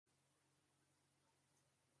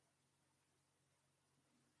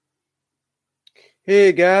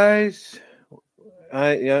Hey guys,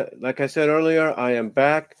 like I said earlier, I am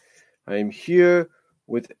back. I am here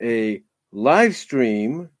with a live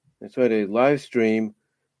stream. That's right, a live stream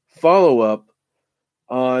follow up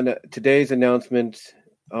on today's announcement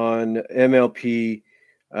on MLP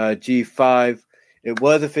G5. It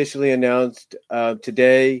was officially announced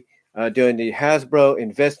today during the Hasbro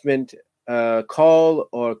investment call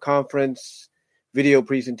or conference video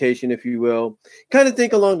presentation, if you will. Kind of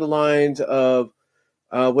think along the lines of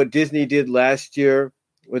what Disney did last year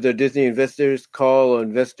with their Disney investors call or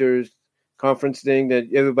investors conference thing that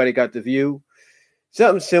everybody got to view.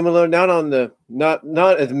 Something similar, not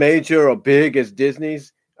as major or big as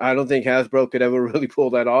Disney's. I don't think Hasbro could ever really pull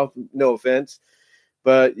that off. No offense,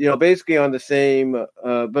 but basically on the same,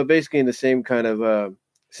 but basically in the same kind of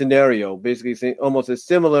scenario. Basically, almost as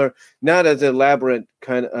similar, not as elaborate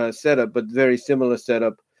kind of setup, but very similar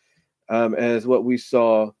setup as what we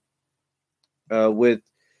saw with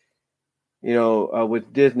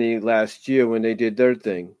with Disney last year when they did their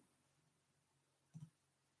thing.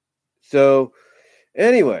 So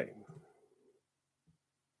anyway,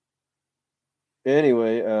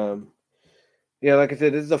 anyway, yeah, like I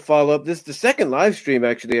said, this is a follow up. This is the second live stream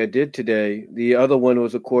actually I did today. The other one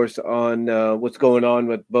was, of course, on what's going on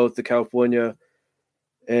with both the California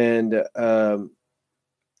and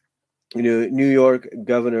New York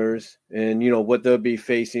governors, and what they'll be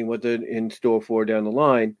facing, what they're in store for down the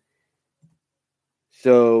line.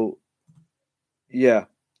 So yeah,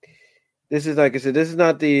 this is, like I said, this is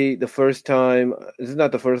not the first time. This is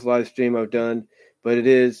not the first live stream I've done, but it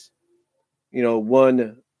is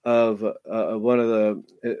one of the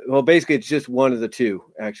well, basically it's just one of the two.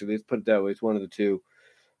 Actually, let's put it that way. It's one of the two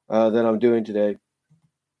that I'm doing today.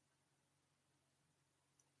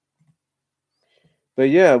 But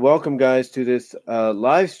yeah, welcome guys to this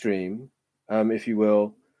live stream, if you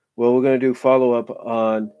will. Well, we're going to do follow up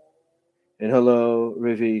on. And hello,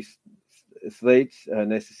 Rivi Slates.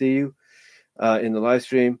 Nice to see you in the live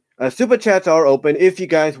stream. Super chats are open if you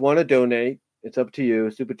guys want to donate. It's up to you.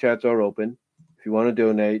 Super chats are open if you want to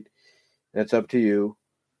donate. That's up to you.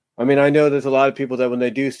 I mean, I know there's a lot of people that when they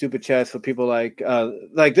do super chats for people like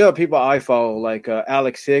there are people I follow like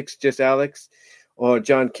Alex Hicks, just Alex, or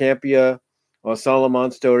John Campia, or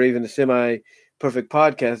Solomon or even the Semi Perfect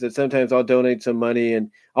Podcast. That sometimes I'll donate some money, and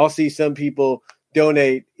I'll see some people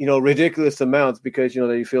donate ridiculous amounts because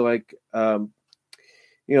they feel like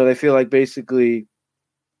basically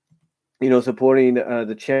supporting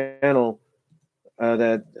the channel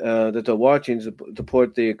that they're watching,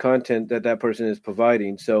 support the content that person is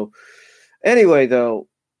providing. So anyway, though,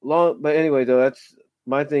 that's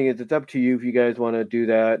my thing. Is it's up to you if you guys want to do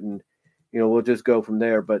that, and we'll just go from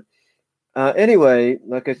there. But anyway,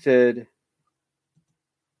 like I said,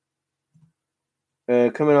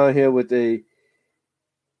 coming on here with a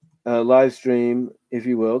live stream, if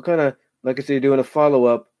you will, kind of like I said, doing a follow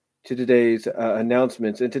up to today's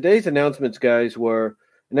announcements. And today's announcements, guys, were.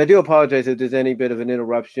 And I do apologize if there's any bit of an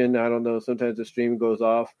interruption. I don't know. Sometimes the stream goes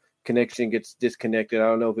off, connection gets disconnected. I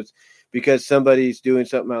don't know if it's because somebody's doing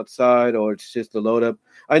something outside or it's just the load up.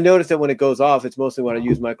 I noticed that when it goes off, it's mostly when I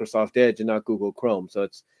use Microsoft Edge and not Google Chrome. So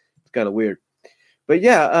it's kind of weird. But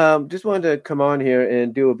yeah, just wanted to come on here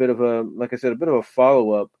and do a bit of a, like I said, a bit of a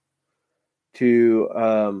follow up to,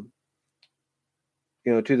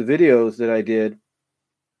 to the videos that I did,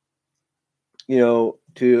 to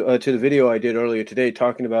the video I did earlier today,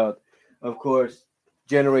 talking about, of course,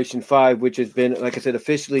 Generation 5, which has been, like I said,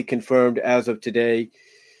 officially confirmed as of today.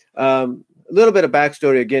 A little bit of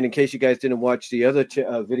backstory again, in case you guys didn't watch the other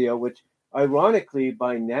video, which ironically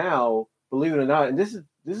by now, believe it or not, and this is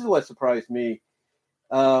what surprised me.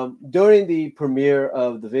 During the premiere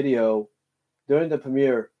of the video,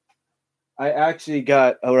 I actually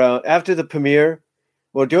got around after the premiere.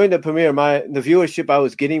 Well, during the premiere, the viewership I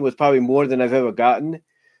was getting was probably more than I've ever gotten.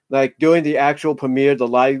 Like during the actual premiere, the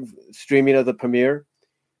live streaming of the premiere,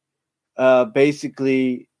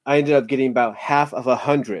 basically I ended up getting about half of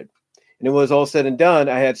 100. And it was all said and done,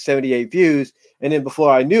 I had 78 views. And then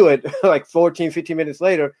before I knew it, like 14, 15 minutes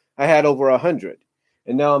later, I had over 100.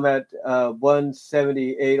 And now I'm at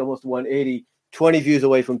 178, almost 180, 20 views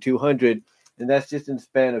away from 200. And that's just in the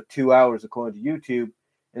span of 2 hours, according to YouTube.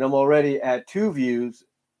 And I'm already at 2 views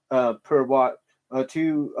per watch,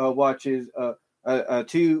 2 watches,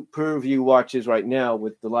 2 per view watches right now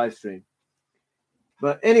with the live stream.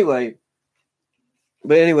 But anyway,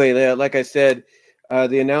 like I said,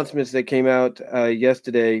 the announcements that came out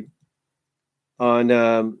yesterday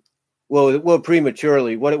on well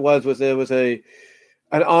prematurely. What it was there was an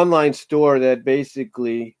online store that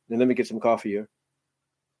basically. And let me get some coffee here.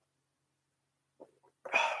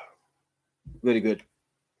 really good.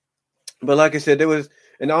 But like I said, there was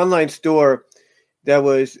an online store that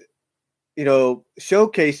was,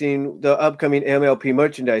 showcasing the upcoming MLP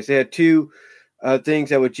merchandise. They had two things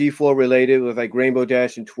that were G4 related, with like Rainbow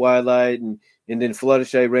Dash and Twilight, and then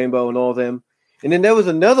Fluttershy Rainbow and all of them. And then there was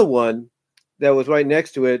another one that was right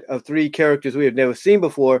next to it of three characters we had never seen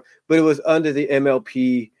before, but it was under the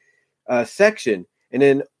MLP section. And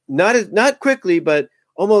then not quickly, but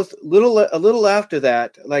almost a little after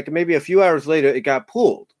that, like maybe a few hours later, it got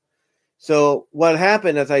pulled. So what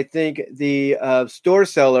happened is, I think the store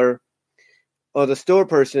seller or the store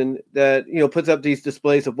person that puts up these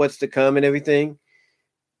displays of what's to come and everything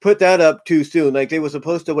put that up too soon. Like, they were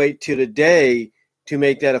supposed to wait till the day to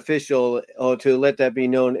make that official, or to let that be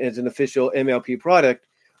known as an official MLP product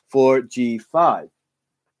for G5.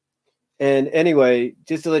 And anyway,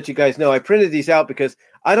 just to let you guys know, I printed these out because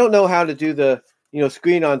I don't know how to do the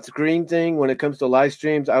screen on screen thing when it comes to live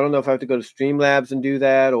streams. I don't know if I have to go to Streamlabs and do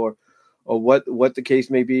that, or what the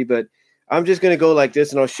case may be, but I'm just going to go like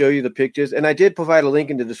this and I'll show you the pictures. And I did provide a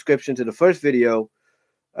link in the description to the first video,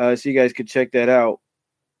 so you guys could check that out.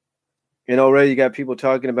 And already you got people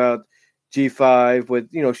talking about G5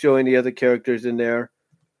 with, showing the other characters in there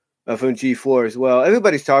from G4 as well.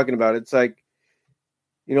 Everybody's talking about it. It's like,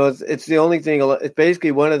 it's the only thing. It's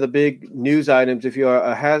basically one of the big news items if you're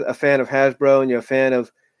a fan of Hasbro and you're a fan of,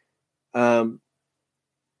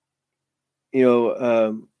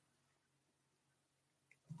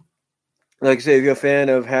 like I say, if you're a fan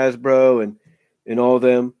of Hasbro and all of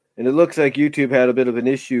them. And it looks like YouTube had a bit of an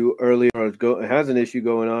issue earlier, or has an issue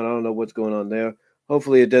going on. I don't know what's going on there.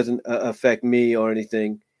 Hopefully it doesn't affect me or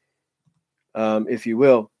anything, if you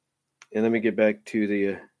will. And let me get back to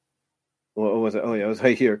the what was it? Oh, yeah, I was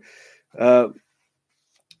right here. But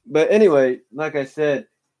anyway, like I said,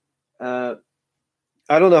 I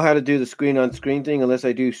don't know how to do the screen on screen thing unless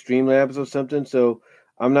I do Streamlabs or something. So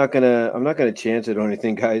I'm not gonna chance it or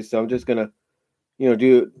anything, guys. So I'm just gonna,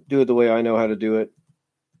 do it the way I know how to do it.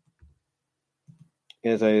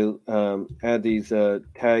 As I add these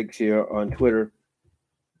tags here on Twitter,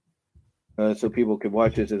 so people can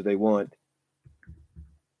watch this if they want.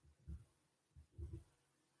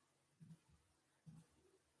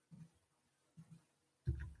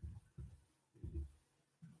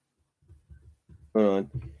 Hold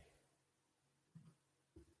on.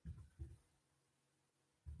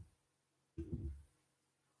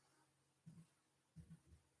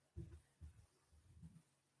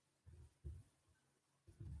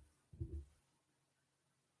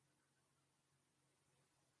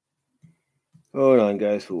 Hold on,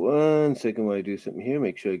 guys, for 1 second while I do something here.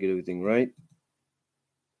 Make sure I get everything right.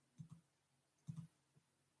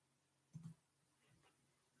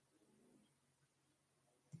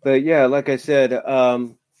 But yeah, like I said,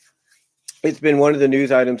 it's been one of the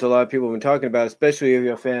news items a lot of people have been talking about, especially if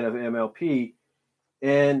you're a fan of MLP.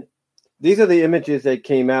 And these are the images that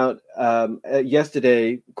came out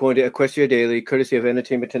yesterday, according to Equestria Daily, courtesy of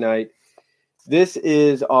Entertainment Tonight. This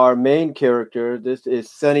is our main character. This is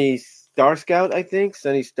Sunny Star Scout, I think.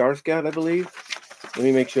 Sunny Star Scout, I believe. Let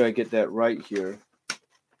me make sure I get that right here.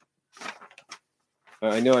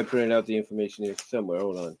 I know I printed out the information here somewhere.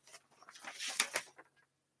 Hold on.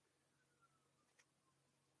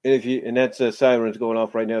 And that's sirens going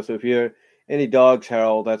off right now. So if you hear any dogs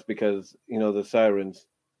howl, that's because the sirens.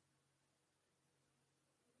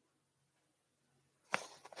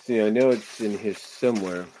 See, I know it's in here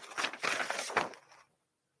somewhere.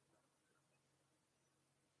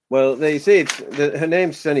 Well, they say her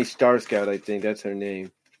name's Sunny Star Scout. I think that's her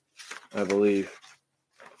name, I believe.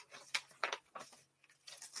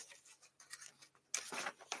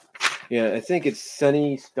 Yeah, I think it's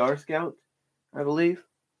Sunny Star Scout, I believe.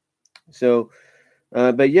 So,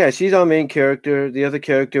 but yeah, she's our main character. The other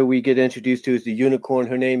character we get introduced to is the unicorn.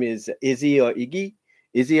 Her name is Izzy or Iggy.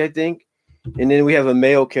 Izzy, I think. And then we have a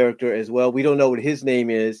male character as well. We don't know what his name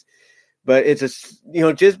is, but it's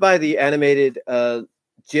just by the animated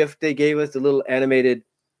GIF they gave us, the little animated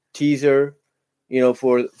teaser,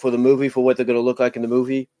 for the movie, for what they're going to look like in the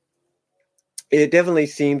movie. It definitely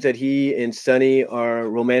seems that he and Sunny are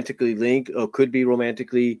romantically linked, or could be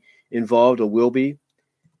romantically involved, or will be.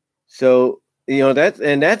 So, that's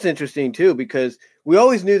interesting too, because we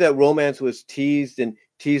always knew that romance was teased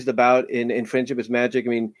about in Friendship is Magic. I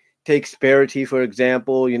mean, take Sparity, for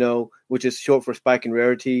example, which is short for Spike and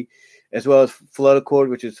Rarity, as well as Fluttercord,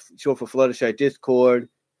 which is short for Fluttershy Discord,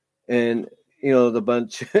 and the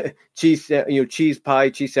bunch cheese pie,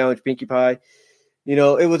 cheese sandwich, Pinkie Pie.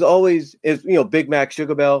 It was always Big Mac,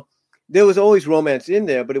 Sugar Bell. There was always romance in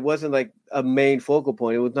there, but it wasn't like a main focal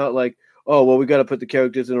point. It was not like, oh well, we got to put the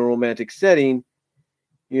characters in a romantic setting,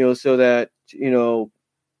 so that people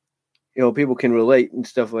can relate and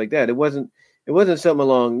stuff like that. It wasn't something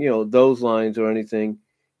along those lines or anything,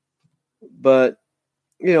 but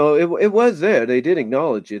it was there. They did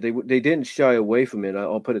acknowledge it. They didn't shy away from it.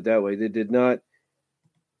 I'll put it that way. They did not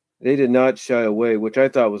shy away, which I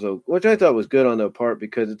thought was good on their part,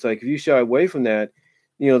 because it's like, if you shy away from that,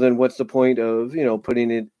 then what's the point of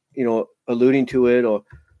putting it, alluding to it, or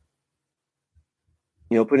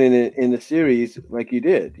putting it in the series like you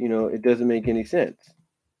did. It doesn't make any sense.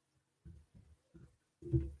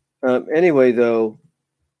 Anyway, though,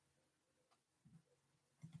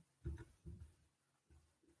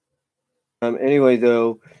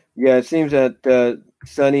 yeah, it seems that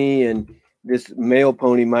Sunny and this male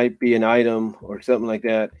pony might be an item or something like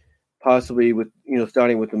that, possibly with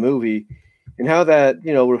starting with the movie, and how that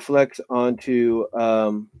reflects onto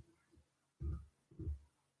how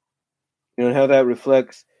that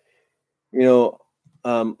reflects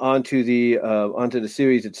onto the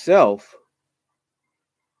series itself.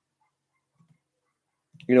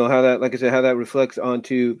 How that, like I said, how that reflects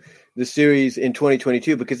onto the series in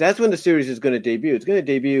 2022, because that's when the series is going to debut. It's going to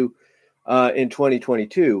debut in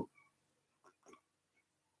 2022.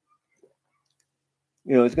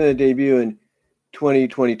 It's going to debut in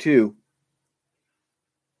 2022.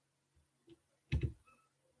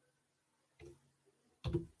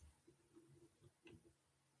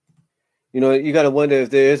 You got to wonder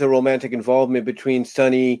if there is a romantic involvement between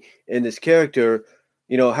Sunny and this character.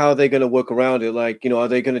 How are they going to work around it? Like, are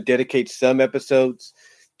they going to dedicate some episodes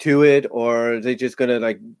to it, or are they just going to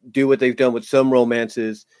like do what they've done with some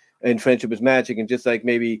romances in Friendship is Magic, and just like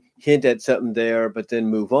maybe hint at something there, but then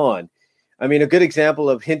move on? I mean, a good example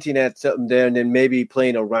of hinting at something there and then maybe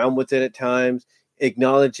playing around with it at times,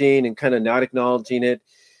 acknowledging and kind of not acknowledging it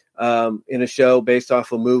in a show based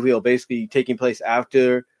off a movie, or basically taking place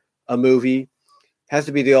after a movie, has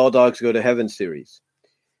to be the All Dogs Go to Heaven series.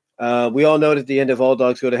 We all know that at the end of All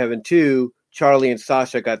Dogs Go to Heaven 2, Charlie and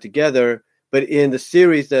Sasha got together, but in the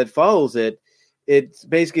series that follows it, it's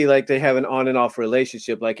basically like they have an on and off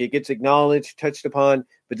relationship. Like, it gets acknowledged, touched upon,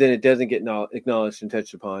 but then it doesn't get acknowledged and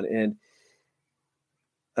touched upon. And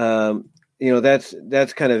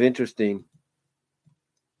that's kind of interesting,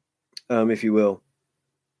 if you will.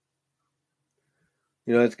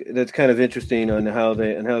 That's kind of interesting on how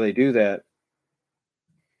they do that.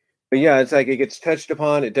 But yeah, it's like it gets touched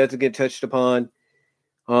upon, it doesn't get touched upon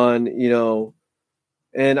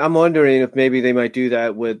and I'm wondering if maybe they might do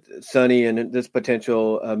that with Sunny and this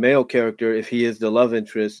potential male character, if he is the love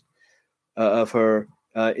interest of her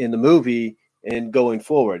in the movie and going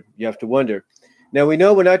forward. You have to wonder. Now, we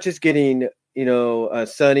know we're not just getting,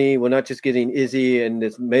 Sunny, we're not just getting Izzy and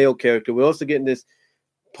this male character. We're also getting this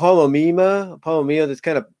Palomia, this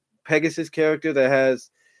kind of Pegasus character that has,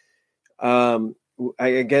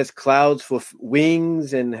 I guess, clouds for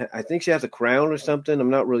wings, and I think she has a crown or something. I'm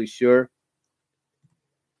not really sure.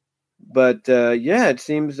 But yeah, it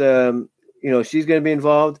seems she's going to be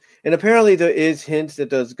involved, and apparently there is hints that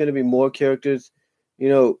there's going to be more characters,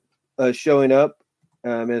 showing up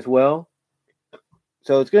as well.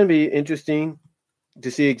 So it's going to be interesting to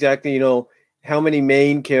see exactly how many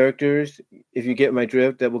main characters, if you get my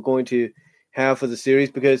drift, that we're going to have for the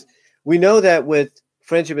series, because we know that with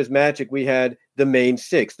Friendship is Magic, we had the main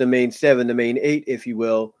 6, the main 7, the main 8, if you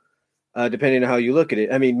will. Depending on how you look at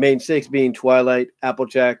it. I mean, main 6 being Twilight,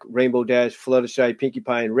 Applejack, Rainbow Dash, Fluttershy, Pinkie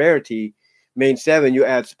Pie, and Rarity. Main 7, you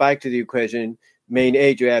add Spike to the equation. Main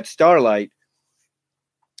 8, you add Starlight.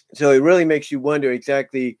 So it really makes you wonder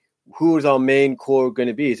exactly who is our main core going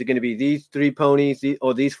to be. Is it going to be these 3 ponies,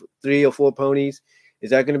 or these 3 or 4 ponies? Is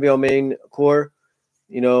that going to be our main core?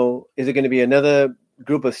 Is it going to be another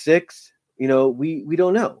group of 6? We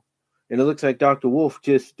don't know. And it looks like Dr. Wolf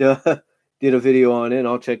just did a video on it.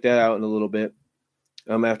 I'll check that out in a little bit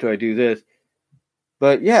after I do this.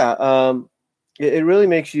 But yeah, it really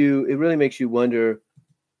makes you wonder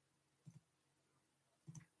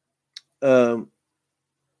something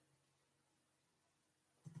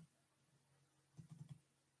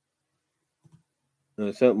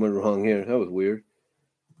went wrong here. That was weird.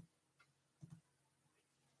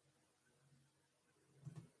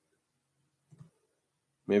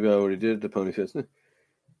 Maybe I already did the Pony Fist.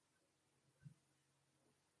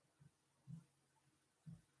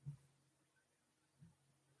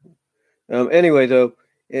 Anyway, though,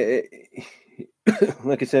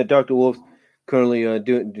 like I said, Dr. Wolf currently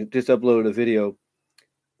just uploaded a video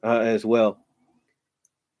as well.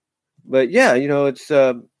 But yeah,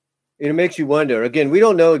 it makes you wonder. Again, we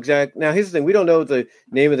don't know now, here's the thing: we don't know what the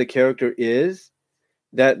name of the character is.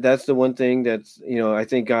 That's the one thing that's I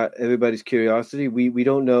think got everybody's curiosity. We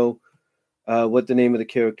don't know what the name of the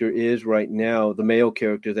character is right now, the male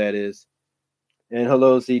character that is. And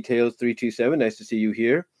hello, ZTales327. Nice to see you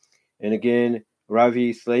here. And again,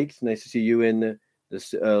 Ravi Slates. Nice to see you in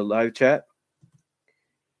this live chat.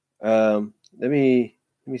 Let me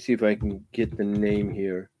see if I can get the name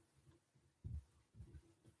here.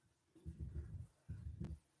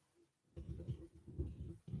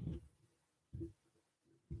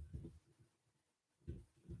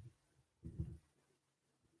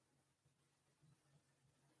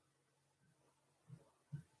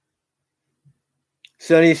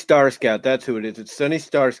 Sunny Star Scout. That's who it is. It's Sunny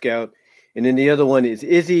Star Scout. And then the other one is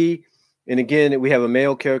Izzy. And again, we have a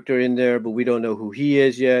male character in there, but we don't know who he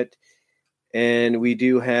is yet. And we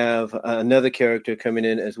do have another character coming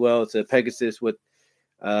in as well. It's a Pegasus with,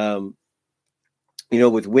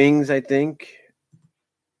 with wings, I think.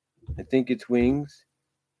 I think it's wings.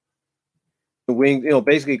 The wings,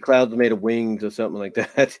 basically clouds made of wings or something like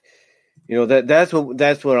that. That's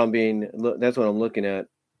what I'm looking at.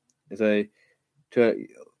 As I try,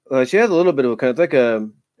 she has a little bit of a kind of like a.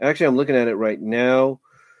 Actually, I'm looking at it right now.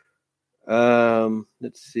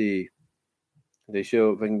 Let's see. They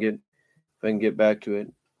show if I can get back to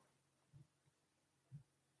it.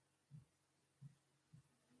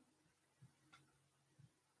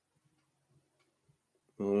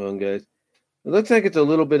 Hold on, guys. It looks like it's a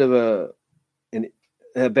little bit of a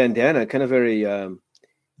bandana, kind of very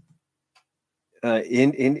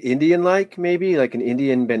Indian like, maybe like an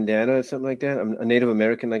Indian bandana or something like that. A Native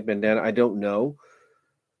American like bandana. I don't know.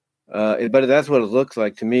 But that's what it looks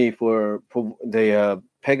like to me for the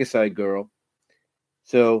Pegasi girl.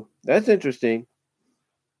 So that's interesting.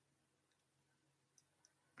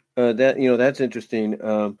 That's interesting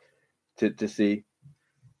to see.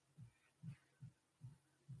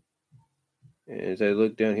 As I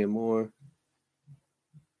look down here more.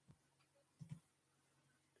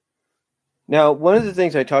 Now, one of the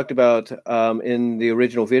things I talked about in the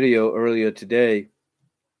original video earlier today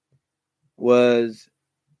was,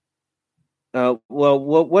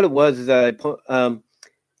 what it was is that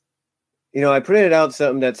I printed out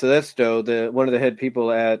something that Celeste, one of the head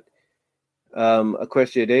people at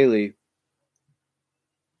Equestria Daily,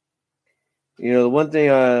 the one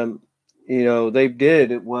thing they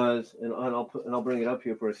did was, and I'll bring it up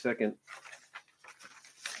here for a second.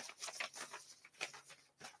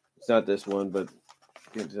 It's not this one, but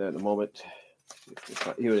get to that in a moment.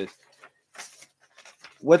 Here it is.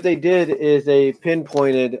 What they did is they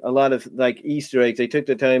pinpointed a lot of like Easter eggs. They took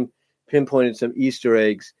the time, pinpointed some Easter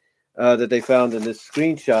eggs that they found in this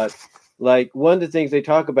screenshot. Like one of the things they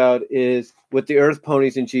talk about is with the Earth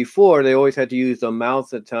ponies in G4, they always had to use the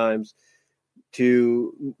mouth at times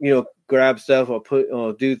to grab stuff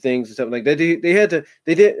or do things or something like that.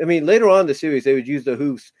 They did. I mean, later on in the series, they would use the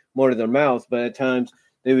hoofs more than their mouth, but at times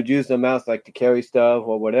they would use the mouth like to carry stuff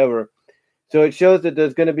or whatever. So it shows that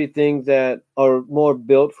there's going to be things that are more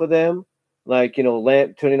built for them, like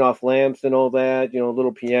turning off lamps and all that.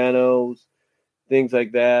 Little pianos, things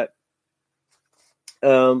like that.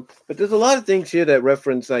 But there's a lot of things here that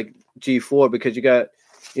reference like G4 because you got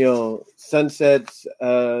Sunset's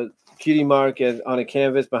cutie mark on a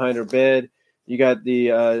canvas behind her bed. You got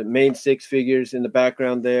the main six figures in the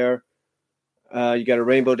background there. You got a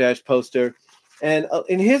Rainbow Dash poster. And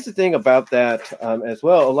here's the thing about that as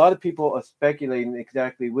well. A lot of people are speculating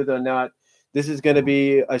exactly whether or not this is going to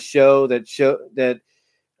be a show that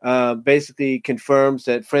basically confirms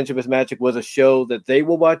that Friendship is Magic was a show that they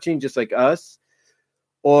were watching just like us,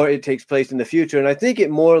 or it takes place in the future. And I think it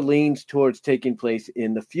more leans towards taking place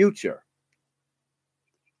in the future.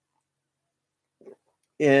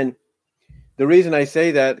 And the reason I say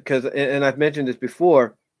that, because, and I've mentioned this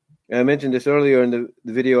before, and I mentioned this earlier in the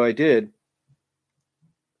video I did,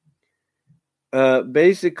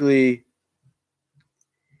 basically,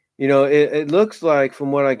 it looks like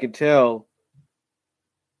from what I could tell,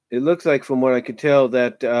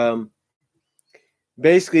 that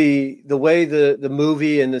basically the way the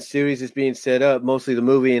movie and the series is being set up, mostly the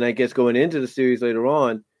movie, and I guess going into the series later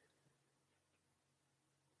on,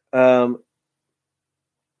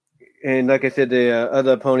 and like I said, the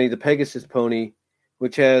other pony, the Pegasus pony,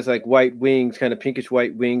 which has like white wings, kind of pinkish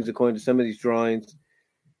white wings, according to some of these drawings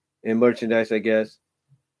and merchandise, I guess.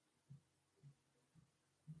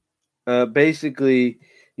 Basically,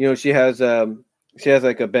 she has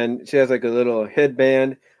like a little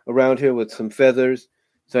headband around her with some feathers.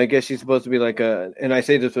 So I guess she's supposed to be like and I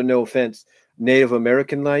say this with no offense, Native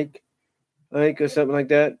American like or something like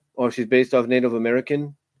that, or she's based off Native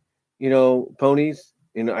American, ponies.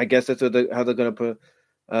 I guess that's how they're going to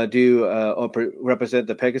represent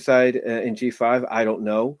the Pegaside in G5. I don't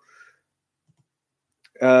know.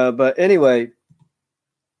 But anyway,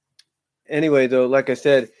 though, like I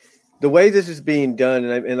said, the way this is being done,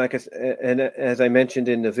 and as I mentioned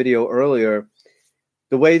in the video earlier,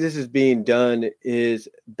 the way this is being done is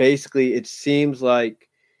basically it seems like,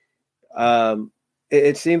 in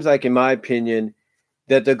my opinion,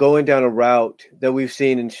 that they're going down a route that we've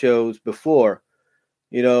seen in shows before.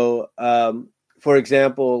 For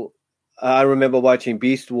example, I remember watching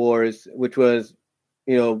Beast Wars, which was,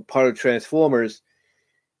 part of Transformers.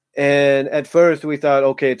 And at first we thought,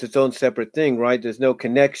 okay, it's its own separate thing, right? There's no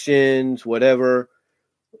connections, whatever.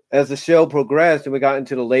 As the show progressed and we got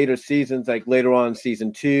into the later seasons, like later on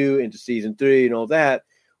season 2 into season 3 and all that,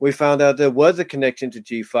 we found out there was a connection to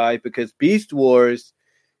G5 because Beast Wars,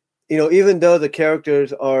 even though the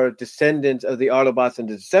characters are descendants of the Autobots and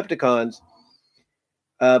the Decepticons,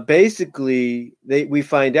 basically we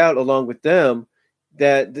find out along with them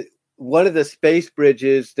that one of the space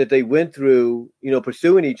bridges that they went through,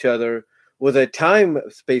 pursuing each other, was a time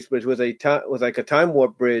space bridge, was like a time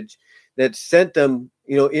warp bridge that sent them,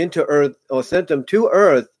 into Earth, or sent them to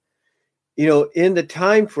Earth, in the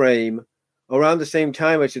time frame around the same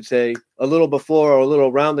time, I should say, a little before or a little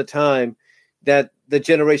around the time that the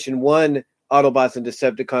Generation 1 Autobots and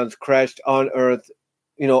Decepticons crashed on Earth,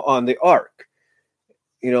 on the Ark.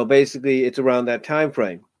 Basically it's around that time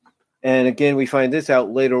frame. And again, we find this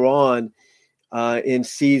out later on in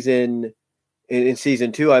season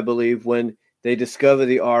 2, I believe, when they discover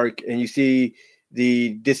the Ark, and you see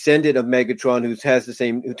the descendant of Megatron, who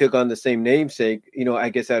took on the same namesake, I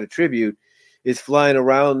guess out of tribute, is flying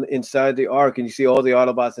around inside the Ark, and you see all the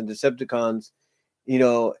Autobots and Decepticons,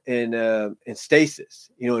 in stasis,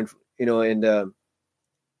 in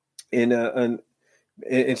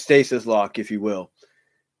stasis lock, if you will.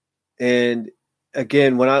 And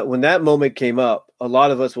again, when that moment came up, a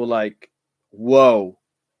lot of us were like, "Whoa!"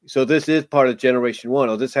 So this is part of Generation 1,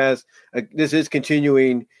 or this is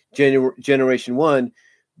continuing Generation 1,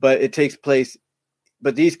 but it takes place.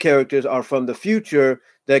 But these characters are from the future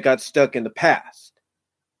that got stuck in the past,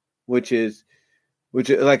 which,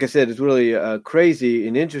 like I said, is really crazy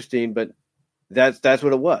and interesting. But that's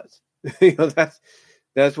what it was.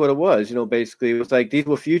 That's what it was. Basically, it was like these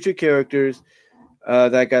were future characters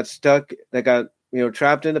that got stuck, that got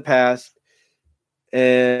trapped in the past,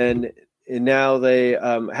 and now they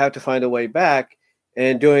have to find a way back.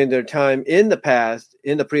 And during their time in the past,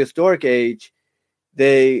 in the prehistoric age,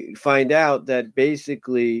 they find out that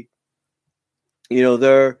basically,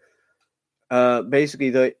 they're basically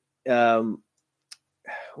the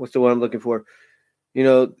what's the one I'm looking for?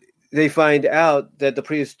 They find out that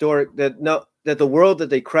that the world that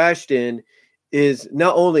they crashed in is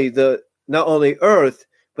not only Earth,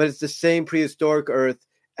 but it's the same prehistoric Earth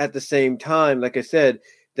at the same time. Like I said,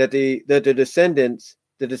 that the descendants,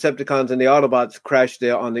 the Decepticons and the Autobots, crashed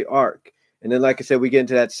there on the Ark. And then, like I said, we get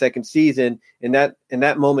into that second season, and that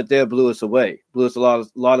moment there blew us a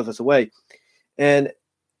lot of us away. And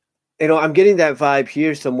I'm getting that vibe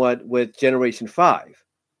here somewhat with Generation 5.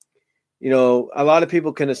 A lot of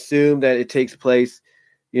people can assume that it takes place,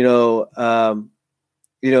 it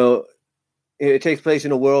takes place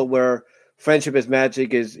in a world where Friendship is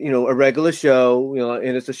Magic is, a regular show,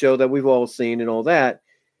 and it's a show that we've all seen and all that.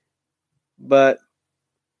 But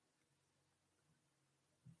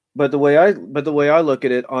the way I look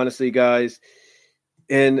at it, honestly, guys,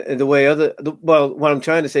 and the way what I'm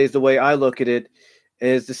trying to say is the way I look at it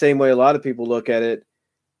is the same way a lot of people look at it,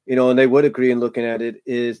 and they would agree in looking at it,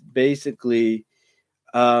 is basically,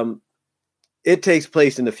 it takes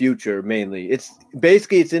place in the future mainly. It's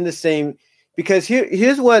in the same, because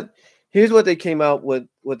here's what they came out with,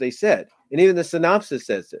 what they said, and even the synopsis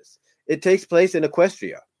says this. It takes place in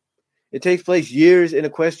Equestria. It takes place years in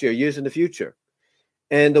Equestria, years in the future.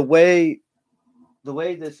 And the way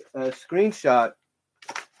this screenshot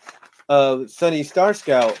of Sunny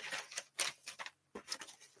Starscout,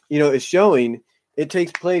 is showing, it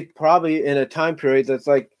takes place probably in a time period that's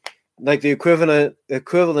like the equivalent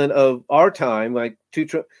of our time, like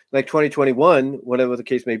 2021, whatever the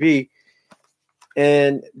case may be.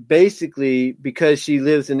 And basically, because she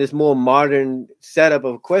lives in this more modern setup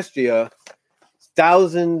of Equestria,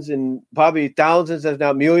 thousands, if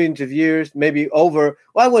not millions of years, maybe over,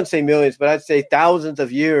 well, I wouldn't say millions, but I'd say thousands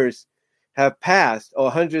of years have passed,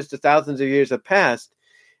 or hundreds to thousands of years have passed.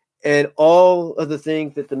 And all of the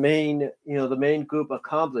things that the main group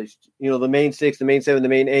accomplished, the main 6, the main 7, the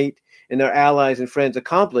main 8, and their allies and friends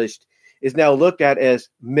accomplished, is now looked at as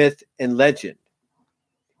myth and legend.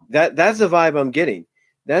 That's the vibe I'm getting.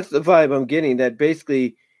 That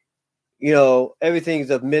basically,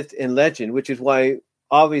 everything's of myth and legend, which is why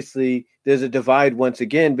obviously there's a divide once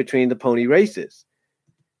again between the pony races.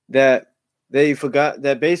 that they forgot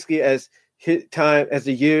that basically as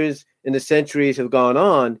the years and the centuries have gone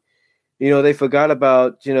on, they forgot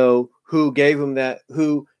about, who gave them that,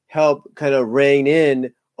 who helped kind of rein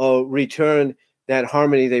in or return that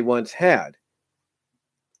harmony they once had.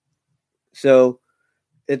 So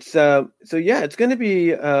it's it's going to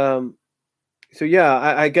be I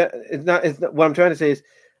get it's not what I'm trying to say is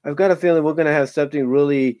I've got a feeling we're going to have something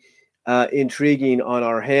really intriguing on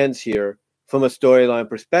our hands here from a storyline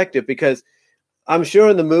perspective, because I'm sure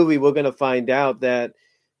in the movie we're going to find out that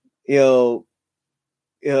maybe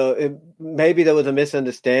there was a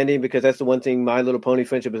misunderstanding, because that's the one thing My Little Pony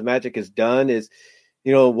Friendship is Magic has done is,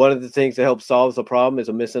 one of the things that helps solve the problem is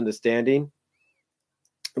a misunderstanding.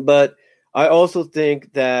 But I also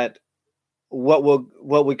think that what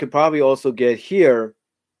we could probably also get here,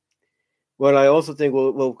 what I also think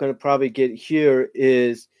we're going to probably get here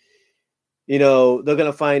is, they're going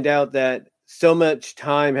to find out that so much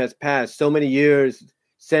time has passed, so many years,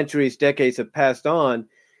 centuries, decades have passed on,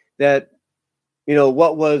 that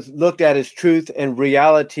what was looked at as truth and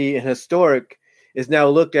reality and historic is now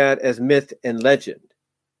looked at as myth and legend.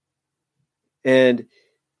 And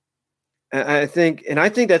I think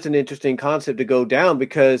that's an interesting concept to go down,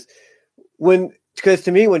 because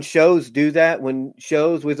to me, when shows do that, when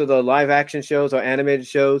shows, whether the live action shows or animated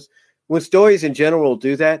shows, when stories in general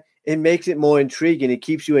do that, it makes it more intriguing. It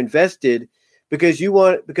keeps you invested, because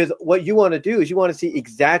what you want to do is you want to see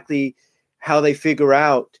exactly how they figure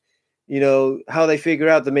out, how they figure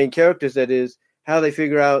out the main characters, that is, how they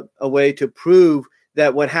figure out a way to prove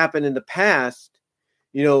that what happened in the past,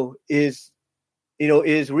 is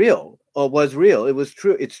real, or was real. It was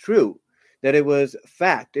true. It's true that it was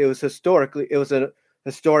fact. It was a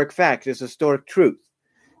historic fact. It's historic truth.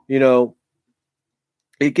 It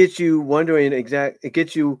gets you wondering it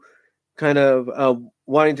gets you kind of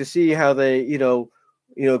wanting to see how they,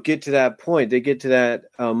 get to that point. They get to that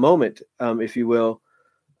moment, if you will,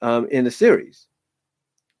 in the series.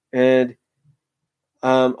 And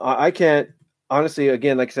I can't, honestly,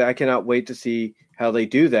 again, like I said, I cannot wait to see how they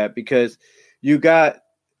do that, because you got,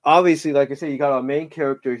 obviously, like I said, you got our main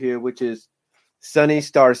character here, which is Sunny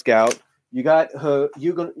Star Scout. You got her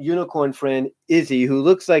unicorn friend, Izzy, who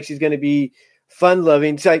looks like she's going to be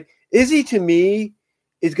fun-loving. It's like, Izzy, to me,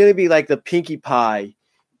 is going to be like the Pinkie Pie,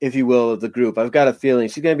 if you will, of the group. I've got a feeling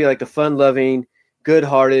she's going to be like the fun-loving,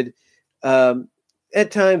 good-hearted,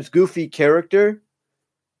 at times goofy character,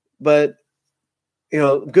 but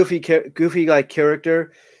goofy like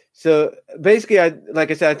character. So basically,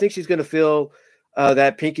 like I said, I think she's going to fill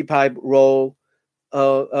that Pinkie Pie role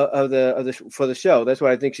of the for the show. That's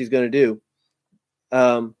what I think she's going to do.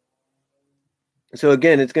 So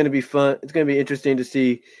again, it's going to be fun. It's going to be interesting to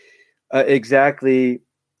see exactly,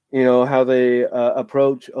 how they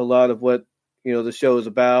approach a lot of what the show is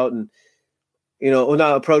about, and or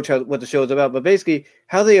not approach what the show is about, but basically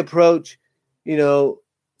how they approach,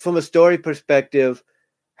 from a story perspective,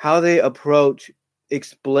 how they approach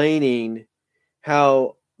explaining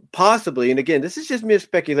how possibly, and again, this is just mere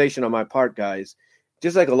speculation on my part, guys,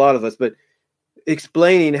 just like a lot of us, but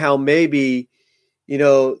explaining how maybe,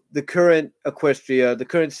 the current Equestria, the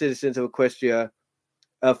current citizens of Equestria,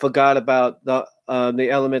 forgot about the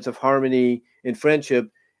elements of harmony and friendship,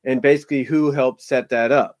 and basically who helped set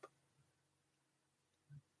that up.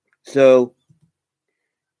 So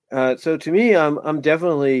to me, I'm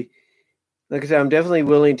definitely, like I said, I'm definitely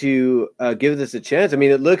willing to give this a chance. I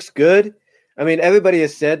mean, it looks good. I mean, everybody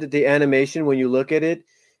has said that the animation, when you look at it,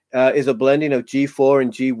 is a blending of G4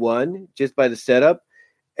 and G1, just by the setup.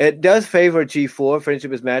 It does favor G4,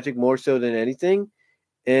 Friendship is Magic, more so than anything.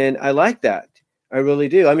 And I like that. I really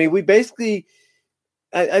do. I mean, we basically,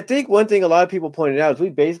 I think one thing a lot of people pointed out is we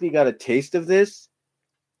basically got a taste of this.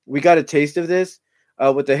 We got a taste of this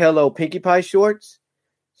with the Hello Pinkie Pie shorts.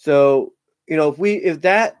 So,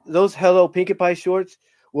 if those Hello Pinkie Pie shorts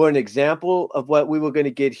were an example of what we were going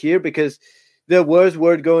to get here, because there was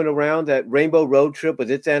word going around that Rainbow Road Trip with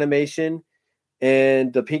its animation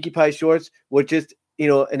and the Pinkie Pie shorts were just,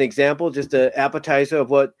 an example, just an appetizer of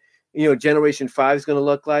what, Generation 5 is going to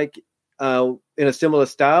look like in a similar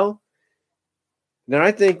style. Then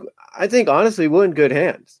I think honestly, we're in good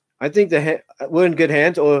hands. I think we're in good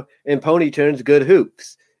hands, or in Pony turns, good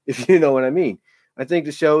hoops, if you know what I mean. I think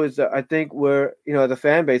the show is, I think we're, the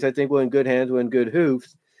fan base, I think we're in good hands, we're in good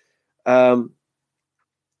hoops, with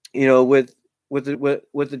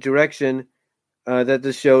the direction that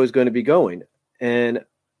the show is going to be going. And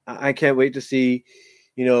I can't wait to see,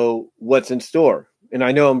 what's in store. And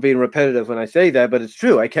I know I'm being repetitive when I say that, but it's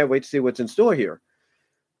true. I can't wait to see what's in store here.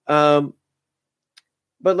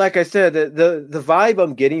 But like I said, the vibe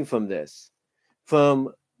I'm getting from this,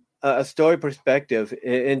 from a story perspective,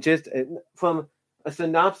 and just from a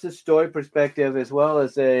synopsis story perspective, as well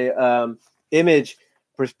as a image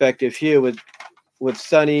perspective here with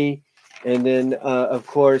Sunny, and then of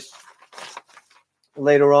course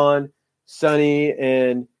later on Sunny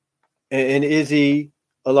and Izzy,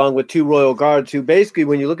 along with two royal guards, who basically,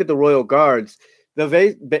 when you look at the royal guards,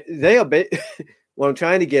 they are what I'm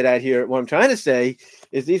trying to get at here, what I'm trying to say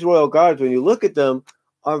is these royal guards, when you look at them,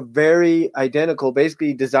 are very identical,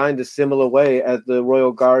 basically designed a similar way as the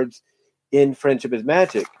royal guards in Friendship is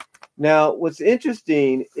Magic. Now, what's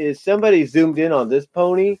interesting is somebody zoomed in on this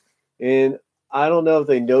pony, and I don't know if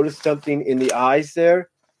they noticed something in the eyes there,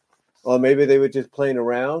 or maybe they were just playing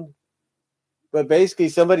around. But basically,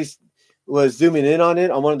 somebody was zooming in on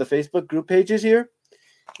it on one of the Facebook group pages here,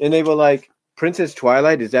 and they were like, "Princess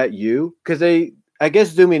Twilight, is that you?" Because they, I guess,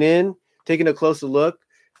 zooming in, taking a closer look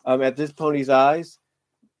at this pony's eyes,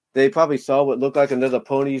 they probably saw what looked like another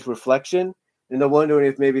pony's reflection, and they're wondering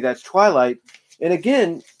if maybe that's Twilight. And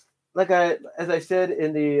again, as I said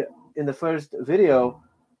in the first video,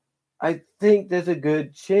 I think there's a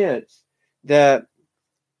good chance that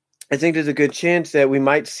we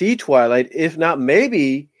might see Twilight, if not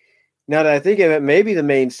maybe. Now that I think of it, maybe the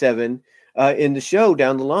main seven in the show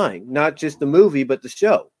down the line, not just the movie, but the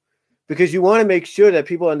show, because you want to make sure that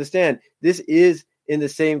people understand this is in the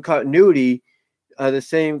same continuity,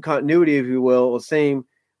 if you will, or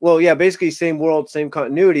basically same world, same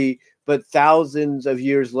continuity, but thousands of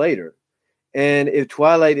years later. And if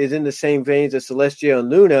Twilight is in the same veins as Celestia and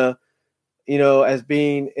Luna, as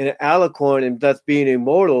being an alicorn and thus being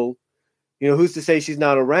immortal, who's to say she's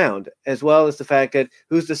not around? As well as the fact that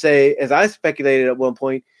who's to say, as I speculated at one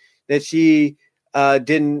point, that she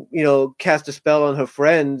didn't, cast a spell on her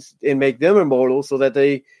friends and make them immortal so that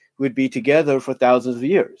they would be together for thousands of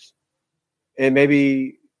years. And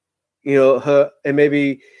maybe,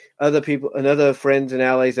 maybe other people and other friends and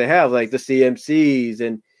allies they have, like the CMCs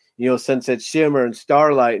and, Sunset Shimmer and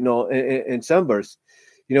Starlight and all, and Sunburst.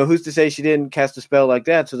 Who's to say she didn't cast a spell like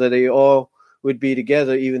that so that they all would be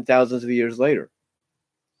together even thousands of years later?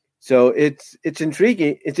 So it's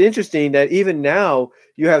intriguing. It's interesting that even now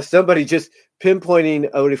you have somebody just pinpointing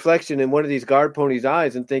a reflection in one of these guard ponies'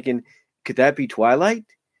 eyes and thinking, could that be Twilight?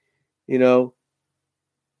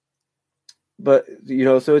 But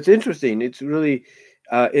so it's interesting. It's really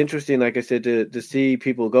interesting, like I said, to see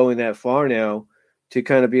people going that far now, to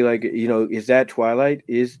kind of be like, is that Twilight?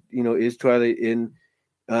 Is Twilight in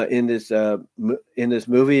this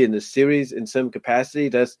movie, in this series, in some capacity,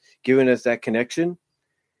 that's giving us that connection?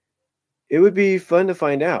 It would be fun to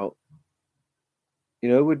find out.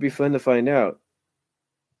 It would be fun to find out,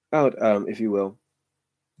 if you will.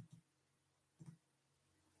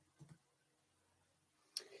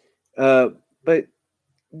 But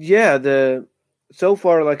yeah, so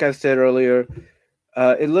far, like I said earlier,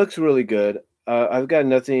 it looks really good. I've got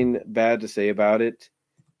nothing bad to say about it.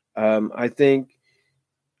 I think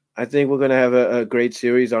we're going to have a great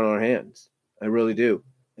series on our hands. I really do.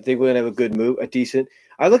 I think we're going to have a good a decent.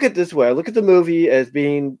 I look at it this way. I look at the movie as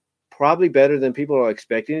being probably better than people are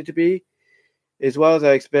expecting it to be, as well as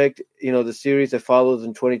I expect, the series that follows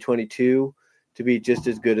in 2022 to be just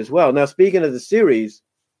as good as well. Now, speaking of the series,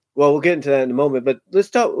 well, we'll get into that in a moment, but let's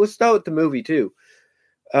start with the movie too.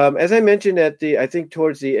 As I mentioned I think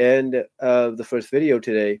towards the end of the first video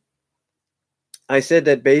today, I said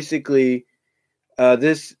that basically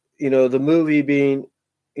this, the movie being,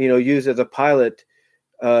 used as a pilot,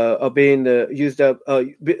 of being used up,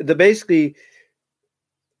 the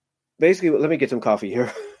basically, let me get some coffee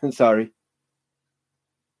here. I'm sorry.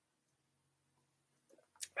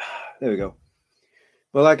 There we go.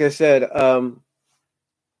 Well, like I said,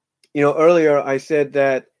 earlier I said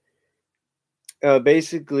that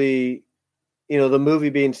basically, the movie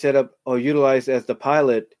being set up or utilized as the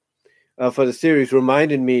pilot for the series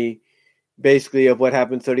reminded me basically of what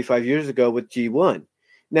happened 35 years ago with G1.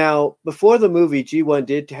 Now, before the movie, G1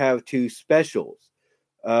 did have two specials.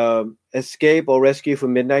 Escape or Rescue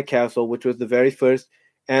from Midnight Castle, which was the very first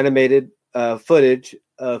animated footage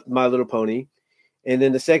of My Little Pony. And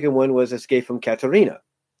then the second one was Escape from Katarina.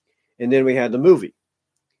 And then we had the movie.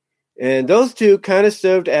 And those two kind of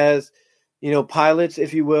served as, pilots,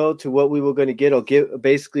 if you will, to what we were going to get, or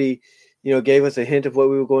basically, gave us a hint of what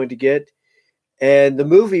we were going to get. And the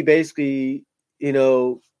movie basically,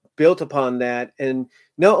 built upon that, and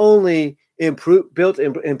not only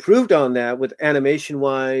improved on that with animation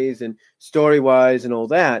wise and story wise and all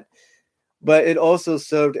that, but it also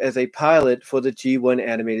served as a pilot for the G1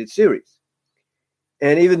 animated series.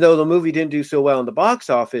 And even though the movie didn't do so well in the box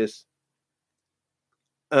office,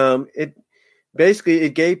 it basically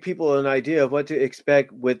it gave people an idea of what to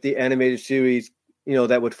expect with the animated series,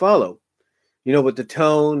 that would follow. With the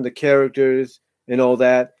tone, the characters, and all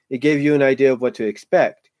that, it gave you an idea of what to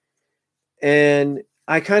expect. And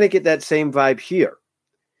I kind of get that same vibe here.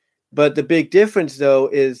 But the big difference, though,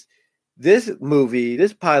 is this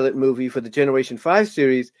pilot movie for the Generation 5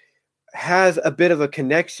 series, has a bit of a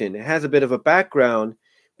connection. It has a bit of a background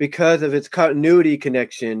because of its continuity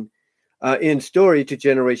connection in story to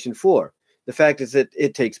Generation 4. The fact is that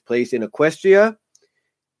it takes place in Equestria.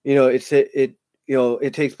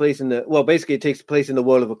 It takes place it takes place in the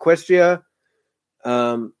world of Equestria.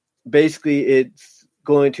 Basically, it's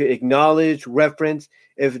going to acknowledge, reference,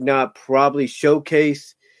 if not probably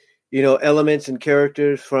showcase, elements and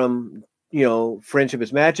characters from, Friendship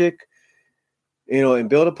is Magic, and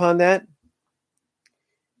build upon that.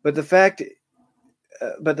 But the fact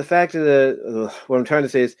of what I'm trying to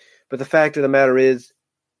say is, but the fact of the matter is,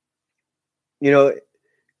 it's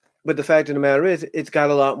got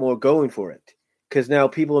a lot more going for it, because now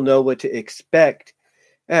people know what to expect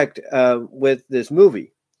with this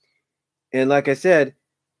movie. And like I said,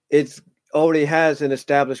 it's already has an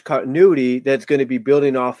established continuity that's going to be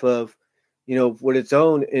building off of, with its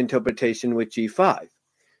own interpretation with G5,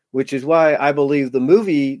 which is why I believe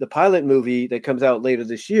the pilot movie that comes out later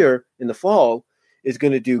this year in the fall, is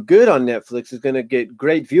going to do good on Netflix, is going to get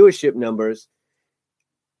great viewership numbers.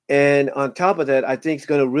 And on top of that, I think it's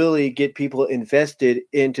going to really get people invested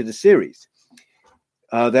into the series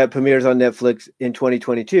that premieres on Netflix in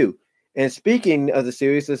 2022. And speaking of the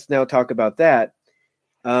series, let's now talk about that.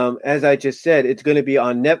 As I just said, it's going to be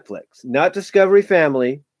on Netflix, not Discovery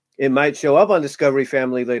Family. It might show up on Discovery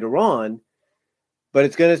Family later on, but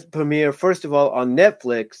it's going to premiere, first of all, on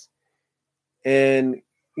Netflix and,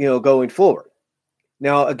 going forward.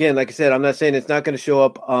 Now, again, like I said, I'm not saying it's not going to show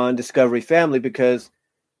up on Discovery Family, because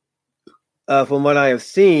from what I have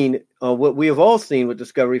seen, what we have all seen with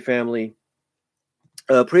Discovery Family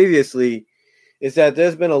previously, is that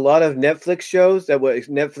there's been a lot of Netflix shows that were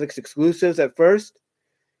Netflix exclusives at first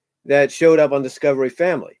that showed up on Discovery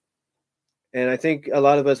Family. And I think a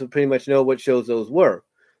lot of us would pretty much know what shows those were.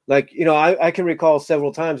 Like, I can recall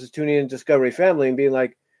several times just tuning in Discovery Family and being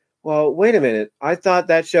like, well, wait a minute. I thought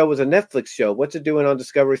that show was a Netflix show. What's it doing on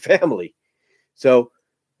Discovery Family? So,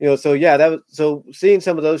 so seeing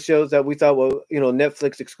some of those shows that we thought were,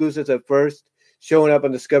 Netflix exclusives at first, showing up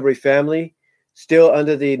on Discovery Family, still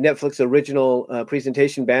under the Netflix original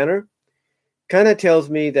presentation banner, kind of tells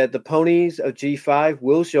me that the ponies of G5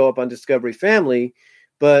 will show up on Discovery Family,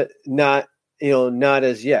 but not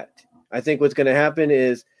as yet. I think what's going to happen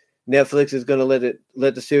is Netflix is going to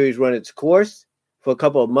let the series run its course for a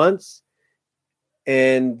couple of months,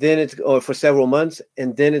 and then for several months,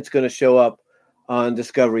 and then it's going to show up on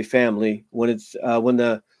Discovery Family when I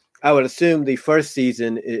would assume the first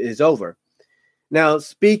season is over. Now,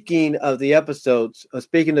 speaking of the episodes,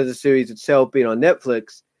 speaking of the series itself being on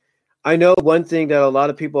Netflix, I know one thing that a lot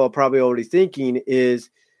of people are probably already thinking is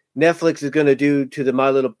Netflix is going to do to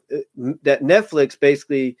that Netflix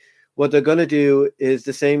basically, what they're going to do is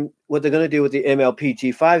the same. What they're going to do with the MLP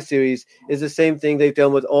G5 series is the same thing they've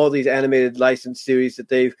done with all these animated licensed series that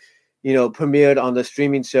they've, premiered on the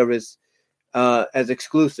streaming service as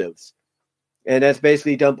exclusives. And that's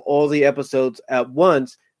basically dump all the episodes at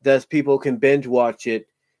once, thus people can binge watch it,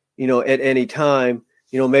 at any time,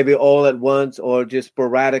 maybe all at once or just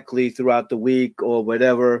sporadically throughout the week or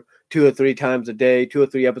whatever, 2 or 3 times a day, 2 or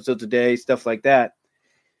 3 episodes a day, stuff like that.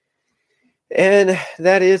 And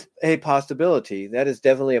that is a possibility. That is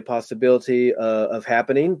definitely a possibility of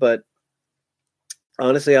happening. But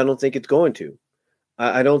honestly, I don't think it's going to.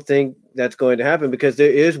 I don't think that's going to happen, because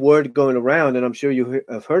there is word going around, and I'm sure you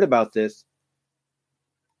have heard about this,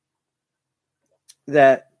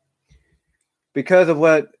 that because of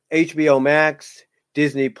what HBO Max,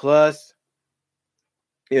 Disney Plus,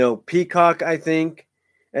 Peacock, I think,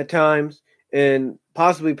 at times, and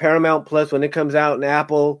possibly Paramount Plus when it comes out, and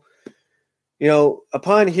Apple,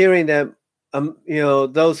 upon hearing that,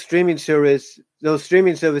 those streaming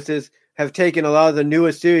services have taken a lot of the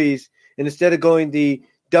newest series, and instead of going the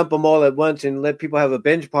dump them all at once and let people have a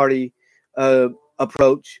binge party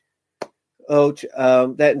approach,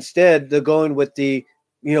 that instead they're going with the,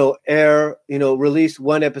 release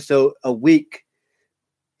one episode a week,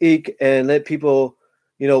 and let people,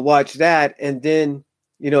 watch that, and then,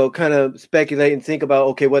 kind of speculate and think about,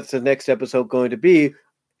 okay, what's the next episode going to be,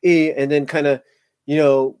 and then kind of,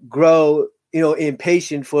 grow,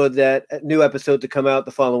 impatient for that new episode to come out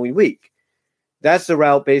the following week. That's the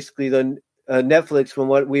route, basically, the Netflix, from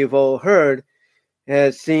what we've all heard,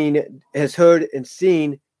 has heard and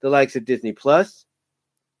seen the likes of Disney Plus,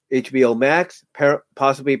 HBO Max,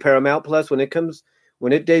 possibly Paramount Plus when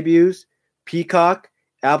it debuts, Peacock,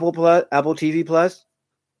 Apple TV Plus.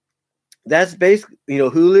 That's basically,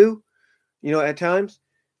 Hulu, at times,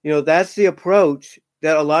 that's the approach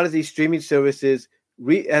that a lot of these streaming services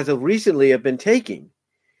as of recently have been taking,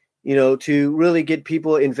 to really get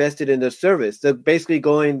people invested in the service. They're basically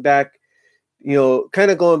going back,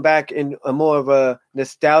 kind of going back in a more of a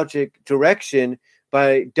nostalgic direction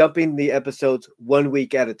by dumping the episodes 1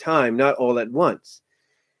 week at a time, not all at once.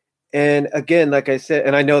 And again, like I said,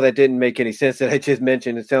 and I know that didn't make any sense that I just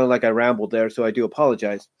mentioned. It sounded like I rambled there, so I do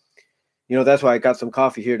apologize. That's why I got some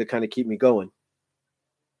coffee here to kind of keep me going.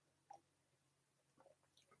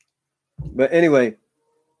 But anyway,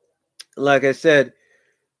 like I said,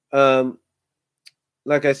 you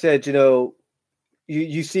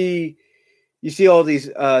see all these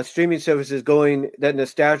streaming services going that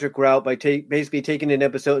nostalgic route by basically taking an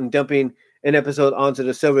episode and dumping an episode onto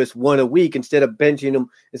the service one a week instead of binging them,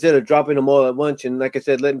 instead of dropping them all at once. And like I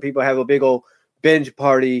said, letting people have a big old binge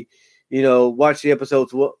party, watch the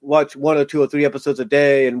episodes, watch 1 or 2 or 3 episodes a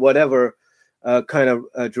day and whatever kind of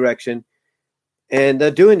direction. And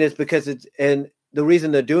they're doing this the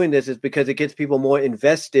reason they're doing this is because it gets people more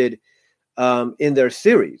invested in their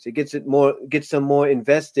series. It gets them more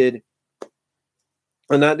invested.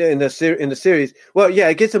 Or not in the series. Well, yeah,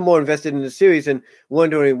 it gets them more invested in the series and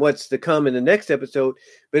wondering what's to come in the next episode.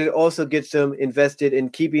 But it also gets them invested in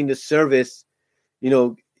keeping the service,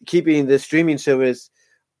 keeping the streaming service,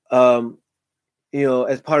 as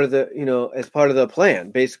part of the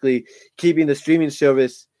plan. Basically, keeping the streaming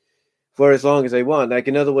service for as long as they want. Like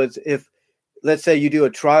in other words, if let's say you do a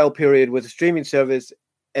trial period with a streaming service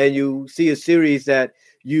and you see a series that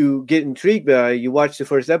you get intrigued by, you watch the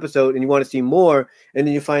first episode and you want to see more, and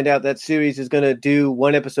then you find out that series is going to do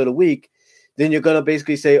 1 episode a week, then you're going to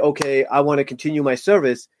basically say, okay, I want to continue my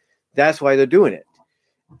service. That's why they're doing it.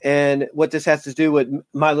 And what this has to do with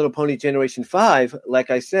My Little Pony Generation 5,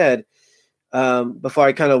 like I said, before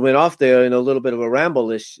I kind of went off there in a little bit of a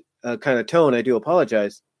ramble-ish kind of tone, I do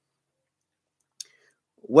apologize.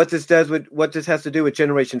 What this has to do with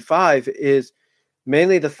Generation 5 is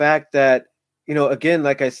mainly the fact that, again,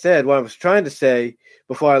 like I said, what I was trying to say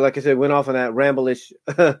before I, went off on that ramble-ish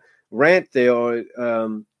rant there or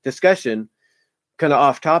discussion, kind of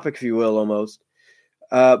off topic, if you will, almost.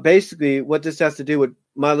 Basically, what this has to do with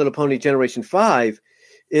My Little Pony Generation 5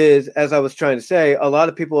 is, as I was trying to say, a lot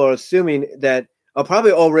of people are assuming that, are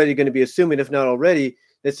probably already going to be assuming, if not already,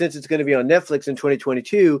 that since it's going to be on Netflix in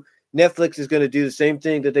 2022, Netflix is going to do the same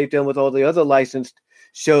thing that they've done with all the other licensed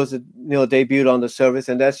shows that debuted on the service,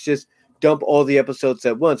 and that's just dump all the episodes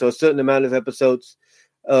at once, or a certain amount of episodes,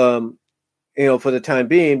 for the time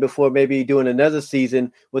being, before maybe doing another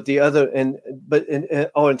season with the other,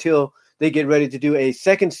 or until they get ready to do a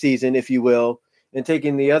second season, if you will, and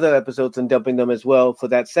taking the other episodes and dumping them as well for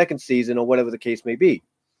that second season, or whatever the case may be.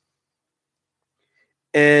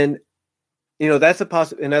 And that's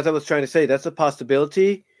and as I was trying to say, that's a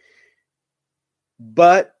possibility.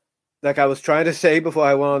 But like I was trying to say before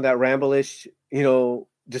I went on that ramble-ish,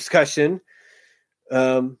 discussion,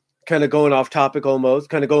 kind of going off topic almost,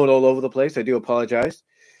 kind of going all over the place. I do apologize.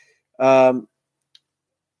 That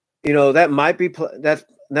might be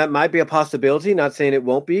a possibility. Not saying it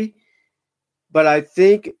won't be, but I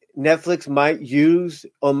think Netflix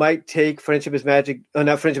might take Friendship is Magic,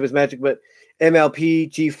 not Friendship is Magic, but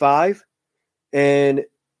MLP G5 and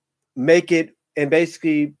make it. And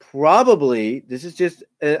basically, probably, this is just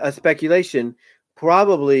a speculation,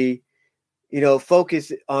 probably, focus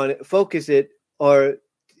it, or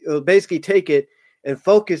basically take it and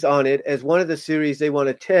focus on it as one of the series they want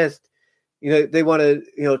to test, they want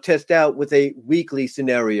to, test out with a weekly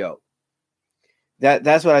scenario.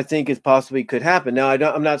 That's what I think is possibly could happen. Now,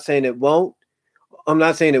 I'm not saying it won't. I'm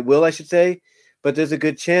not saying it will, I should say, but there's a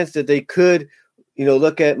good chance that they could,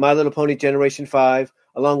 look at My Little Pony Generation 5,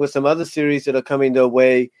 along with some other series that are coming their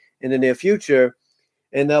way in the near future.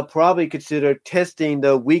 And they'll probably consider testing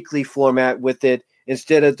the weekly format with it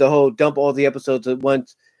instead of the whole dump all the episodes at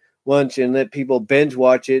once and let people binge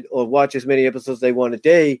watch it or watch as many episodes they want a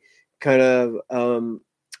day kind of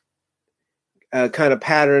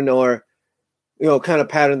pattern, or, kind of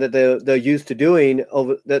pattern that they're used to doing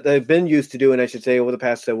that they've been used to doing, I should say, over the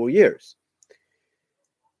past several years.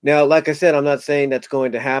 Now, like I said, I'm not saying that's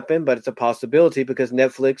going to happen, but it's a possibility because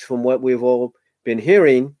Netflix, from what we've all been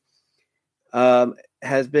hearing,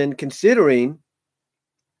 has been considering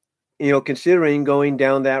going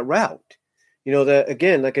down that route. That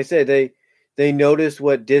again, like I said, they noticed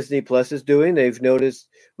what Disney Plus is doing. They've noticed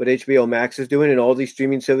what HBO Max is doing, and all these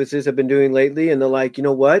streaming services have been doing lately. And they're like, you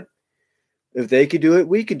know what? If they could do it,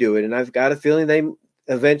 we could do it. And I've got a feeling they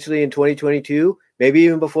eventually in 2022, maybe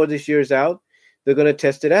even before this year's out, they're going to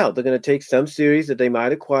test it out. They're going to take some series that they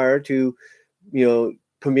might acquire to,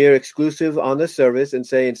 premiere exclusive on the service and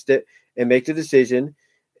say instead, and make the decision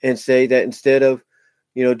and say that instead of,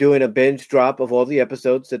 doing a binge drop of all the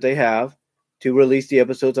episodes that they have, to release the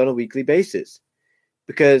episodes on a weekly basis.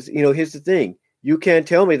 Because, here's the thing. You can't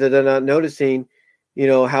tell me that they're not noticing,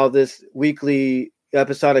 how this weekly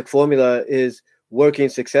episodic formula is working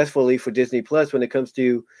successfully for Disney Plus when it comes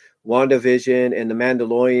to WandaVision and The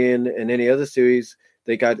Mandalorian and any other series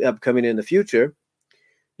they got upcoming in the future.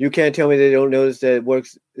 You can't tell me they don't notice that it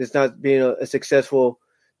works. It's not being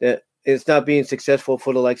that it's not being successful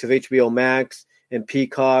for the likes of HBO Max and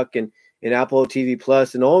Peacock and Apple TV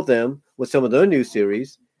Plus and all of them with some of their new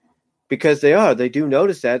series, because they do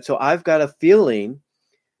notice that. So I've got a feeling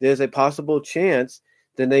there's a possible chance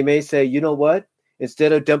that they may say, you know what,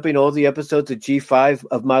 instead of dumping all the episodes of G5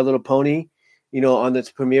 of My Little Pony, on its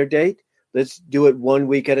premiere date, let's do it 1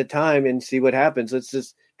 week at a time and see what happens. Let's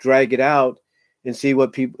just drag it out and see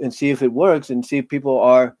if it works, and see if people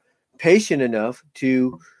are patient enough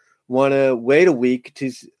to want to wait a week to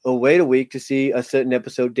see a certain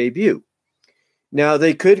episode debut. Now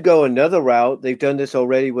they could go another route. They've done this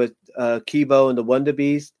already with Kibo and the Wonder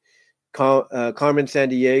Beast, Carmen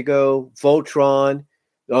Sandiego, Voltron,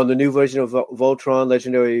 on the new version of Voltron,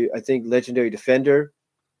 Legendary Defender.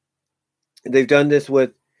 They've done this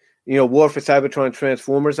with, War for Cybertron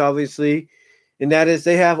Transformers, obviously. And that is,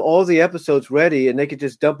 they have all the episodes ready and they could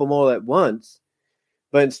just dump them all at once.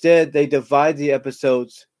 But instead, they divide the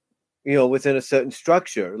episodes, within a certain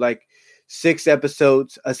structure, like 6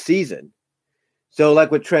 episodes a season. So like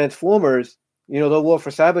with Transformers, the War for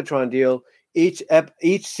Cybertron deal, each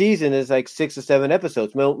season is like 6 or 7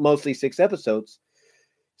 episodes, mostly 6 episodes.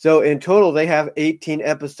 So in total, they have 18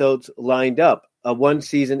 episodes lined up, a 1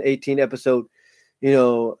 season, 18 episode,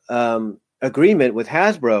 agreement with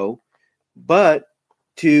Hasbro, but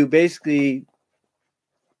to basically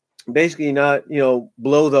not,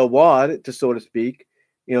 blow the wad, to so to speak,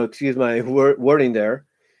 excuse my wording there.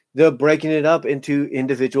 They're breaking it up into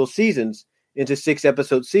individual seasons, into 6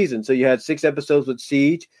 episode seasons. So you had 6 episodes with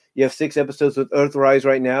Siege, you have 6 episodes with Earthrise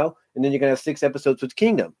right now, and then you're going to have 6 episodes with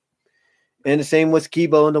Kingdom. And the same with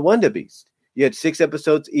Kibo and the Wonder Beast. You had 6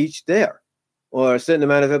 episodes each there, or a certain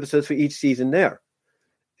amount of episodes for each season there.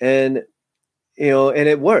 And, and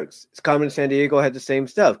it works. Carmen Sandiego had the same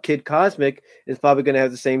stuff. Kid Cosmic is probably going to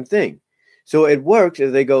have the same thing. So it works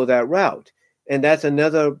if they go that route. And that's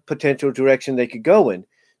another potential direction they could go in.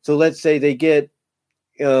 So let's say they get,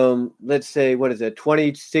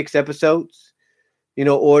 26 episodes,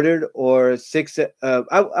 ordered, or 6.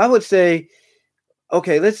 I would say,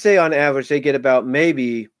 okay, let's say on average they get about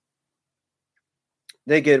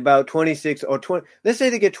 26 or 20. Let's say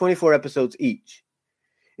they get 24 episodes each.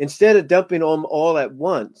 Instead of dumping them all at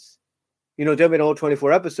once, dumping all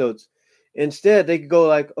 24 episodes, instead they could go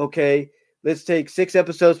like, okay, let's take 6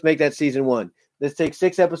 episodes, make that season 1. Let's take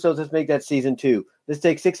 6 episodes, let's make that season 2. Let's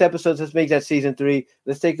take 6 episodes, let's make that season 3.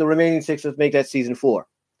 Let's take the remaining 6, let's make that season 4.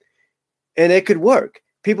 And it could work.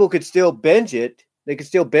 People could still binge it. They could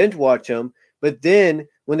still binge watch them. But then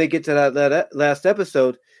when they get to that last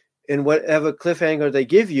episode, and whatever cliffhanger they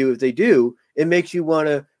give you, if they do, it makes you want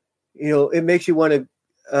to,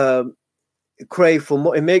 crave for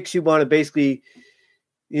more. It makes you want to basically,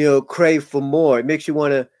 crave for more. It makes you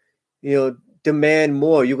want to, demand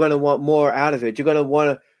more. You're going to want more out of it. You're going to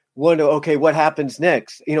want to wonder, okay, what happens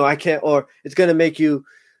next? I can't, or it's going to make you,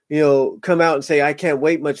 come out and say, I can't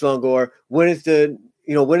wait much longer. Or when is the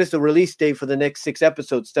release date for the next 6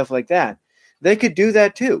 episodes? Stuff like that. They could do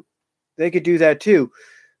that too.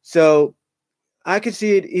 So I could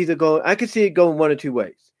see it going one or two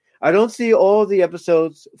ways. I don't see all the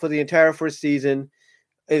episodes for the entire first season.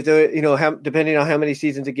 If they're, depending on how many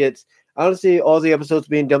seasons it gets, I don't see all the episodes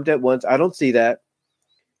being dumped at once. I don't see that.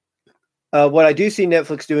 What I do see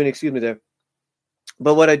Netflix doing,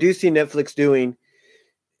 but what I do see Netflix doing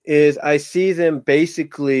is I see them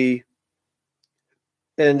basically,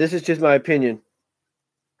 and this is just my opinion,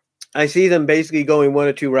 I see them basically going one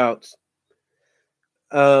or two routes.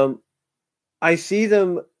 I see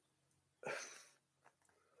them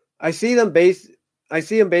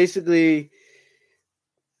basically.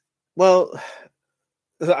 Well,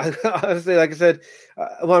 honestly, like I said,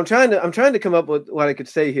 I'm trying to come up with what I could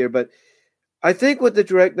say here, but I think with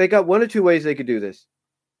they got one or two ways they could do this.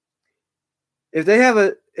 If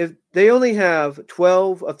they only have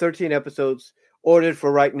 12 or 13 episodes ordered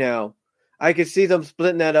for right now, I could see them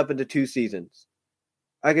splitting that up into 2 seasons.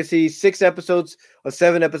 I could see 6 episodes or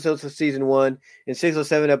 7 episodes for season 1 and 6 or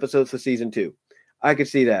 7 episodes for season 2. I could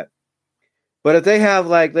see that. But if they have,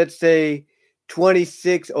 like, let's say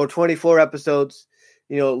 26 or 24 episodes,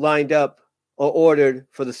 lined up or ordered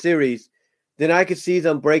for the series, then I could see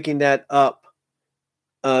them breaking that up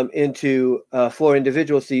into 4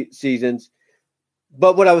 individual seasons.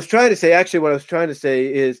 But what I was trying to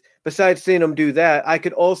say is, besides seeing them do that, I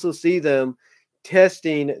could also see them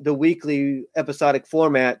testing the weekly episodic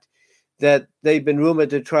format that they've been rumored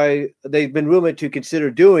to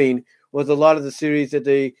consider doing with a lot of the series that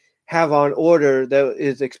they have on order that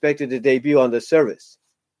is expected to debut on the service.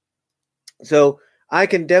 So I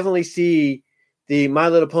can definitely see the My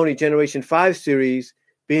Little Pony Generation 5 series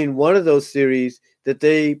being one of those series that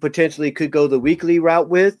they potentially could go the weekly route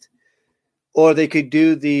with, or they could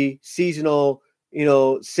do the seasonal,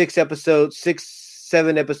 6 episodes, 6,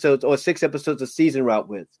 7 episodes, or 6 episodes a season route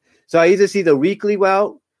with. So I either see the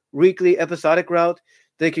weekly episodic route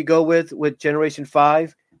they could go with Generation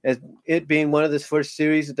 5, as it being one of this first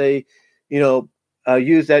series that they,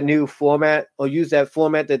 use that new format, or use that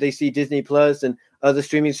format that they see Disney Plus and other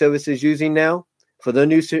streaming services using now for their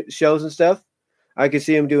new shows and stuff. I could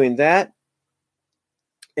see them doing that,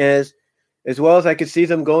 as well as I could see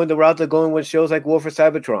them going the route they're going with shows like War for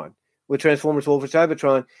Cybertron, with Transformers War for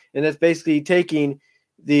Cybertron, and that's basically taking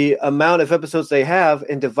the amount of episodes they have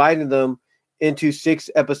and dividing them into 6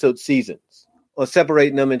 episode seasons, or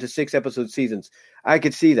separating them into 6 episode seasons. I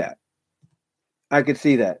could see that.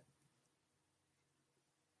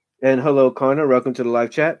 And hello, Connor. Welcome to the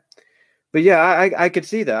live chat. But yeah, I could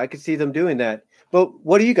see that. I could see them doing that. But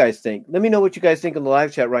what do you guys think? Let me know what you guys think in the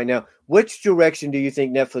live chat right now. Which direction do you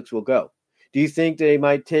think Netflix will go? Do you think they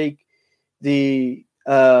might take the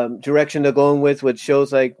direction they're going with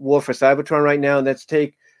shows like War for Cybertron right now, and that's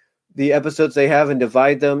take the episodes they have and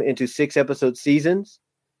divide them into 6 episode seasons?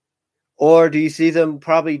 Or do you see them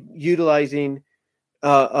probably using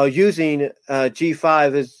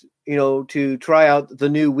G5 as, to try out the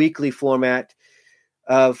new weekly format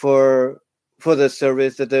for the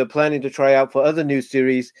service that they're planning to try out for other new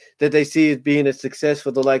series that they see as being a success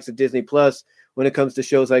for the likes of Disney Plus when it comes to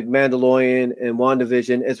shows like Mandalorian and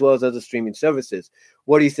WandaVision, as well as other streaming services?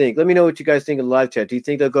 What do you think? Let me know what you guys think in the live chat. Do you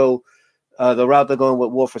think they'll go the route they're going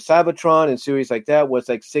with War for Cybertron and series like that, where it's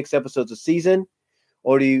like 6 episodes a season?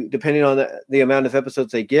 Or do you, depending on the amount of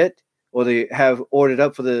episodes they get or they have ordered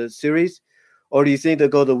up for the series, or do you think they'll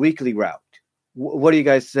go the weekly route? What do you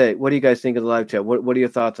guys say? What do you guys think of the live chat? What are your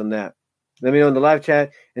thoughts on that? Let me know in the live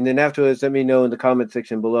chat, and then afterwards, let me know in the comment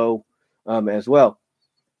section below as well.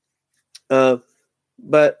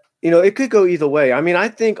 But, it could go either way. I mean, I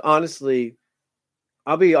think, honestly,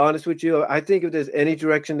 I'll be honest with you. I think if there's any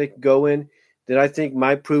direction they could go in that I think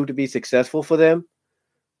might prove to be successful for them,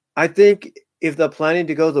 I think if they're planning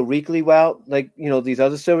to go the weekly route, like, these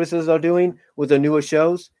other services are doing with the newer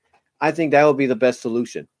shows, I think that would be the best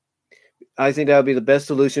solution. I think that would be the best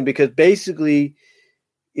solution because basically,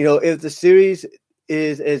 if the series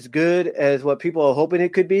is as good as what people are hoping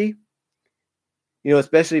it could be,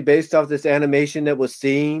 especially based off this animation that we're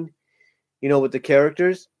seeing, with the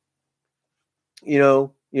characters,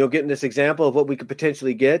 getting this example of what we could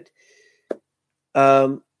potentially get,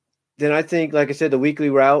 then I think, like I said, the weekly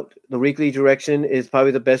route, the weekly direction is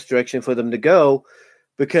probably the best direction for them to go,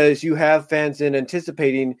 because you have fans then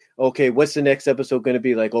anticipating, okay, what's the next episode going to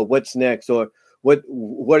be like, or what's next, or what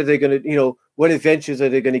are they going to, what adventures are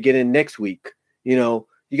they going to get in next week? You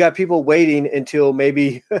got people waiting until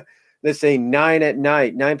maybe, let's say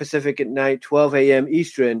 9 Pacific at night, 12 a.m.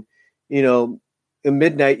 Eastern,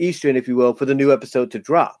 midnight Eastern, if you will, for the new episode to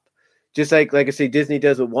drop. Just like I say, Disney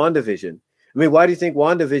does with WandaVision. I mean, why do you think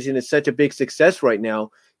WandaVision is such a big success right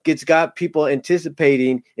now? It's got people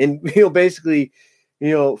anticipating and, basically,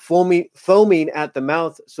 foaming at the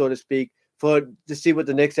mouth, so to speak, to see what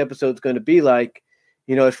the next episode is going to be like,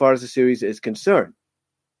 as far as the series is concerned.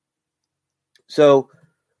 So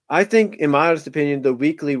I think, in my honest opinion, the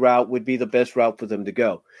weekly route would be the best route for them to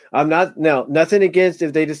go. Nothing against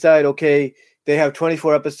if they decide, okay, they have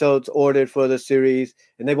 24 episodes ordered for the series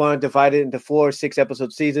and they want to divide it into 4 or 6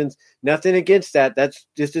 episode seasons. Nothing against that. That's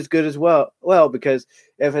just as good as well. Well, because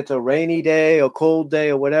if it's a rainy day or cold day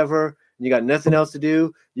or whatever, and you got nothing else to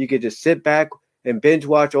do, you could just sit back and binge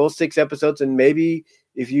watch all 6 episodes. And maybe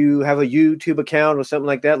if you have a YouTube account or something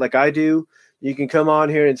like that, like I do, you can come on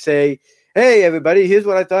here and say, hey, everybody, here's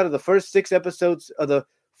what I thought of the first 6 episodes of the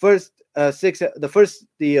first 6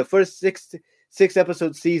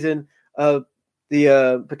 episode season of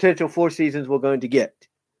the potential 4 seasons we're going to get.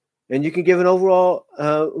 And you can give an overall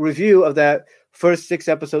review of that first 6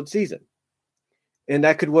 episode season. And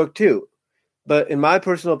that could work too. But in my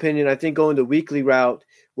personal opinion, I think going the weekly route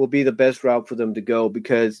will be the best route for them to go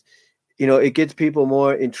because, it gets people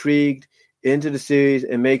more intrigued into the series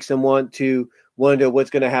and makes them want to wonder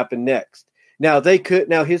what's going to happen next. Now,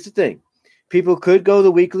 here's the thing. People could go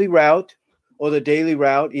the weekly route or the daily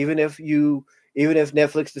route, even if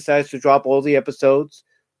Netflix decides to drop all the episodes,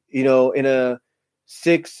 in a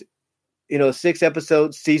six, 6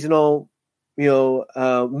 episode seasonal,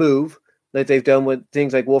 move like they've done with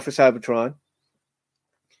things like War for Cybertron.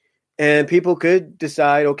 And people could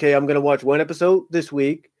decide, okay, I'm going to watch one episode this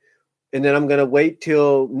week, and then I'm going to wait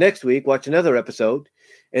till next week, watch another episode,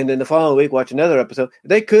 and then the following week, watch another episode.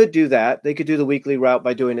 They could do that. They could do the weekly route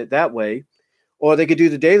by doing it that way. Or they could do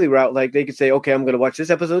the daily route. Like they could say, okay, I'm going to watch this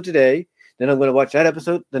episode today, then I'm going to watch that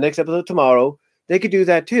episode, the next episode tomorrow. They could do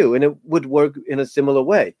that too, and it would work in a similar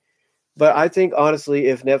way. But I think, honestly,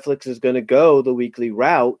 if Netflix is going to go the weekly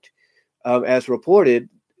route, as reported,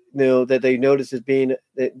 that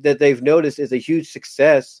they've noticed is a huge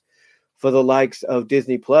success for the likes of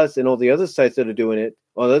Disney Plus and all the other sites that are doing it,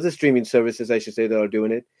 or the other streaming services, I should say, that are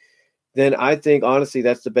doing it, then I think, honestly,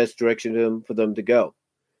 that's the best direction for them to go.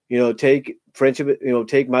 Take Friendship,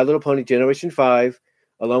 take My Little Pony Generation 5,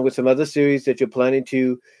 along with some other series that you're planning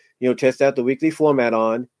to, test out the weekly format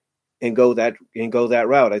on, and go that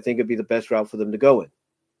route. I think it'd be the best route for them to go in.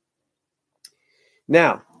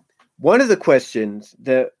 Now, one of the questions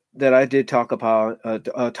that I did talk about,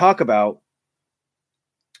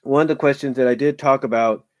 one of the questions that I did talk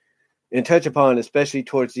about and touch upon, especially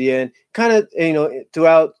towards the end, kind of,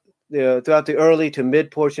 throughout the early to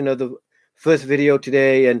mid portion of the first video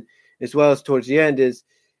today, and as well as towards the end, is,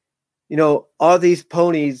 are these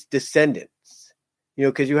ponies descendants?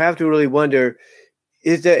 Because you have to really wonder,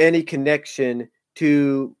 is there any connection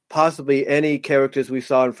to possibly any characters we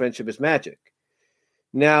saw in Friendship is Magic?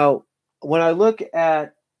 Now, when I look, and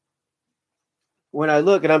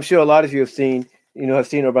I'm sure a lot of you have seen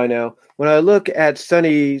her by now. When I look at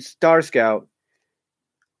Sunny Star Scout,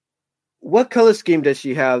 what color scheme does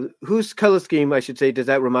she have? Whose color scheme, I should say, does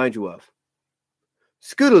that remind you of?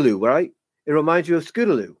 Scootaloo, right? It reminds you of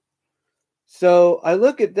Scootaloo. So I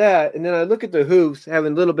look at that, and then I look at the hoofs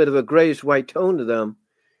having a little bit of a grayish white tone to them,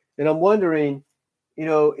 and I'm wondering,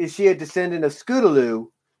 is she a descendant of Scootaloo?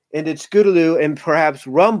 And did Scootaloo and perhaps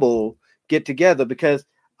Rumble get together? Because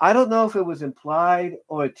I don't know if it was implied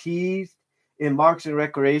or teased in Marks and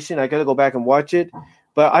Recreation. I got to go back and watch it.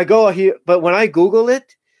 But when I Google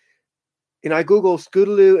it, and I Google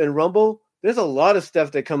Scootaloo and Rumble, there's a lot of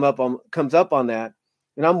stuff that comes up on that.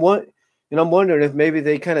 And I'm wondering if maybe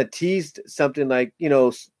they kind of teased something like,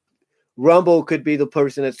 Rumble could be the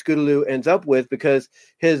person that Scootaloo ends up with, because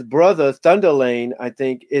his brother Thunderlane, I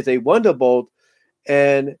think, is a Wonderbolt,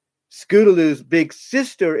 and Scootaloo's big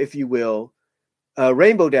sister, if you will,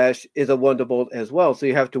 Rainbow Dash, is a Wonderbolt as well. So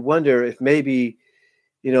you have to wonder if maybe,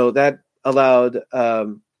 that allowed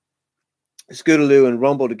Scootaloo and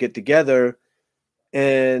Rumble to get together,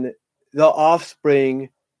 and the offspring,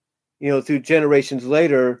 through generations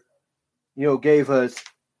later, gave us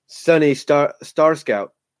Sunny Star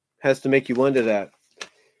Scout. Has to make you wonder that.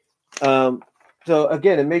 So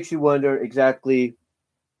again, it makes you wonder exactly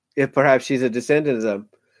if perhaps she's a descendant of them.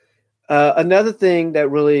 Another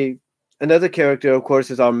character, of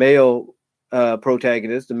course, is our male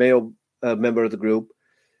protagonist, the male member of the group.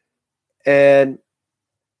 And,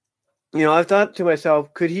 I've thought to myself,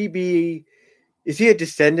 is he a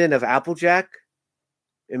descendant of Applejack?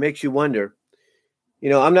 It makes you wonder.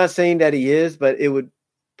 I'm not saying that he is, but it would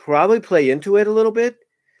probably play into it a little bit.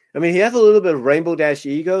 I mean, he has a little bit of Rainbow Dash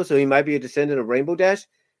ego, so he might be a descendant of Rainbow Dash,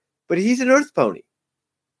 but he's an Earth pony.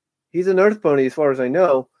 He's an Earth pony as far as I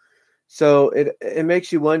know. So it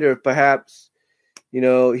makes you wonder if perhaps,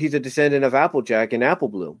 he's a descendant of Applejack and Apple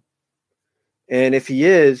Bloom. And if he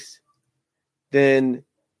is, then,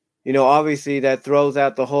 obviously that throws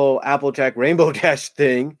out the whole Applejack Rainbow Dash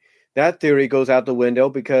thing. That theory goes out the window,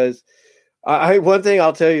 because one thing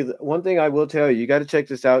I will tell you, you got to check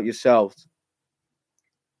this out yourselves.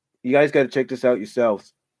 You guys got to check this out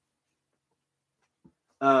yourselves.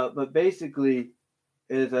 But basically,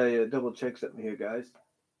 as I double check something here, guys.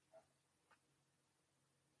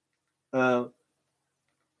 But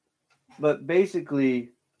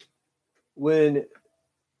basically, when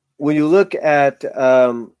you look at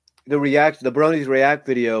the Bronies React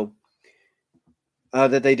video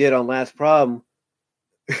that they did on Last Problem,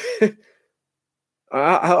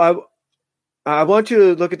 I want you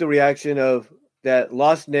to look at the reaction of that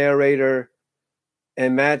Lost Narrator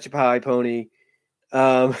and Magpie Pony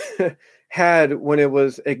had when it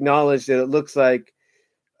was acknowledged that it looks like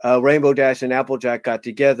Rainbow Dash and Applejack got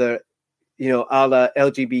together, a la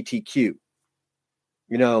LGBTQ.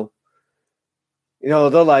 You know,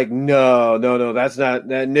 they're like, no, that's not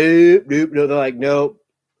that. Nope, nope, no. They're like, nope.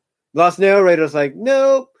 Lost Narrator's like,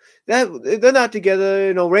 nope, that they're not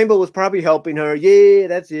together. Rainbow was probably helping her. Yeah,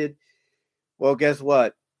 that's it. Well, guess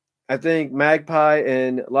what? I think Magpie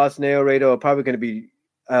and Lost Narrator are probably going to be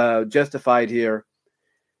justified here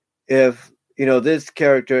if this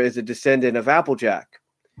character is a descendant of Applejack.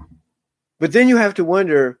 But then you have to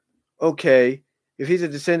wonder, okay, if he's a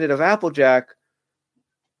descendant of Applejack,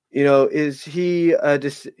 is he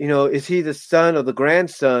is he the son or the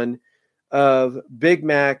grandson of Big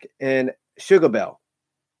Mac and Sugar Belle?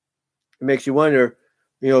 It makes you wonder,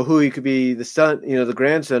 who he could be the son, the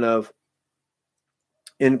grandson of,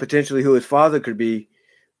 and potentially who his father could be,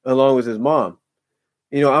 along with his mom.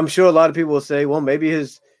 I'm sure a lot of people will say, well, maybe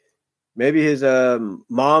his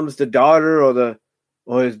mom's the daughter,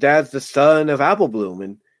 or his dad's the son of Apple Bloom,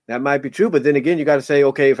 and that might be true. But then again, you got to say,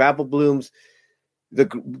 okay, if Apple Bloom's the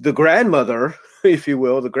grandmother, if you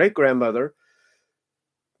will, the great grandmother,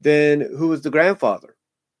 then who is the grandfather?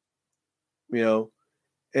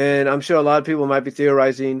 And I'm sure a lot of people might be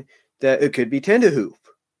theorizing that it could be Tenderhoof.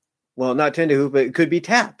 Well, not Tenderhoof, but it could be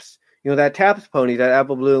Taps. That Taps pony that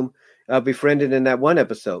Apple Bloom befriended in that one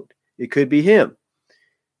episode. It could be him.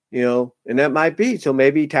 And that might be. So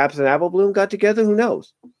maybe Taps and Apple Bloom got together. Who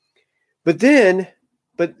knows? But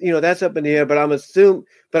that's up in the air.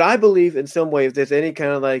 But I believe in some way, if there's any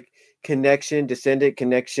kind of like connection, descendant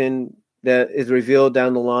connection that is revealed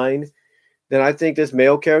down the line, then I think this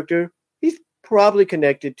male character, he's probably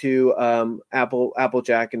connected to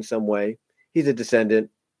Applejack in some way. He's a descendant.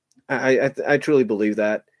 I truly believe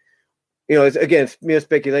that. It's mere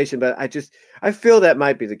speculation, but I feel that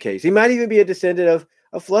might be the case. He might even be a descendant of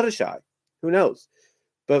Fluttershy. Who knows?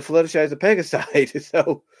 But Fluttershy is a Pegasite,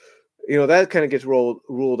 so that kind of gets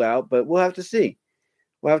ruled out. But we'll have to see.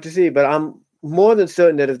 But I'm more than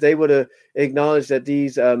certain that if they were to acknowledge that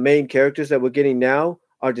these main characters that we're getting now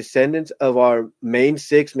are descendants of our main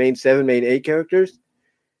 6, main 7, main 8 characters,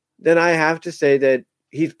 then I have to say that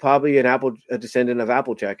he's probably a descendant of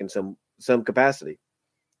Applejack in some capacity.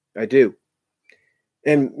 I do.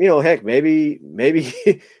 And heck, maybe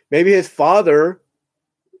his father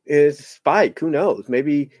is Spike. Who knows?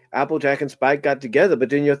 Maybe Applejack and Spike got together, but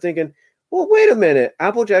then you're thinking, well, wait a minute.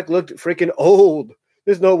 Applejack looked freaking old.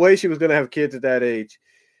 There's no way she was going to have kids at that age.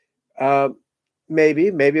 Maybe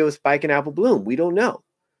it was Spike and Apple Bloom. We don't know.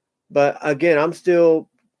 But again, I'm still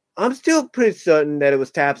pretty certain that it was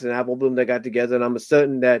Taps and Apple Bloom that got together, and I'm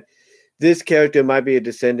certain that this character might be a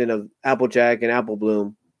descendant of Applejack and Apple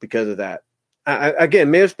Bloom because of that. Again,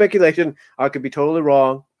 mere speculation. I could be totally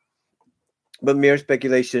wrong, but mere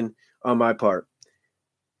speculation on my part.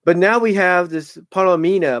 But now we have this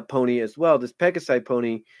Palomina pony as well, this Pegasi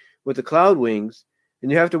pony with the cloud wings,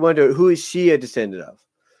 and you have to wonder, who is she a descendant of?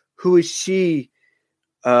 Who is she?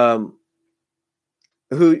 Who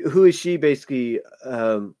is she basically?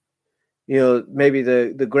 Maybe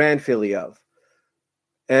the grand filly of.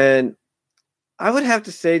 And I would have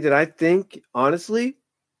to say that I think, honestly,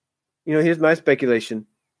 here's my speculation.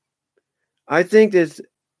 I think this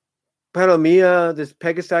Palomia, this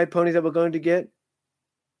Pegasi pony that we're going to get,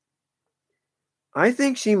 I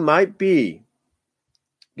think she might be,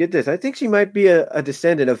 get this, I think she might be a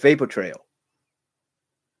descendant of Vapor Trail.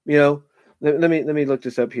 Let me look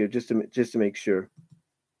this up here just to make sure.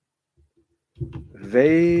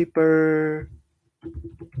 Vapor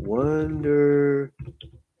Wonder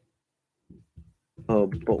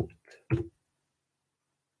Bolt.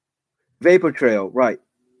 Vapor Trail, right.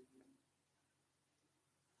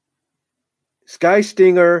 Sky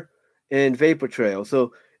Stinger and Vapor Trail.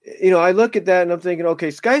 So, I look at that and I'm thinking,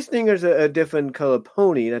 okay, Sky Stinger's a different color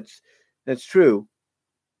pony. That's true.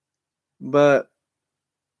 But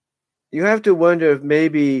you have to wonder if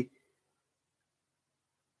maybe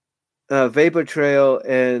Vapor Trail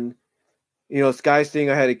and Sky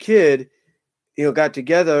Stinger had a kid, got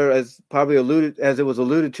together as it was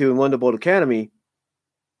alluded to in Wonderbolt Academy.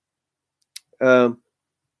 I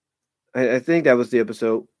think that was the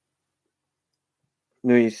episode.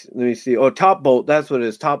 Let me see. Oh, Top Bolt. That's what it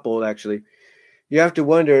is. Top Bolt, actually. You have to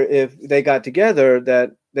wonder if they got together,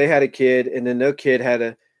 that they had a kid, and then their kid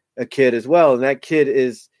had a kid as well, and that kid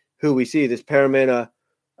is who we see, this Paramena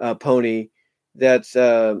pony. That's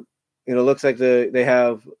looks like they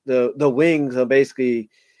have the wings are basically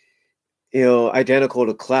identical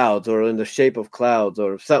to clouds, or in the shape of clouds,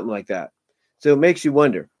 or something like that. So it makes you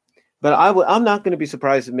wonder. But I'm not going to be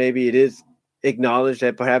surprised if maybe it is acknowledged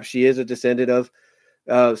that perhaps she is a descendant of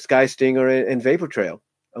Sky Stinger and Vapor Trail.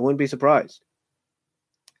 I wouldn't be surprised.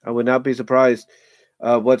 I would not be surprised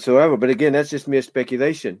whatsoever. But again, that's just mere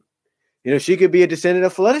speculation. She could be a descendant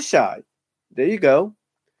of Fluttershy. There you go.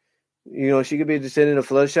 She could be a descendant of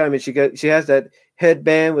Fluttershy. I mean, she has that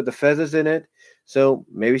headband with the feathers in it, so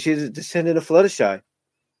maybe she's a descendant of Fluttershy.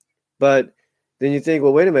 But then you think,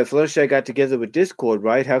 well, wait a minute, Fluttershy got together with Discord,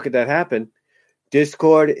 right? How could that happen?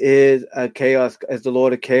 Discord is as the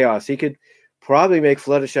Lord of Chaos. He could probably make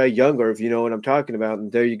Fluttershy younger, if you know what I'm talking about.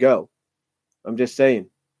 And there you go. I'm just saying.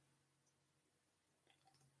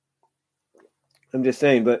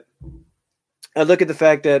 But I look at the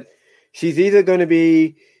fact that she's either going to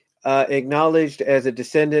be acknowledged as a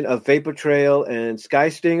descendant of Vapor Trail and Sky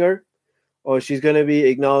Stinger, or she's going to be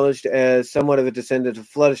acknowledged as somewhat of a descendant of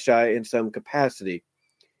Fluttershy in some capacity.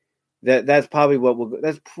 That's probably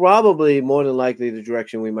that's probably more than likely the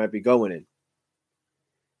direction we might be going in.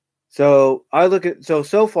 So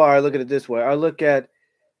so far I look at it this way. I look at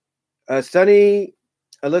Sunny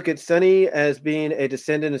as being a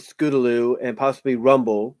descendant of Scootaloo and possibly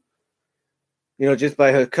Rumble, just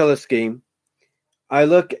by her color scheme. I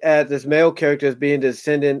look at this male character as being the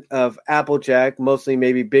descendant of Applejack, mostly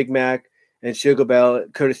maybe Big Mac and Sugar Belle,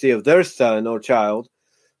 courtesy of their son or child,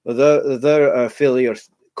 or their filly or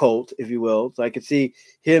colt, if you will. So I could see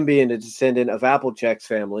him being a descendant of Applejack's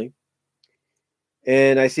family.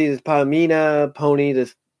 And I see this Palmina pony,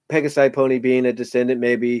 this Pegasi pony, being a descendant,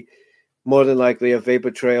 maybe more than likely of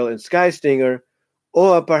Vapor Trail and Sky Stinger,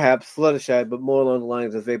 or perhaps Fluttershy, but more along the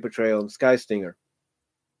lines of Vapor Trail and Sky Stinger.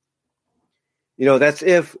 That's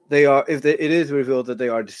if it is revealed that they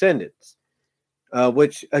are descendants.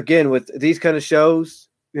 Which, again, with these kind of shows,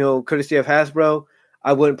 courtesy of Hasbro,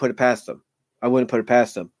 I wouldn't put it past them.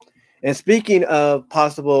 And speaking of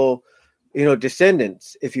possible,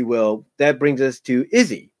 descendants, if you will, that brings us to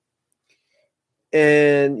Izzy.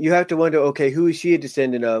 And you have to wonder, okay, who is she a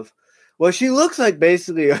descendant of? Well, she looks like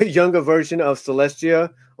basically a younger version of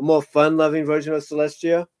Celestia, a more fun-loving version of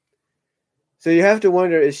Celestia. So you have to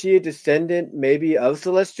wonder, is she a descendant maybe of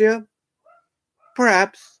Celestia?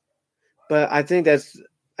 Perhaps. But I think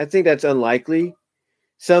that's unlikely.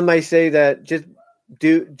 Some might say that just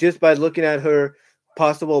by looking at her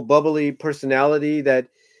possible bubbly personality, that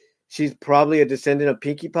she's probably a descendant of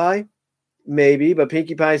Pinkie Pie, maybe. But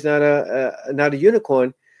Pinkie Pie is not a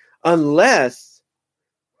unicorn, unless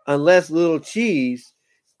Little Cheese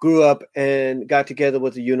grew up and got together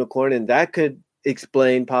with a unicorn, and that could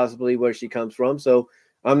explain possibly where she comes from. So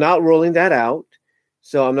I'm not ruling that out.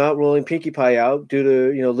 So I'm not ruling Pinkie Pie out due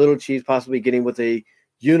to, Little Cheese possibly getting with a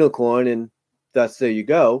unicorn, and thus there you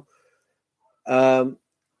go. But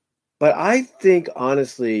I think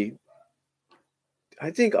honestly,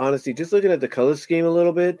 just looking at the color scheme a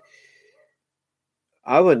little bit,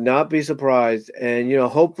 I would not be surprised. And,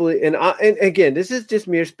 hopefully, and again, this is just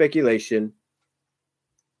mere speculation.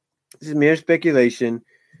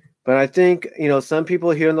 But I think, some people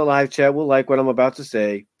here in the live chat will like what I'm about to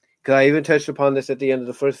say, because I even touched upon this at the end of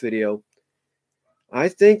the first video. I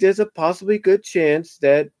think there's a possibly good chance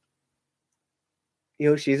that,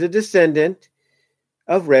 she's a descendant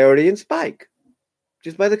of Rarity and Spike,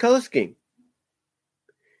 just by the color scheme.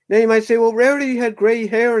 Now you might say, well, Rarity had gray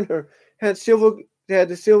hair and had some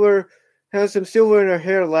silver in her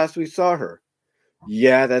hair last we saw her.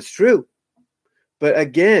 Yeah, that's true. But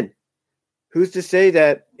again, who's to say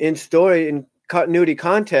that in story, in continuity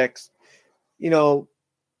context,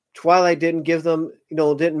 Twilight didn't give them,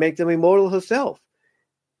 didn't make them immortal herself.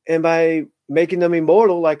 And by making them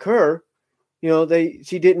immortal like her,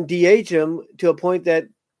 she didn't de-age them to a point that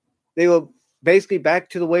they were basically back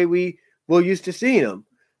to the way we were used to seeing them.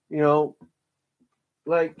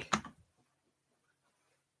 Like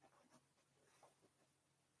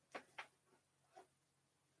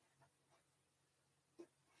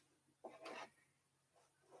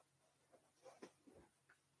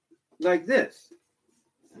this.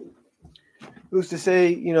 Who's to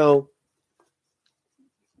say,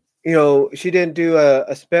 she didn't do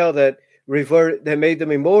a spell that made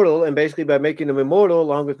them immortal, and basically by making them immortal,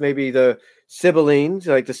 along with maybe the siblings,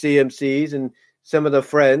 like the CMCs and some of the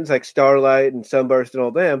friends like Starlight and Sunburst and all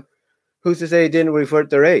them, who's to say it didn't revert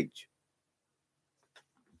their age?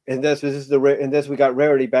 And thus we got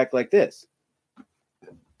Rarity back like this.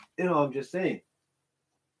 I'm just saying.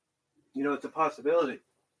 It's a possibility.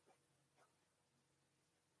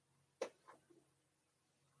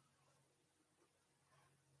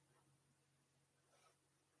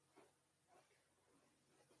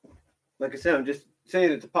 Like I said, I'm just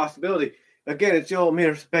saying it's a possibility. Again, it's all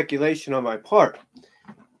mere speculation on my part.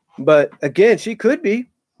 But again, she could be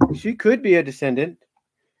a descendant.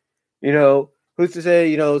 Who's to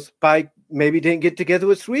say, Spike maybe didn't get together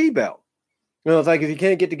with Sweetie Belle. It's like if you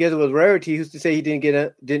can't get together with Rarity, who's to say he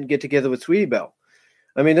didn't get together with Sweetie Belle?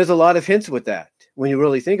 I mean, there's a lot of hints with that when you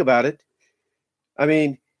really think about it. I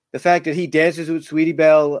mean, the fact that he dances with Sweetie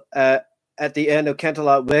Belle at the end of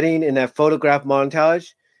Canterlot Wedding in that photograph montage,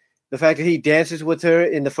 the fact that he dances with her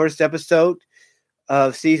in the first episode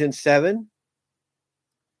of season 7,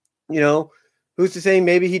 who's to say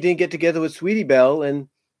maybe he didn't get together with Sweetie Belle and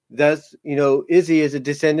thus, Izzy is a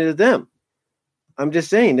descendant of them. I'm just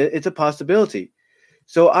saying that it's a possibility.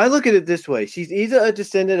 So I look at it this way. She's either a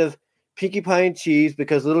descendant of Pinkie Pie and Cheese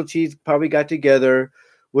because Little Cheese probably got together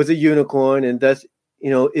with a unicorn and thus,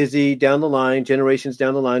 Izzy down the line, generations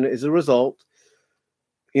down the line is a result.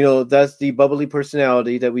 That's the bubbly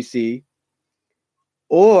personality that we see.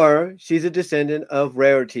 Or she's a descendant of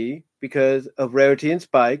Rarity because of Rarity and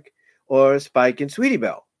Spike, or Spike and Sweetie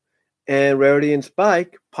Belle. And Rarity and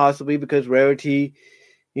Spike, possibly because Rarity,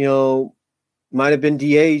 might have been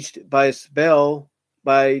de-aged by a spell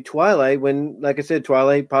by Twilight when, like I said,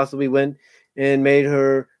 Twilight possibly went and made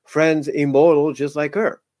her friends immortal just like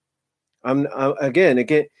her. Again,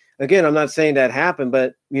 I'm not saying that happened,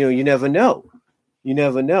 but, you never know. You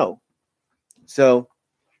never know. So,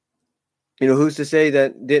 who's to say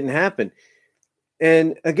that didn't happen?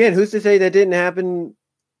 And again, who's to say that didn't happen?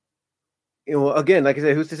 Again, like I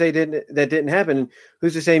said, who's to say that didn't happen? And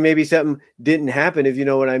who's to say maybe something didn't happen, if you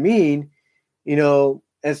know what I mean,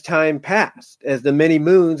 as time passed, as the many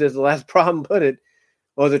moons, as the Last Problem put it,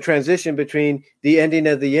 or the transition between the ending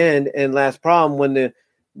of the end and Last Problem when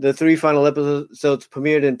the 3 final episodes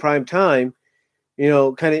premiered in prime time,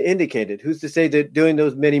 kind of indicated. Who's to say that during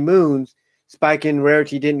those many moons, Spike and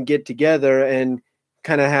Rarity didn't get together and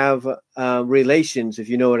kind of have relations, if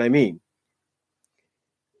you know what I mean.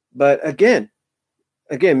 But again,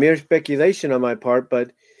 mere speculation on my part,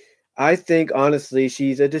 but I think, honestly,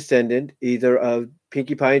 she's a descendant either of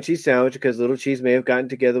Pinkie Pie and Cheese Sandwich because Little Cheese may have gotten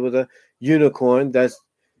together with a unicorn. That's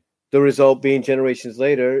the result being generations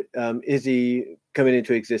later, Izzy coming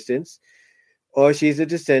into existence. Or she's a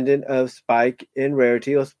descendant of Spike and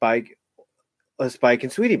Rarity or Spike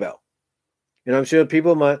and Sweetie Belle. And I'm sure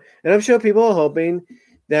people are hoping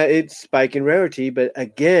that it's Spike and Rarity. But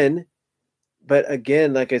again,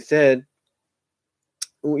 like I said,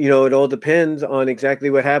 it all depends on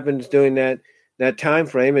exactly what happens during that time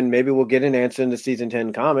frame, and maybe we'll get an answer in the season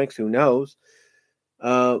 10 comics. Who knows?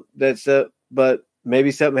 But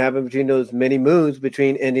maybe something happened between those many moons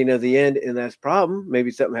between ending of the end and Last Problem.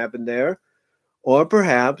 Maybe something happened there, or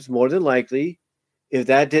perhaps more than likely, if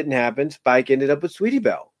that didn't happen, Spike ended up with Sweetie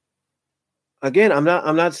Belle. Again, I'm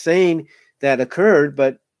not saying that occurred,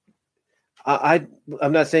 but I'm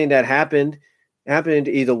not saying that happened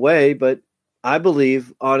either way, but I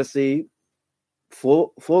believe, honestly,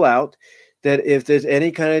 full out, that if there's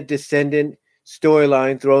any kind of descendant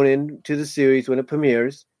storyline thrown into the series when it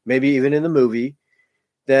premieres, maybe even in the movie,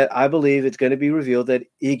 that I believe it's going to be revealed that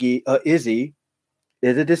Izzy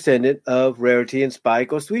is a descendant of Rarity and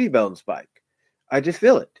Spike or Sweetie Belle and Spike. I just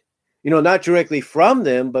feel it. Not directly from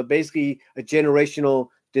them, but basically a generational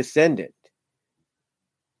descendant.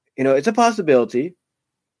 It's a possibility.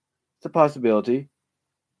 It's a possibility.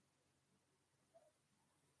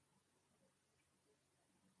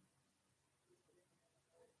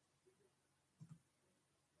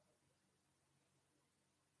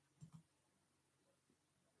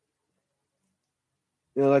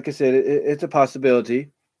 Like I said, it's a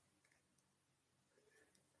possibility.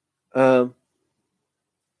 So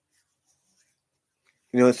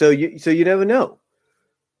you never know.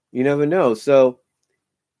 You never know. So,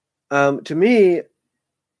 to me,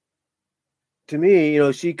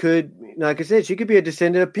 she could, like I said, she could be a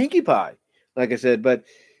descendant of Pinkie Pie, like I said.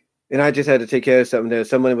 And I just had to take care of something there.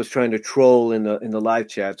 Someone was trying to troll in the live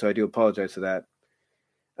chat, so I do apologize for that.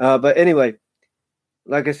 But anyway,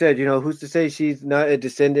 like I said, who's to say she's not a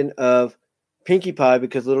descendant of Pinkie Pie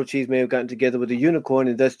because Little Cheese may have gotten together with a unicorn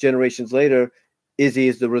and thus generations later, Izzy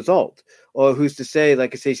is the result. Or who's to say,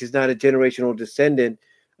 like I say, she's not a generational descendant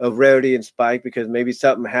of Rarity and Spike because maybe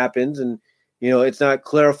something happens and, it's not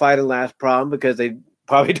clarified in Last Problem because they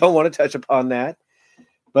probably don't want to touch upon that.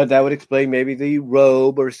 But that would explain maybe the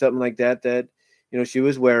robe or something like that, she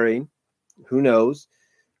was wearing. Who knows?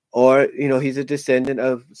 Or, he's a descendant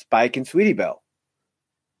of Spike and Sweetie Belle.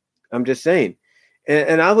 I'm just saying.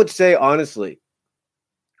 And I would say honestly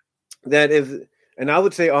that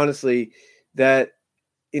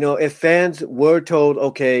if fans were told,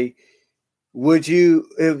 okay, would you,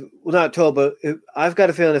 not told, but I've got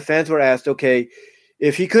a feeling if fans were asked, okay,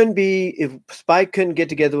 if Spike couldn't get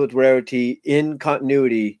together with Rarity in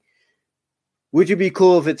continuity, would you be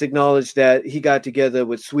cool if it's acknowledged that he got together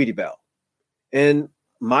with Sweetie Belle? And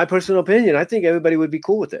my personal opinion, I think everybody would be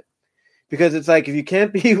cool with it. Because it's like, if you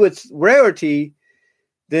can't be with Rarity,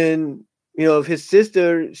 then, if his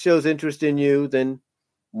sister shows interest in you, then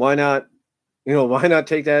why not, why not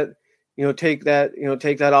take that, take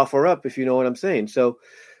that offer up, if you know what I'm saying. So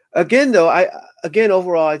again, though,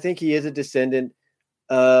 overall, I think he is a descendant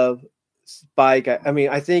of Spike.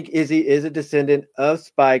 I think Izzy is a descendant of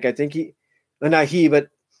Spike. I think not he, but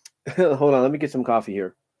hold on, let me get some coffee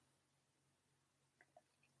here.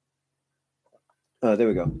 There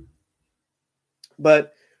we go.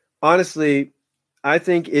 But honestly, I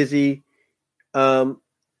think Izzy,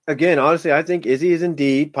 honestly, I think Izzy is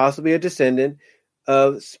indeed possibly a descendant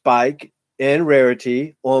of Spike and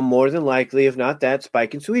Rarity, or more than likely, if not that,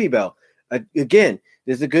 Spike and Sweetie Belle. Again,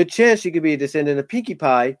 there's a good chance she could be a descendant of Pinkie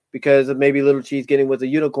Pie because of maybe Little Cheese getting with a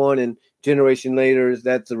unicorn, and generation later,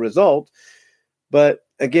 that's the result. But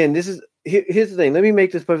again, here's the thing. Let me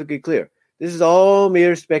make this perfectly clear. This is all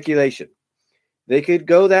mere speculation. They could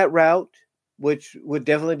go that route, which would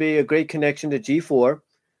definitely be a great connection to G4,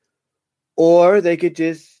 or they could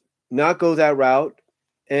just not go that route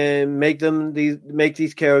and make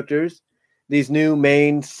these characters, these new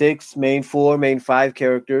main 6, main 4, main 5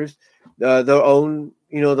 characters, their own,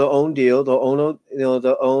 their own deal, their own,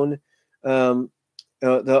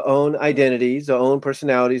 their own identities, their own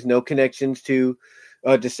personalities, no connections to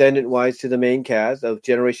descendant wise to the main cast of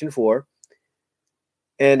Generation 4.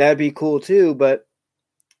 And that'd be cool too. But,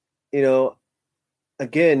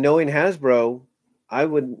 again, knowing Hasbro, I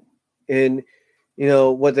would, in,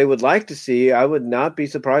 what they would like to see, I would not be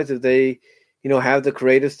surprised if they, have the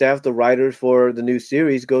creative staff, the writers for the new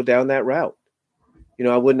series go down that route.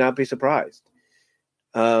 I would not be surprised.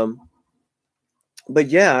 But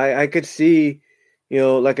yeah, I could see,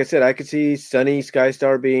 like I said, I could see Sunny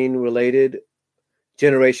Skystar being related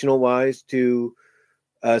generational wise to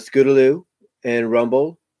Scootaloo and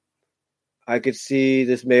Rumble. I could see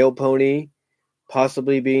this male pony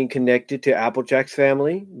possibly being connected to Applejack's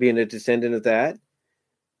family, being a descendant of that.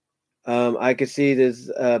 I could see this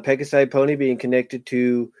Pegasi pony being connected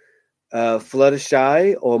to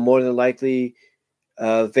Fluttershy, or more than likely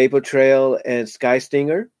Vapor Trail and Sky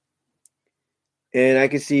Stinger. And I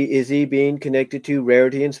could see Izzy being connected to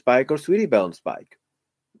Rarity and Spike, or Sweetie Belle and Spike.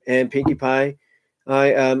 And Pinkie Pie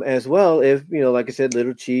as well, if, like I said,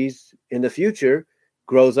 Little Cheese in the future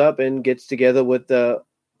grows up and gets together with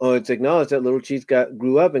it's acknowledged that Little Cheese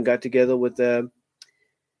grew up and got together with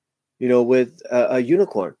with a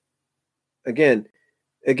unicorn. Again,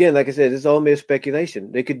 like I said, this is all mere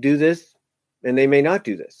speculation. They could do this, and they may not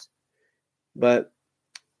do this. But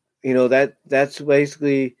that's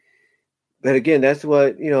basically. But again, that's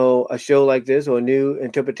what a show like this, or a new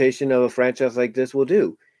interpretation of a franchise like this, will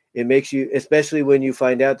do. It makes you, especially when you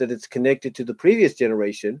find out that it's connected to the previous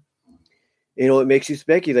generation, it makes you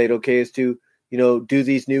speculate. Okay, as to do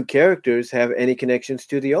these new characters have any connections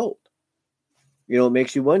to the old? It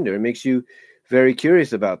makes you wonder. It makes you very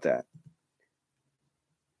curious about that.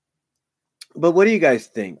 But what do you guys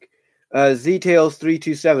think?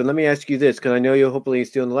 ZTails327, let me ask you this, because I know you're hopefully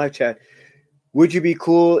still in the live chat. Would you be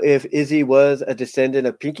cool if Izzy was a descendant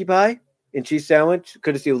of Pinkie Pie and Cheese Sandwich,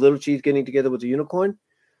 courtesy of Little Cheese getting together with a unicorn?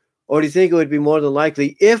 Or do you think it would be more than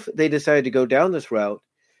likely, if they decided to go down this route,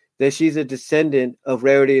 that she's a descendant of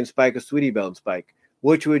Rarity and Spike, or Sweetie Belle and Spike?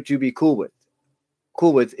 Which would you be cool with?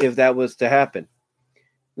 If that was to happen?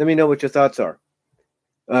 Let me know what your thoughts are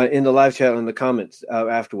in the live chat, in the comments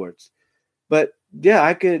afterwards. But yeah,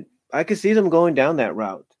 I could see them going down that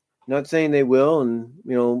route. Not saying they will,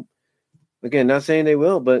 and again, not saying they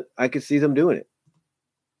will, but I could see them doing it.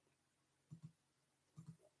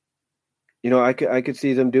 I could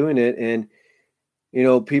see them doing it, and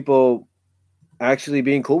people actually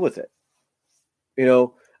being cool with it.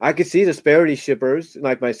 I could see disparity shippers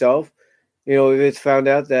like myself. If it's found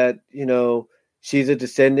out that she's a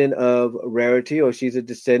descendant of Rarity, or she's a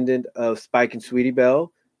descendant of Spike and Sweetie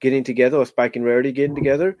Belle getting together, or Spike and Rarity getting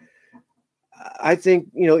together, I think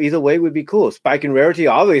either way would be cool. Spike and Rarity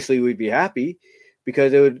obviously would be happy,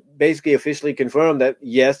 because it would basically officially confirm that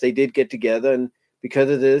yes, they did get together, and because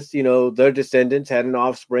of this, their descendants had an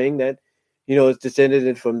offspring that is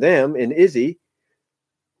descended from them and Izzy.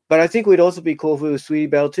 But I think it would also be cool if it was Sweetie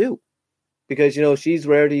Belle too, because she's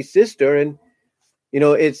Rarity's sister, and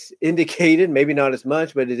it's indicated, maybe not as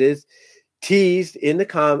much, but it is teased in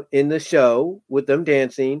the show with them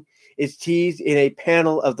dancing. It's teased in a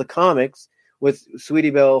panel of the comics with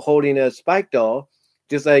Sweetie Belle holding a Spike doll,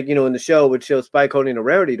 just like in the show would show Spike holding a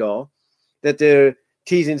Rarity doll, that they're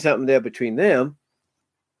teasing something there between them.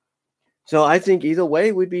 So I think either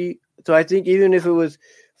way would be. So I think even if it was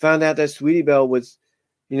found out that Sweetie Belle was,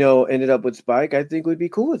 ended up with Spike, I think we'd be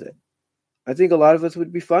cool with it. I think a lot of us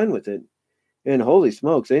would be fine with it. And holy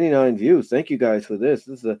smokes, 89 views. Thank you guys for this.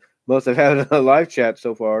 This is the most I've had in a live chat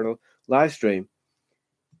so far, in a live stream.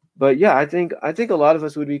 But yeah, I think a lot of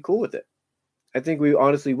us would be cool with it. I think we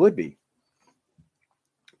honestly would be.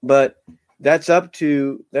 But that's up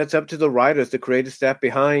to the writers, the creative staff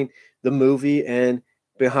behind the movie and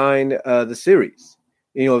behind the series.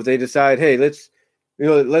 If they decide, hey,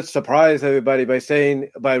 let's surprise everybody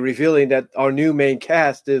by revealing that our new main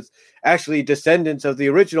cast is actually descendants of the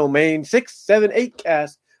original main 6, 7, 8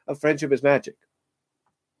 cast of Friendship is Magic.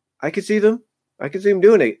 I could see them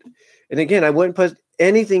doing it. And again, I wouldn't put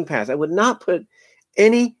anything past. I would not put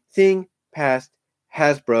anything past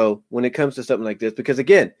Hasbro when it comes to something like this, because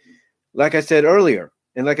again, like I said earlier,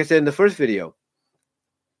 and like I said in the first video,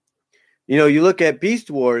 you look at Beast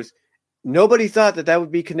Wars, nobody thought that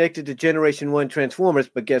would be connected to Generation 1 Transformers,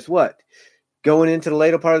 but guess what? Going into the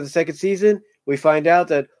later part of the second season, we find out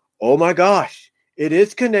that, oh my gosh, it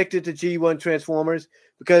is connected to G1 Transformers,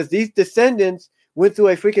 because these descendants went through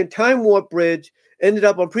a freaking time warp bridge, ended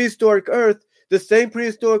up on prehistoric Earth, the same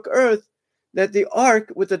prehistoric Earth that the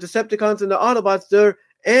Ark with the Decepticons and the Autobots, their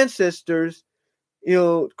ancestors,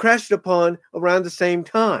 crashed upon around the same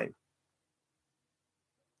time.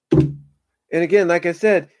 And again, like I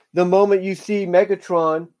said, the moment you see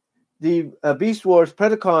Megatron, the Beast Wars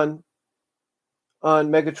Predacon on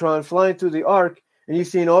Megatron flying through the Ark, and you've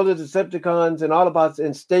seen all the Decepticons and Autobots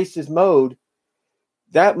in stasis mode,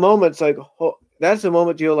 that moment's like, that's the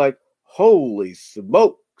moment you're like, holy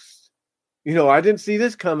smokes. I didn't see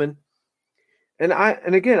this coming.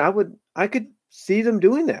 And again, I could see them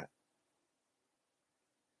doing that.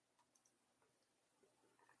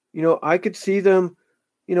 I could see them,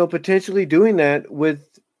 potentially doing that with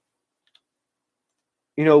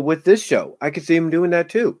this show. I could see them doing that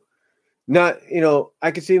too. Not, I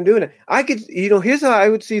could see them doing it. I could, here's how I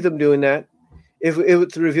would see them doing that. If it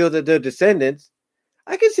was revealed that they're descendants,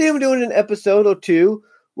 I could see them doing an episode or two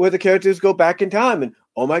where the characters go back in time and,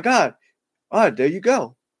 oh my God, there you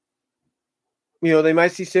go. They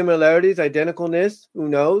might see similarities, identicalness, who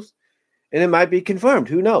knows? And it might be confirmed.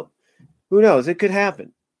 Who knows? Who knows? It could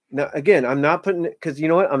happen. Now, again, I'm not putting, because you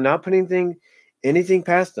know what? I'm not putting anything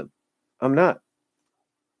past them. I'm not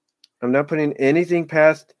putting anything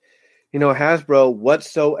past, Hasbro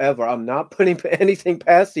whatsoever. I'm not putting anything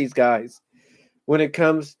past these guys when it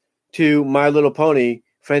comes to My Little Pony,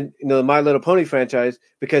 the My Little Pony franchise,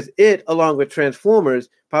 because it, along with Transformers,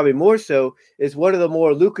 probably more so, is one of the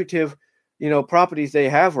more lucrative, properties they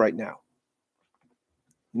have right now.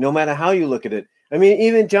 No matter how you look at it. I mean,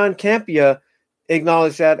 even John Campea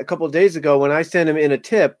acknowledged that a couple of days ago when I sent him in a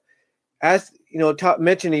tip,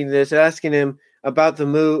 mentioning this, asking him about the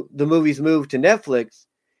movie's move to Netflix.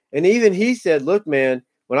 And even he said, look, man,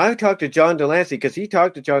 when I talked to John Delancey, because he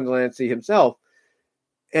talked to John Delancey himself,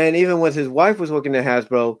 and even when his wife was working at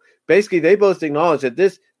Hasbro, basically they both acknowledged that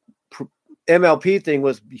this MLP thing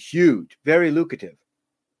was huge, very lucrative.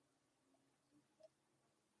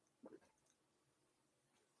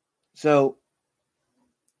 So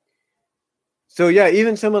yeah,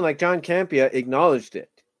 even someone like John Campea acknowledged it,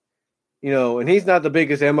 and he's not the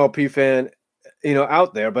biggest MLP fan,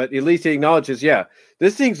 out there, but at least he acknowledges, yeah,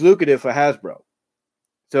 this thing's lucrative for Hasbro.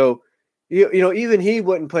 So, even he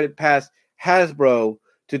wouldn't put it past Hasbro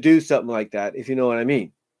to do something like that, if you know what I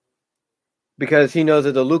mean, because he knows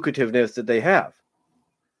of the lucrativeness that they have,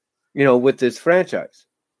 with this franchise.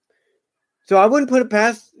 So I wouldn't put it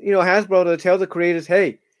past, Hasbro to tell the creators,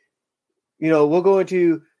 hey, we're going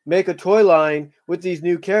to make a toy line with these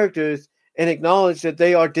new characters and acknowledge that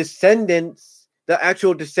they are descendants, the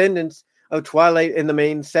actual descendants of Twilight and the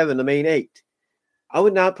main 7, the main 8. I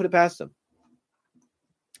would not put it past them.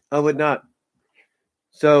 I would not.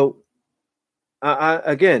 So,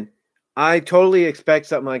 I totally expect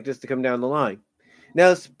something like this to come down the line.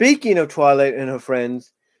 Now, speaking of Twilight and her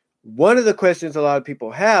friends, one of the questions a lot of people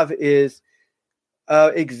have is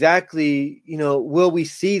exactly, will we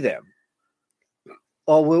see them?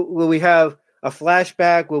 Or will we have a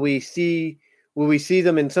flashback? Will we see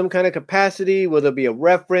them in some kind of capacity? Will there be a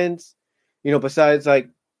reference? Besides what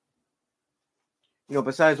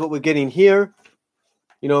we're getting here,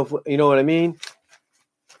 if, you know what I mean?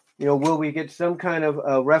 Will we get some kind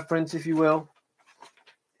of reference, if you will,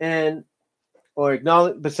 or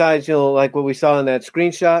acknowledge, besides, like what we saw in that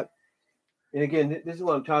screenshot? And again, this is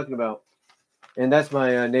what I'm talking about. And that's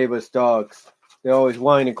my neighbor's dogs. They always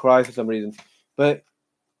whine and cry for some reason. But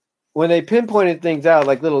when they pinpointed things out,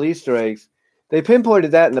 like little Easter eggs, they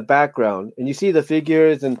pinpointed that in the background. And you see the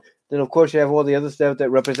figures, and then, of course, you have all the other stuff that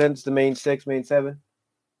represents the main 6, main 7.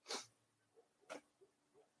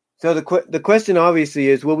 So the question, obviously,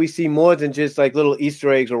 is will we see more than just like little Easter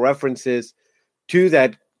eggs or references to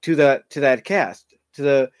that cast, to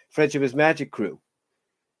the Friendship is Magic crew.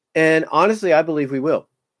 And honestly, I believe we will.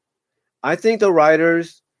 I think the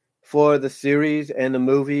writers for the series and the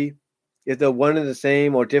movie, if they're one and the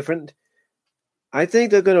same or different, I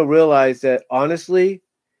think they're going to realize that honestly,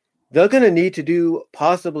 they're going to need to do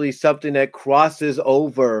possibly something that crosses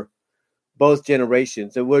over both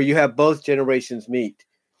generations, and where you have both generations meet.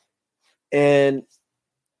 And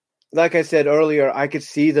like I said earlier, I could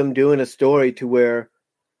see them doing a story to where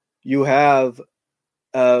you have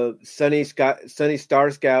Sunny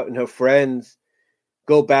Star Scout and her friends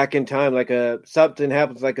go back in time, like something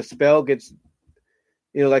happens, like a spell gets,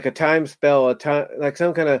 like a time spell, a time, like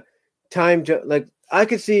some kind of time, like I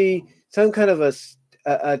could see some kind of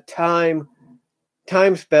a time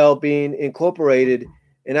spell being incorporated,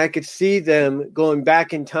 and I could see them going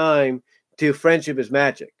back in time to Friendship is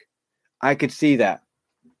Magic. I could see that.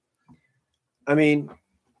 I mean,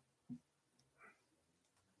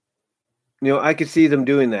 I could see them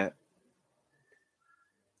doing that.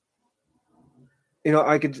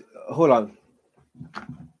 I could hold on.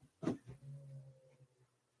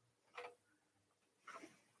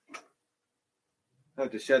 I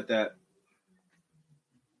have to shut that.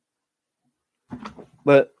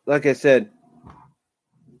 But like I said,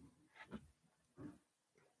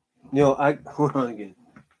 I hold on again.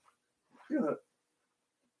 Here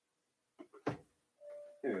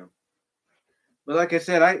we go. But like I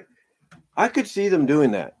said, I could see them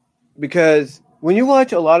doing that, because when you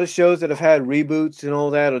watch a lot of shows that have had reboots and all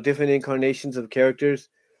that, or different incarnations of characters,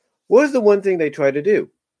 what is the one thing they try to do?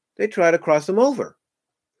 They try to cross them over.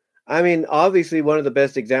 I mean, obviously, one of the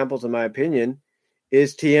best examples, in my opinion,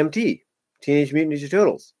 is TMT, Teenage Mutant Ninja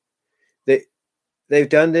Turtles. They've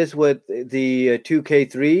done this with the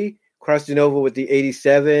 2K3, crossing over with the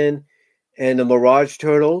 87 and the Mirage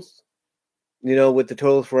Turtles, with the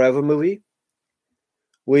Turtles Forever movie.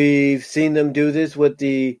 We've seen them do this with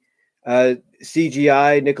the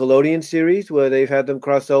CGI Nickelodeon series, where they've had them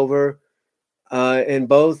cross over in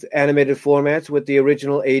both animated formats with the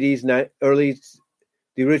original 80s,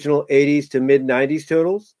 the original 80s to mid 90s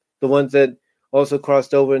Turtles, the ones that also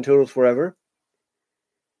crossed over in Turtles Forever.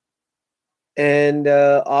 And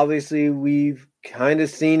obviously, we've kind of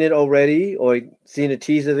seen it already, or seen a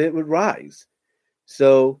tease of it with Rise.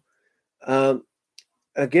 So,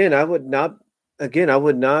 again, I would not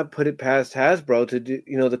put it past Hasbro to do,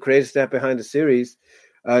 the creative staff behind the series,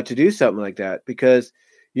 to do something like that, because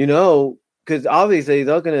obviously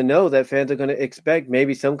they're going to know that fans are going to expect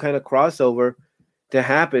maybe some kind of crossover to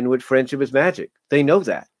happen with Friendship is Magic. They know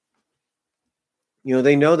that.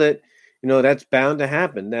 They know that, that's bound to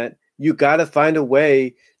happen, that you got to find a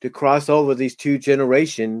way to cross over these two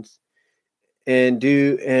generations and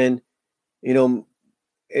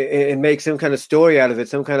make some kind of story out of it,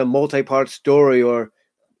 some kind of multi-part story or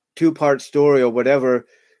two-part story or whatever,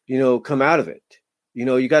 come out of it.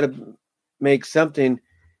 You got to make something,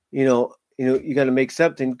 you got to make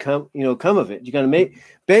something come of it. You got to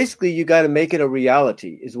you got to make it a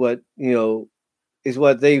reality, is what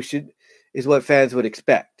fans would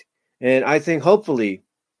expect. And I think hopefully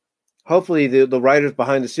the writers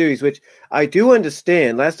behind the series, which I do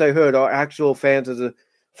understand, last I heard, are actual fans of the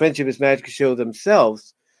Friendship is Magic show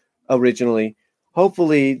themselves originally.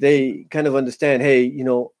 Hopefully they kind of understand, hey,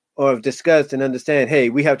 or have discussed and understand, hey,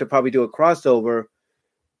 we have to probably do a crossover,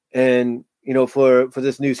 and for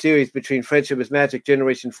this new series between Friendship is Magic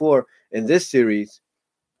Generation 4 and this series,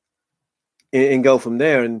 and go from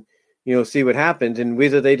there, and see what happens, and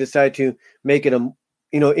whether they decide to make it a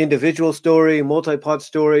individual story, multi-part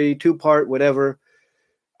story, two-part, whatever.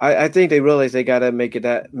 I think they realize they got to make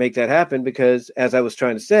that happen, because, as I was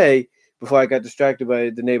trying to say before I got distracted by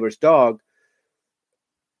the neighbor's dog,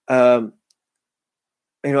 I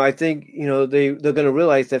think they're going to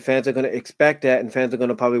realize that fans are going to expect that, and fans are going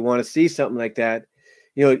to probably want to see something like that,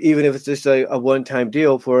 even if it's just a one-time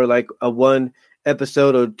deal for like a one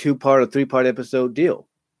episode or two-part or three-part episode deal.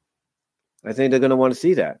 I think they're going to want to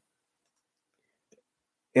see that.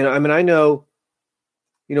 And I mean, I know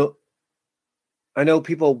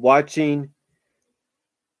people watching,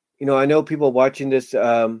 this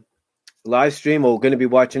live stream, or going to be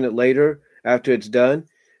watching it later after it's done.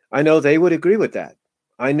 I know they would agree with that.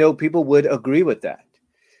 I know people would agree with that.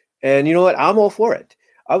 And you know what? I'm all for it.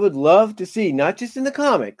 I would love to see, not just in the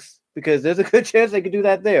comics, because there's a good chance they could do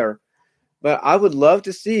that there, but I would love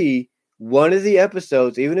to see one of the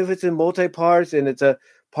episodes, even if it's in multi-parts and it's a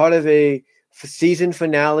part of a season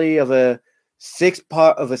finale of a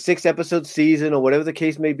 6-episode season, or whatever the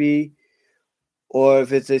case may be, or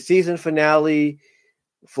if it's a season finale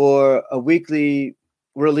for a weekly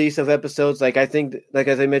release of episodes. Like I think, like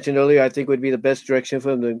as I mentioned earlier, I think would be the best direction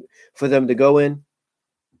for them to go in.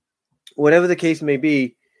 Whatever the case may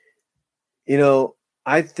be, you know,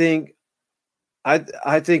 I think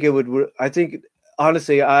I think it would. I think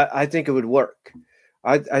honestly, I think it would work.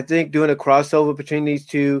 I think doing a crossover between these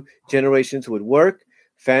two generations would work.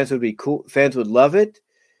 Fans would be cool. Fans would love it.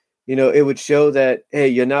 You know, it would show that hey,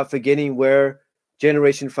 you're not forgetting where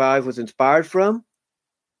Generation Five was inspired from,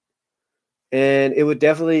 and it would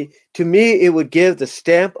definitely, to me, it would give the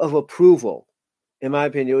stamp of approval. In my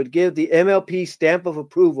opinion, it would give the MLP stamp of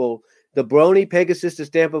approval, the Brony Pegasus the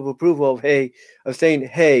stamp of approval of saying,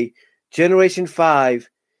 hey, Generation Five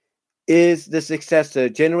is the successor.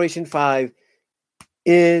 Generation 5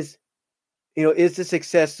 is, is the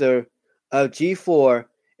successor of G4.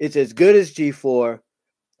 It's as good as G4.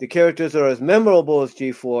 The characters are as memorable as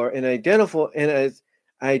G4 and as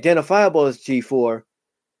identifiable as G4.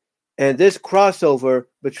 And this crossover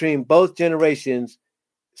between both generations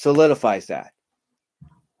solidifies that.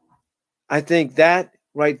 I think that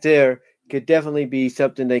right there could definitely be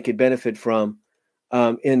something they could benefit from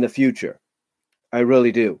in the future. I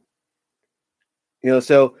really do.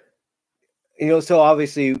 So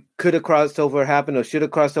obviously, could a crossover happen or should a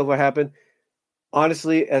crossover happen?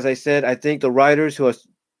 Honestly, as I said, I think the writers who are,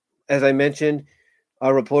 as I mentioned,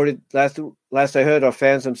 are reported last I heard, are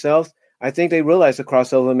fans themselves. I think they realize the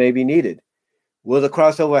crossover may be needed. Will the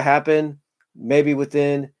crossover happen maybe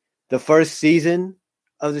within the first season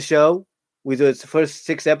of the show? With its first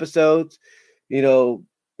 6 episodes,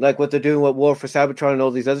 like what they're doing with War for Cybertron and all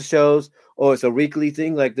these other shows, or it's a weekly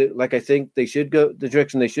thing, like I think they should go the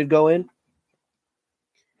direction they should go in.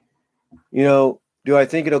 Do I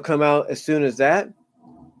think it'll come out as soon as that?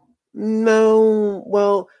 No.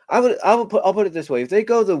 Well, I'll put it this way. If they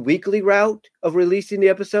go the weekly route of releasing the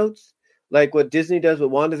episodes, like what Disney does with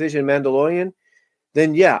WandaVision and Mandalorian,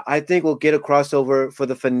 then yeah, I think we'll get a crossover for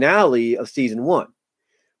the finale of season 1.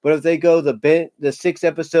 But if they go the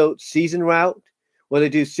 6-episode season route, where they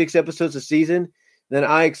do 6 episodes a season, then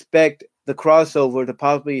I expect the crossover to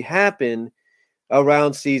possibly happen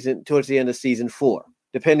towards the end of season 4,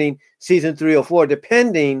 depending season 3 or 4,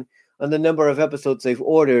 depending on the number of episodes they've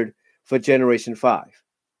ordered for Generation 5.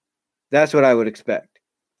 That's what I would expect.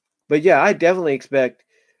 But yeah, I definitely expect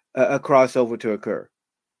a crossover to occur.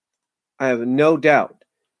 I have no doubt,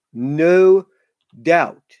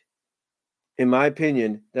 in my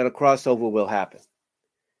opinion, that a crossover will happen.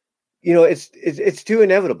 It's too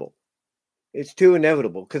inevitable. It's too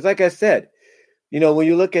inevitable because, like I said, when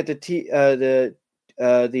you look at the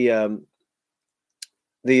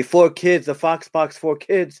 4 kids, the Foxbox 4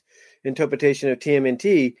 Kids interpretation of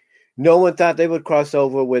TMNT, no one thought they would cross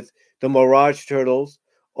over with the Mirage Turtles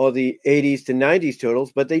or the 80s to 90s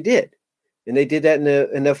Turtles, but they did. And they did that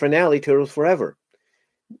in the finale, Turtles Forever.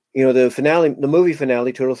 The movie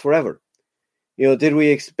finale, Turtles Forever. Did we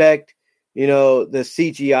expect, the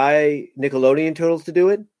CGI Nickelodeon Turtles to do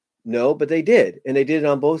it? No, but they did. And they did it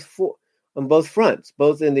on both fronts,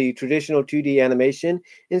 both in the traditional 2D animation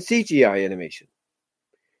and CGI animation.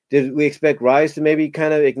 Did we expect Rise to maybe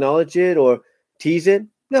kind of acknowledge it or tease it?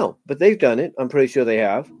 No, but they've done it. I'm pretty sure they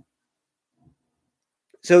have.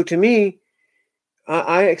 So to me,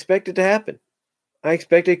 I expect it to happen. I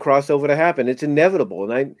expect a crossover to happen. It's inevitable,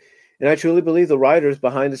 and I truly believe the writers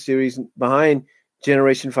behind the series, behind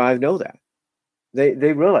Generation 5, know that.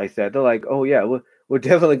 They realize that. They're like, oh yeah, we're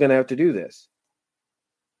definitely going to have to do this.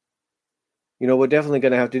 We're definitely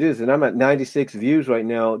going to have to do this. And I'm at 96 views right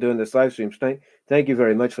now doing this live stream. Thank you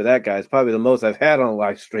very much for that, guys. Probably the most I've had on a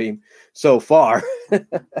live stream so far.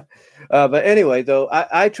 But anyway, though,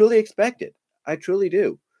 I truly expect it. I truly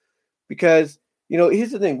do. Because,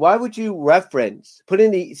 here's the thing. Why would you put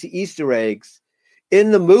in the Easter eggs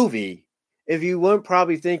in the movie if you weren't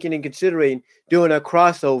probably thinking and considering doing a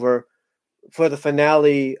crossover for the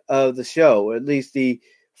finale of the show, or at least the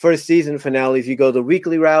first season finale if you go the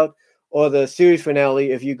weekly route, or the series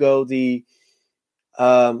finale if you go the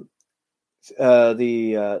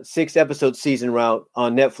 6-episode season route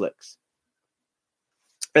on Netflix.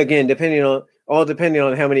 Again, depending on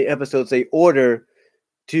how many episodes they order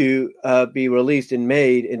to be released and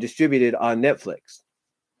made and distributed on Netflix.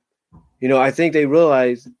 I think they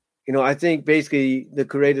realize, I think basically the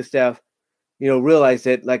creative staff, realize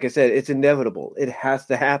that, like I said, it's inevitable. It has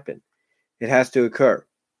to happen. It has to occur.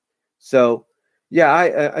 So, yeah,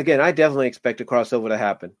 I definitely expect a crossover to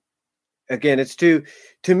happen. Again, to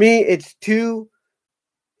me, it's too,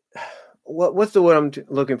 what's the word I'm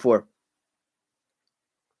looking for?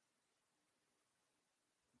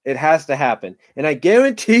 It has to happen. And I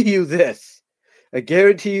guarantee you this.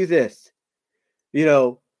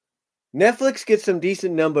 Netflix gets some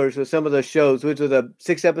decent numbers with some of those shows, which are the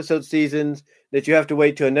 6-episode seasons that you have to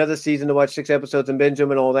wait to another season to watch 6 episodes and binge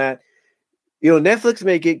them and all that. Netflix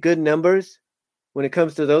may get good numbers when it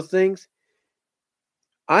comes to those things.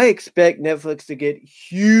 I expect Netflix to get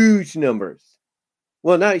huge numbers.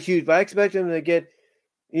 Well, not huge, but I expect them to get,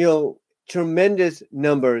 tremendous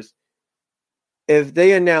numbers if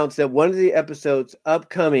they announce that one of the episodes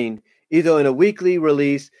upcoming, either in a weekly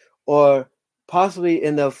release or possibly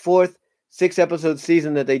in the 4th 6-episode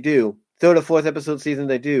season that they do, 3rd or 4th episode season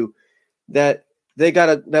they do, that they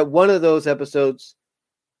got that one of those episodes,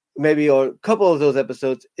 maybe, or a couple of those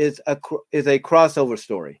episodes is a crossover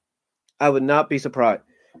story. I would not be surprised.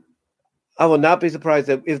 I will not be surprised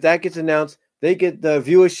that if that gets announced, they get the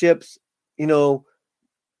viewerships,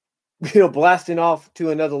 blasting off to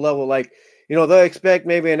another level. Like, they'll expect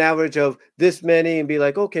maybe an average of this many and be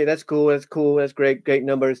like, okay, that's cool, that's great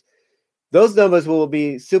numbers. Those numbers will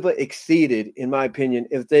be super exceeded, in my opinion,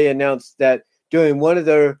 if they announce that during one of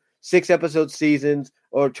their 6-episode seasons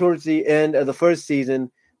or towards the end of the first season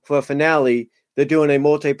for a finale, they're doing a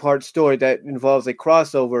multi-part story that involves a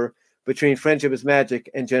crossover between Friendship is Magic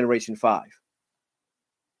and Generation 5.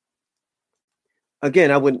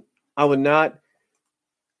 Again, I would not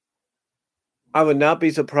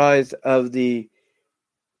be surprised of the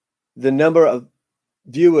number of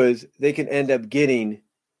viewers they can end up getting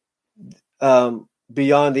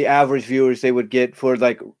beyond the average viewers they would get for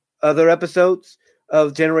like other episodes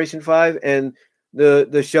of Generation 5 and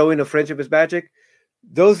the showing of Friendship is Magic.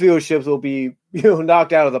 Those viewerships will be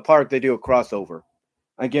knocked out of the park. They do a crossover.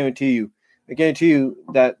 I guarantee you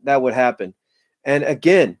that would happen. And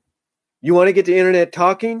again, you want to get the internet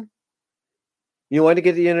talking? Doing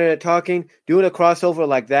a crossover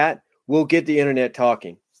like that will get the internet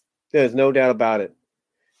talking. There's no doubt about it.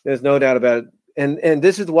 And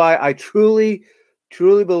this is why I truly,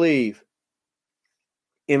 truly believe,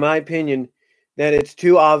 in my opinion, that it's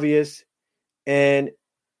too obvious. And,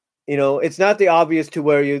 it's not the obvious to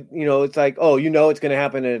where it's like, oh, it's going to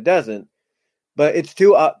happen and it doesn't. But it's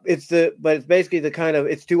basically the kind of,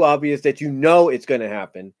 it's too obvious that it's going to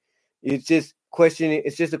happen. It's just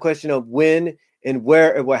a question of when and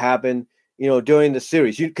where it will happen, during the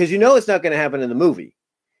series. Because it's not going to happen in the movie.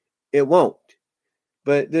 It won't.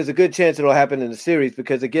 But there's a good chance it'll happen in the series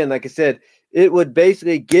because, again, like I said, it would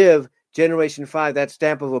basically give Generation 5 that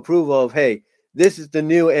stamp of approval of, hey, this is the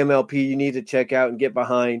new MLP you need to check out and get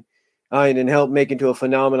behind and help make into a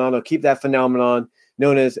phenomenon or keep that phenomenon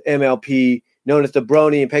known as MLP, known as the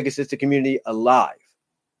Brony and Pegasus community alive.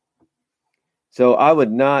 So I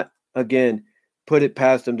would not, again, put it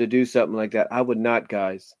past them to do something like that. I would not,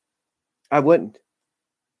 guys. I wouldn't.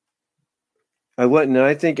 And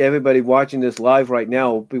I think everybody watching this live right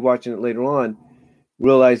now will be watching it later on,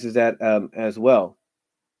 realizes that as well.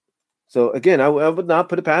 So again, I would not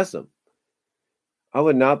put it past them.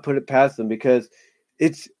 Because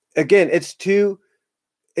it's too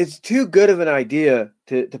good of an idea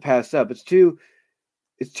to pass up. It's too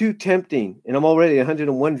tempting. And I'm already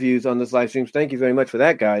 101 views on this live stream. So thank you very much for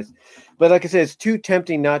that, guys. But like I said, it's too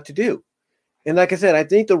tempting not to do. And like I said, I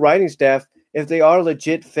think the writing staff, if they are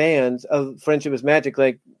legit fans of Friendship is Magic,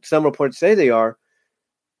 like some reports say they are,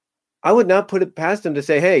 I would not put it past them to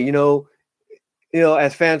say, hey,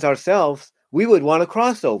 as fans ourselves, we would want a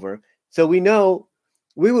crossover. So we know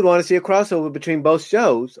we would want to see a crossover between both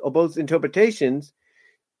shows or both interpretations.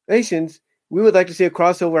 We would like to see a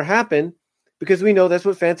crossover happen because we know that's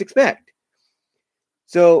what fans expect.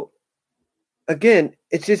 So again,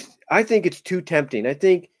 I think it's too tempting. I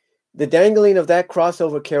think the dangling of that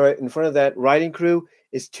crossover carrot in front of that writing crew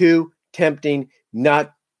is too tempting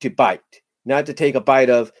not to bite, not to take a bite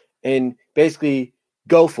of, and basically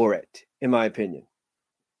go for it, in my opinion.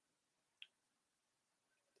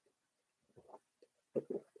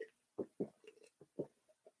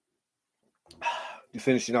 You're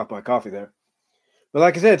finishing off my coffee there. But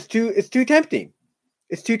like I said, it's too tempting.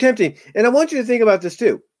 It's too tempting. And I want you to think about this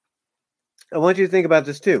too. When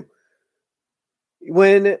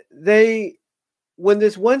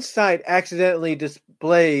this one site accidentally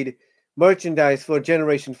displayed merchandise for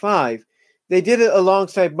Generation 5, they did it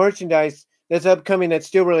alongside merchandise that's upcoming that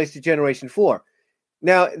still relates to Generation 4.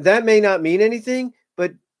 Now, that may not mean anything,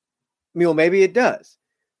 but maybe it does.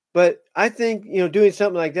 But I think, doing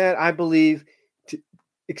something like that, I believe,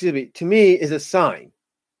 to me, is a sign.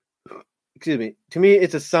 To me,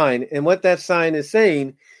 it's a sign. And what that sign is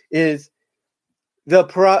saying is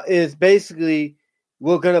basically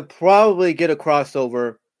we're going to probably get a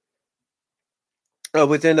crossover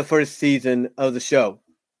within the first season of the show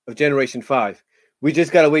of Generation 5. We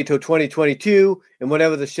just got to wait till 2022 and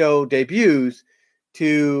whenever the show debuts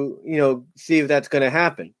to, see if that's going to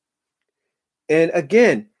happen. And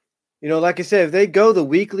again, like I said, if they go the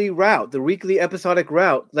weekly route, the weekly episodic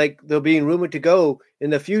route, like they're being rumored to go in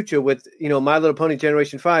the future with, My Little Pony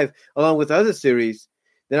Generation 5, along with other series,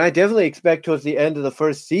 then I definitely expect towards the end of the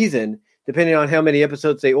first season, depending on how many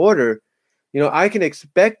episodes they order, I can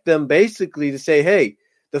expect them basically to say, hey,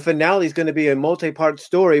 the finale is going to be a multi-part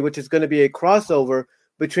story, which is going to be a crossover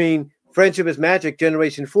between Friendship is Magic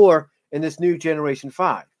Generation 4 and this new Generation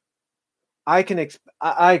 5.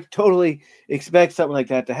 I totally expect something like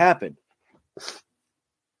that to happen.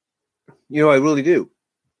 I really do.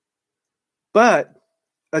 But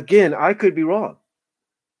again, I could be wrong.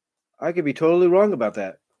 I could be totally wrong about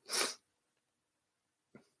that.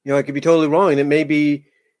 I could be totally wrong, and it may be,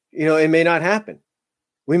 it may not happen.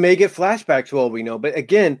 We may get flashbacks for all we know. But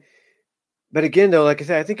again, though, like I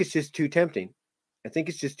said, I think it's just too tempting. I think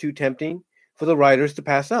it's just too tempting for the writers to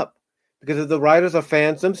pass up, because if the writers are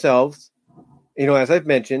fans themselves, as I've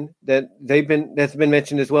mentioned, that's been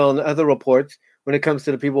mentioned as well in other reports when it comes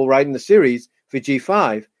to the people writing the series for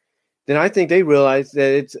G5, then I think they realize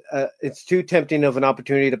that it's too tempting of an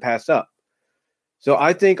opportunity to pass up. So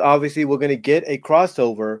I think obviously we're going to get a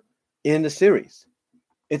crossover in the series.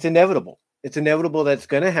 It's inevitable. It's inevitable that's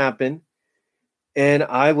going to happen. And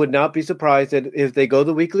I would not be surprised that if they go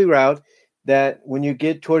the weekly route, that when you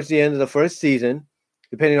get towards the end of the first season,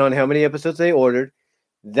 depending on how many episodes they ordered,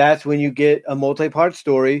 that's when you get a multi-part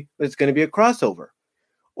story. It's going to be a crossover.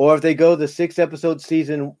 Or if they go the 6-episode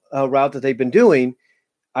season route that they've been doing,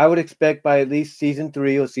 I would expect by at least season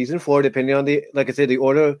 3 or season 4, depending on the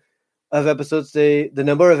order of episodes, the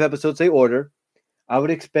number of episodes they order, I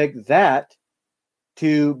would expect that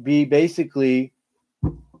to be basically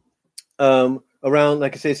around,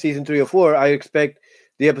 like I say, season 3 or 4. I expect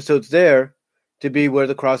the episodes there to be where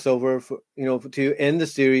the crossover, to end the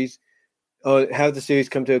series or have the series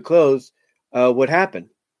come to a close, would happen.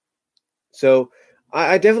 So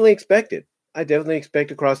I definitely expect it. I definitely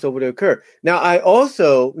expect a crossover to occur. Now,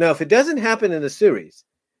 if it doesn't happen in the series,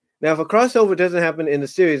 if a crossover doesn't happen in the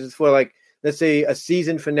series, it's for, like, let's say a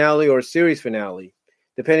season finale or a series finale,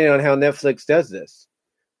 depending on how Netflix does this.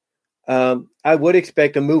 I would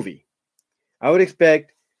expect a movie. I would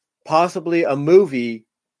expect possibly a movie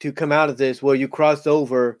to come out of this where you cross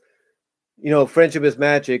over, Friendship is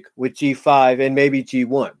Magic with G5 and maybe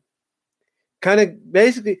G1. Kind of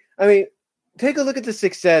basically, take a look at the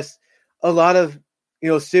success a lot of,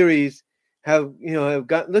 series have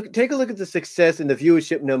got. Take a look at the success and the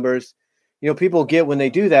viewership numbers, people get when they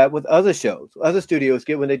do that with other shows. Other studios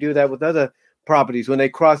get when they do that with other properties, when they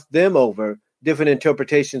cross them over, different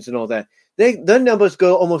interpretations and all that. The numbers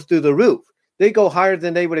go almost through the roof. They go higher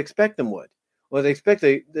than they would expect them would, or they expect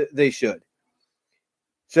they should.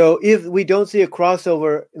 So if we don't see a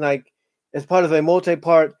crossover, like as part of a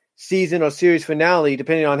multi-part season or series finale,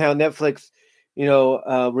 depending on how Netflix,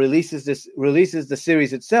 releases the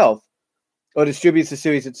series itself or distributes the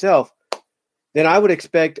series itself, then I would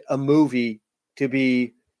expect a movie to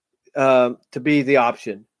be the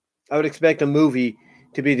option. I would expect a movie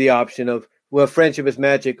to be the option of where Friendship is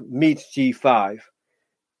Magic meets G5.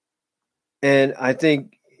 And I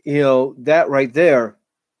think, that right there,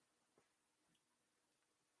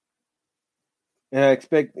 and I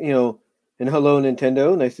expect, and hello,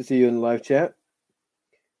 Nintendo. Nice to see you in the live chat.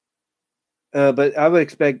 But I would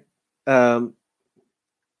expect that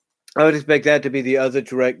to be the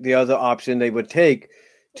other option they would take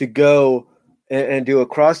to go and do a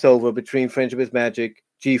crossover between Friendship is Magic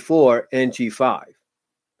G4 and G5.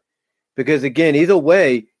 Because again, either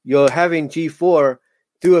way, you're having G4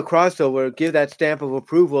 through a crossover give that stamp of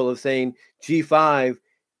approval of saying G5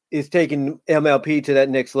 is taking MLP to that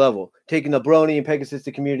next level, taking the Brony and Pegasus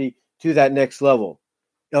community to that next level,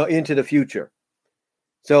 into the future.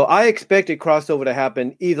 So I expect a crossover to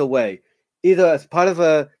happen either way, either as part of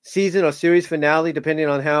a season or series finale, depending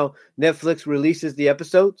on how Netflix releases the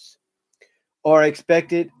episodes, or I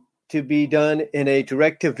expect it to be done in a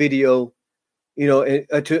direct-to-video, I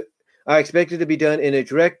expect it to be done in a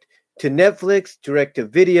direct-to-Netflix,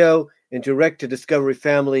 direct-to-video, and direct-to-Discovery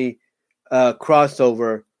Family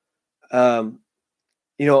crossover, afterwards.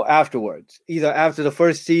 Either after the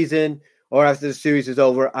first season or after the series is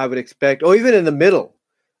over, I would expect, or even in the middle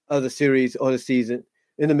of the series or the season,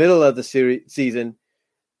 in the middle of the season,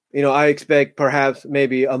 I expect perhaps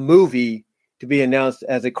maybe a movie to be announced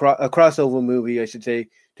as a crossover movie, I should say,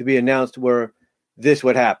 to be announced where this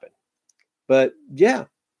would happen. But yeah,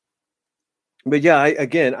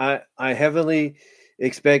 I heavily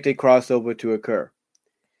expect a crossover to occur.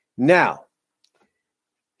 Now,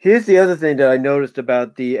 here's the other thing that I noticed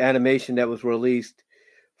about the animation that was released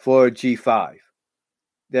for G5.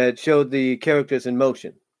 that showed the characters in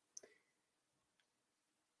motion.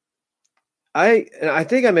 I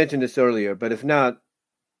think I mentioned this earlier, but if not,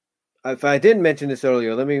 if I didn't mention this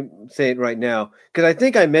earlier, let me say it right now, because I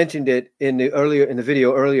think I mentioned it in the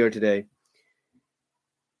video earlier today.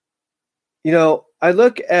 I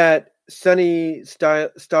look at Sunny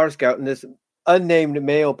Star Scout and this unnamed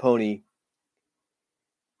male pony,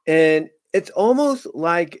 and it's almost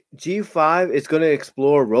like G5 is going to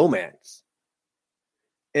explore romance,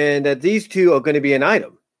 and that these two are going to be an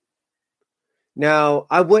item. Now,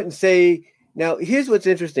 I wouldn't say. Now, here's what's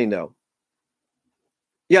interesting, though.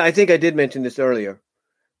 Yeah, I think I did mention this earlier,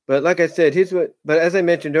 but like I said, But as I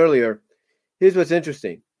mentioned earlier, here's what's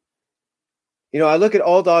interesting. I look at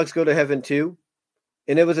All Dogs Go to Heaven too,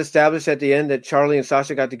 and it was established at the end that Charlie and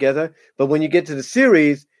Sasha got together. But when you get to the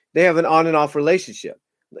series, they have an on and off relationship.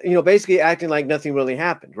 Basically acting like nothing really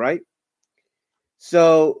happened, right?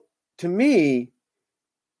 So to me,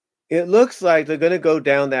 it looks like they're going to go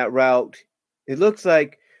down that route. It looks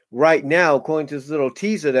like right now, according to this little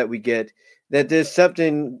teaser that we get, that there's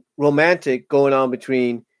something romantic going on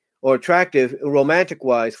between, or attractive,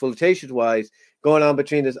 romantic-wise, flirtatious-wise, going on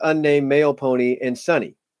between this unnamed male pony and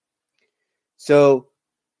Sunny. So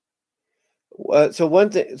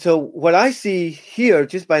what I see here,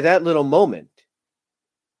 just by that little moment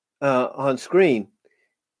on screen,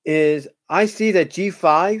 is I see that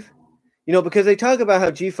G5, because they talk about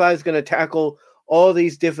how G5 is going to tackle all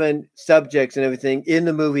these different subjects and everything in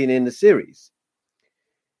the movie and in the series.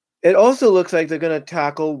 It also looks like they're going to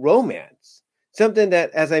tackle romance, something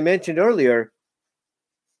that, as I mentioned earlier,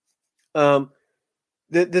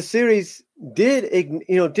 the series did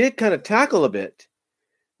kind of tackle a bit,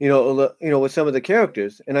 with some of the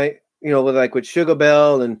characters, and with Sugar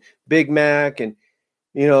Belle and Big Mac and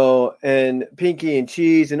and Pinky and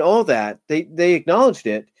Cheese and all that, they acknowledged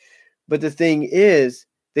it, but the thing is,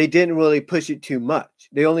 they didn't really push it too much.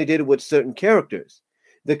 They only did it with certain characters.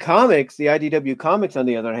 The comics, the IDW comics, on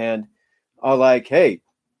the other hand, are like, hey,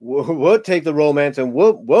 we'll take the romance and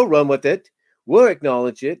we'll run with it. We'll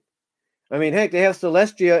acknowledge it. I mean, heck, they have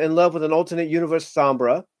Celestia in love with an alternate universe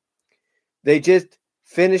Sombra. They just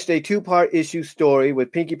finished a 2-part issue story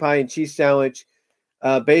with Pinkie Pie and Cheese Sandwich,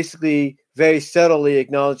 basically very subtly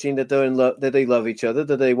acknowledging that they're in love, that they love each other,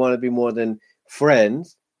 that they want to be more than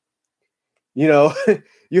friends. You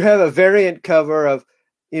have a variant cover of,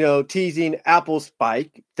 teasing Apple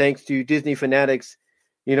Spike, thanks to Disney Fanatics,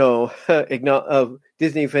 of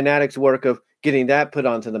Disney Fanatics' work of getting that put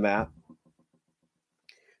onto the map.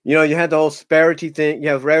 You had the whole Sparity thing. You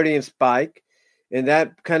have Rarity and Spike, and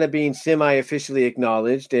that kind of being semi-officially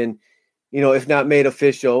acknowledged, and if not made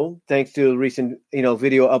official, thanks to a recent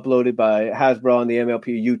video uploaded by Hasbro on the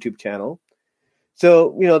MLP YouTube channel.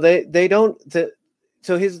 So they don't.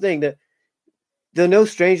 So here's the thing: that they're no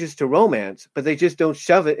strangers to romance, but they just don't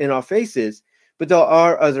shove it in our faces. But there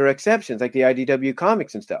are other exceptions, like the IDW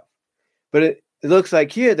comics and stuff. But it looks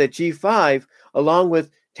like here that G5, along with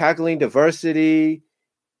tackling diversity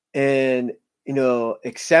and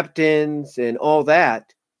acceptance and all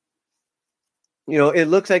that, it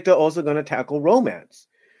looks like they're also going to tackle romance,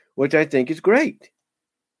 which I think is great.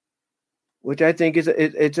 Which I think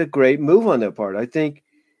it's a great move on their part. I think,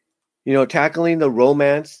 tackling the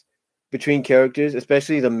romance between characters,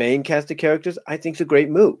 especially the main cast of characters, I think is a great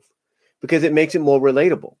move because it makes it more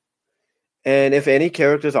relatable. And if any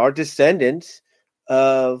characters are descendants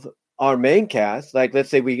of our main cast, like let's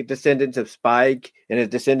say we get descendants of Spike and a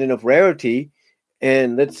descendant of Rarity,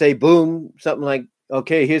 and let's say, boom, something like,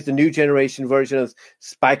 okay, here's the new generation version of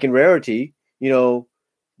Spike and Rarity,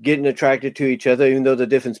 getting attracted to each other, even though they're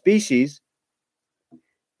different species,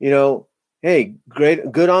 hey,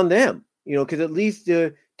 great, good on them, because at least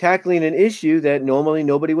they're tackling an issue that normally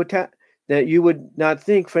nobody would that you would not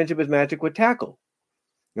think Friendship is Magic would tackle.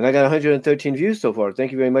 And I got 113 views so far.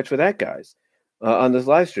 Thank you very much for that, guys, on this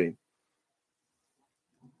live stream.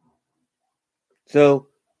 So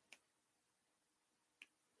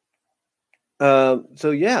yeah.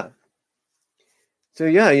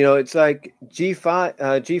 It's like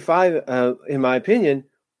G5 in my opinion.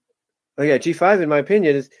 G5 in my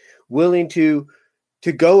opinion is willing to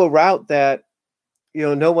go a route that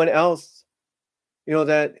no one else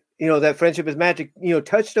that Friendship is Magic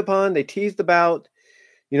touched upon. They teased about.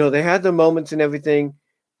 They had their moments and everything,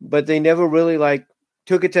 but they never really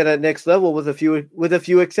took it to that next level with a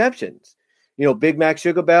few exceptions. Big Mac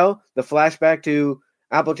Sugar Belle, the flashback to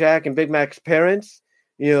Applejack and Big Mac's parents,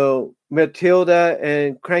 Matilda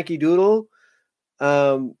and Cranky Doodle,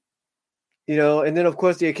 and then of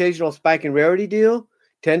course the occasional Spike and Rarity deal,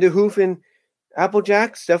 Tenderhoof and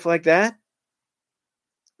Applejack, stuff like that.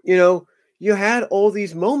 You you had all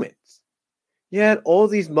these moments. You had all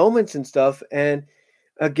these moments and stuff. And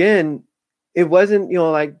again, it wasn't,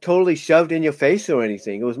 like totally shoved in your face or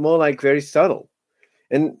anything. It was more like very subtle.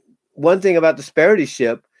 And one thing about Disparity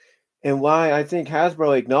Ship, and why I think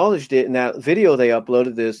Hasbro acknowledged it in that video they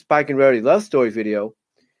uploaded, the Spike and Rarity love story video,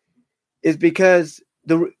 is because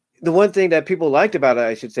the one thing that people liked about it,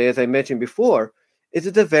 I should say, as I mentioned before, is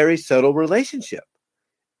it's a very subtle relationship.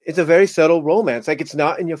 It's a very subtle romance. Like, it's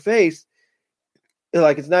not in your face.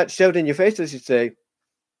 Like, it's not shoved in your face, I should say.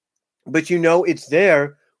 But it's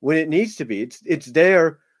there when it needs to be. It's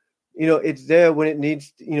there, it's there when it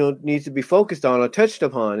needs to be focused on or touched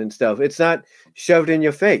upon and stuff. It's not shoved in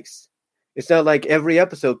your face. It's not like every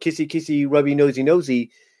episode, kissy, kissy, rubby, nosy,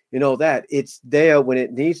 nosy, that. It's there when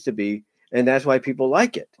it needs to be. And that's why people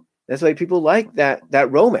like it. That's why people like that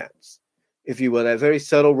romance, if you will, that very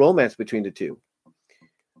subtle romance between the two.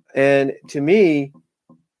 And to me,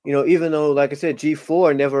 even though, like I said,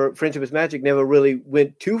 G4 Friendship is Magic never really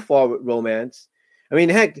went too far with romance. I mean,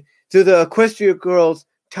 heck, to the Equestria Girls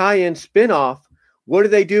tie-in spinoff, what do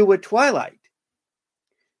they do with Twilight?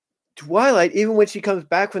 Twilight, even when she comes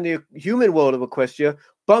back from the human world of Equestria,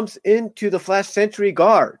 bumps into the Flash Sentry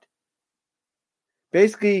Guard,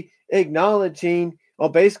 basically acknowledging or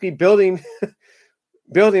basically building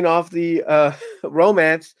off the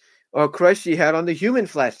romance or crush she had on the human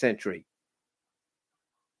Flash Sentry,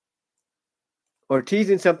 or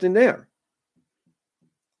teasing something there.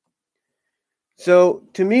 So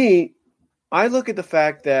to me, I look at the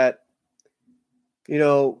fact that,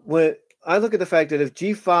 when I look at the fact that if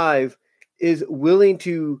G5 is willing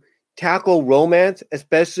to tackle romance,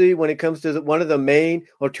 especially when it comes to one of the main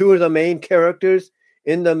or two of the main characters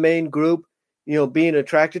in the main group, being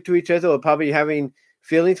attracted to each other or probably having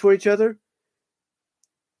feelings for each other,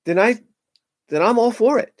 then I'm all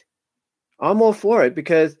for it. I'm all for it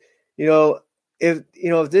because, if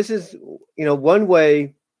this is, one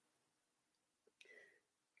way,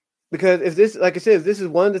 because if this, like I said, if this is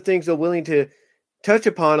one of the things they're willing to touch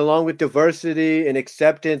upon along with diversity and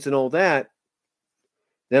acceptance and all that,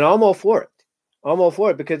 then I'm all for it. I'm all for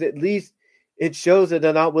it because at least it shows that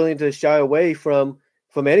they're not willing to shy away from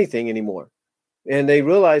anything anymore. And they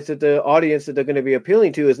realize that the audience that they're going to be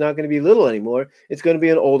appealing to is not going to be little anymore. It's going to be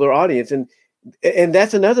an older audience. And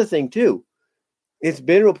that's another thing too. It's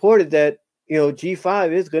been reported that,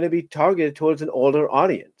 G5 is going to be targeted towards an older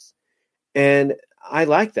audience. And I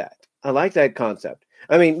like that. I like that concept.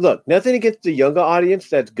 I mean, look, nothing against the younger audience.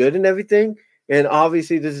 That's good and everything. And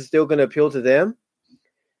obviously this is still going to appeal to them.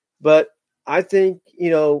 But I think,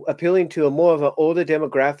 appealing to a more of an older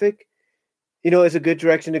demographic, is a good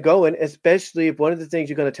direction to go in, especially if one of the things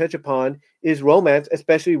you're going to touch upon is romance,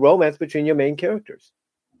 especially romance between your main characters.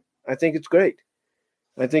 I think it's great.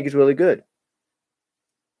 I think it's really good.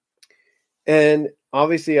 And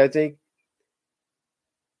obviously, I think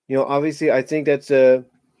that's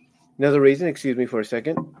another reason. Excuse me for a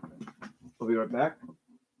second. I'll be right back.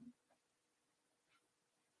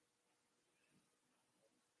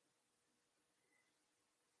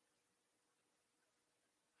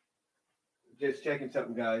 Just checking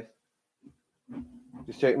something, guys.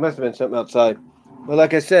 It must have been something outside. Well,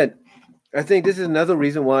 like I said, I think this is another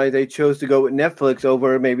reason why they chose to go with Netflix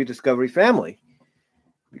over maybe Discovery Family.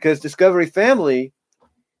 Because Discovery Family,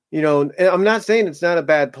 and I'm not saying it's not a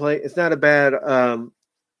bad play. It's not a bad,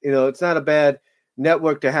 it's not a bad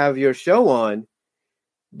network to have your show on.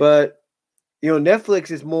 But,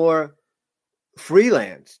 Netflix is more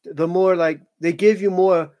freelance. The more like they give you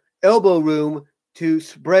more elbow room to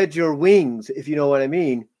spread your wings, if you know what I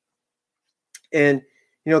mean. And,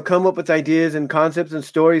 come up with ideas and concepts and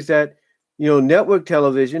stories that, network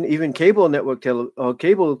television, even cable network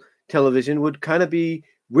cable television would kind of be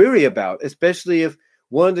weary about, especially if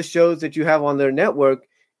one of the shows that you have on their network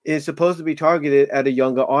is supposed to be targeted at a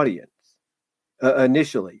younger audience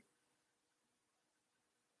initially.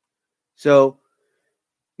 So,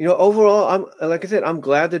 overall, like I said, I'm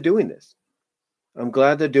glad they're doing this. I'm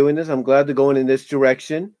glad they're going in this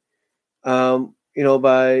direction. By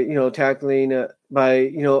tackling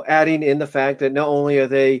by adding in the fact that not only are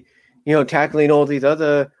they tackling all these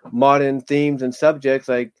other modern themes and subjects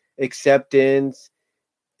like acceptance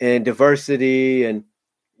and diversity and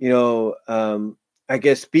I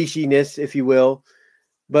guess speciesness, if you will,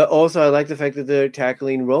 but also I like the fact that they're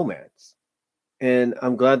tackling romance, and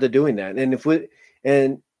I'm glad they're doing that.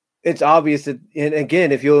 And it's obvious that, and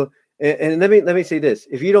again, if you're and let me say this,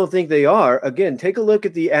 if you don't think they are, again, take a look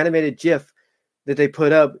at the animated GIF that they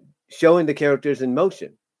put up showing the characters in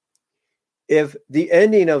motion. If the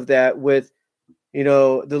ending of that with,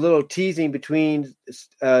 the little teasing between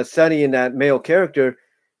Sunny and that male character,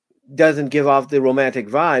 doesn't give off the romantic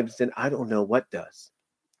vibes, then I don't know what does.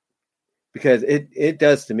 Because it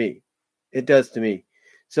does to me. It does to me.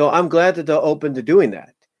 So I'm glad that they're open to doing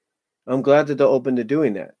that.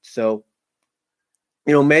 So,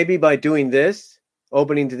 maybe by doing this,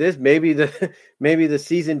 opening to this, maybe the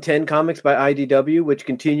season 10 comics by IDW, which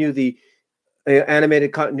continue the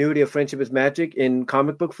animated continuity of Friendship is Magic in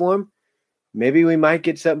comic book form, maybe we might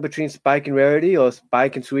get something between Spike and Rarity, or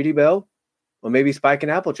Spike and Sweetie Belle, or maybe Spike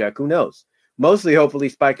and Applejack. Who knows? Mostly, hopefully,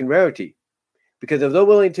 Spike and Rarity, because if they're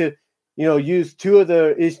willing to, use two of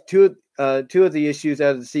the issues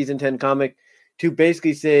out of the season 10 comic to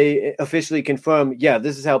basically say, officially confirm, yeah,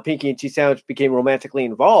 this is how Pinky and Cheese Sandwich became romantically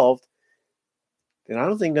involved, then I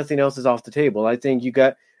don't think nothing else is off the table. I think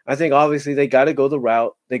obviously they got to go the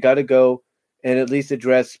route. They got to go and at least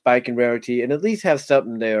address Spike and Rarity, and at least have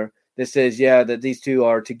something there that says, yeah, that these two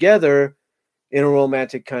are together in a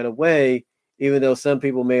romantic kind of way, even though some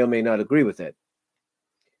people may or may not agree with it.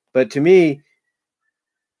 But to me,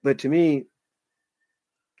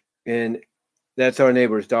 and that's our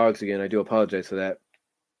neighbor's dogs again. I do apologize for that.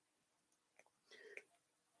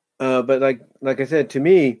 But like I said, to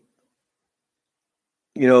me,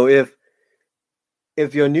 if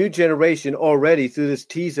your new generation already through this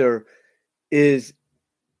teaser is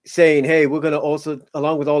saying, hey, we're going to also,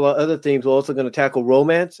 along with all our other themes, we're also going to tackle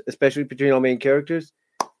romance, especially between our main characters,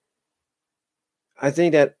 I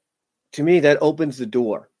think that, to me, that opens the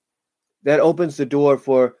door. That opens the door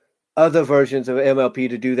for other versions of MLP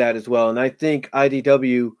to do that as well. And I think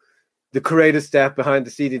IDW, the creative staff behind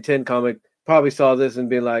the season 10 comic, probably saw this and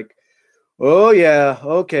been like, oh yeah,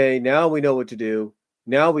 okay, now we know what to do.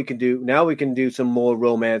 Now we can do some more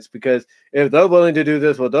romance, because if they're willing to do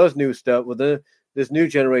this with those new stuff, with this new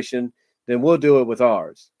generation, then we'll do it with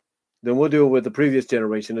ours. Then we'll do it with the previous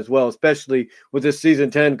generation as well, especially with this season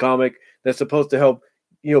 10 comic that's supposed to help,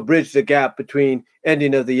 bridge the gap between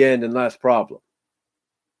Ending of the End and Last Problem.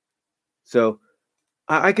 So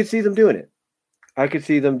I could see them doing it. I could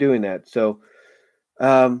see them doing that. So,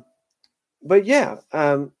 but yeah,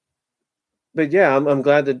 I'm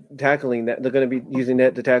glad they're tackling that. They're going to be using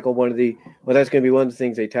that to tackle that's going to be one of the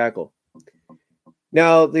things they tackle.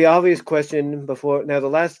 Now, the obvious question the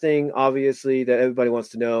last thing, obviously, that everybody wants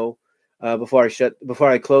to know before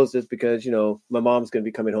I close this, because, my mom's going to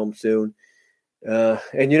be coming home soon.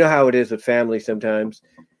 And you know how it is with family sometimes,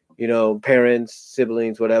 parents,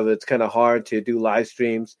 siblings, whatever. It's kind of hard to do live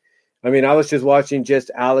streams. I mean, I was just watching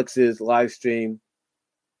just Alex's live stream.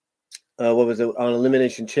 What was it, on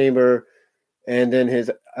Elimination Chamber, and then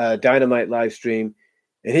his Dynamite live stream,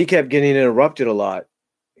 and he kept getting interrupted a lot.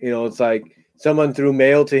 It's like someone threw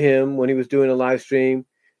mail to him when he was doing a live stream,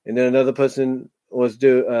 and then another person was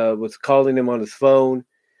calling him on his phone.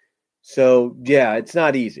 So yeah, it's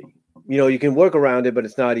not easy. You can work around it, but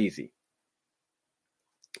it's not easy.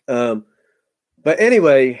 But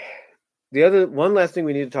anyway, one last thing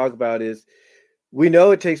we need to talk about is, we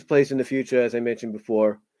know it takes place in the future, as I mentioned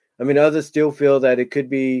before. I mean, others still feel that it could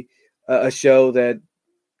be a show that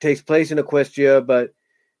takes place in Equestria, but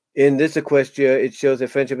in this Equestria, it shows that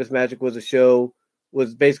Friendship is Magic was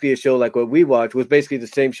basically a show like what we watched, was basically the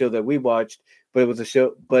same show that we watched, but it was a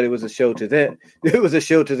show to them. It was a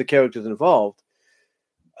show to the characters involved.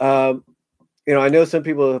 I know some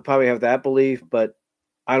people probably have that belief, but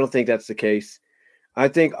I don't think that's the case. I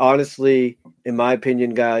think, honestly, in my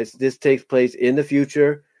opinion, guys, this takes place in the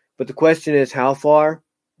future, but the question is how far?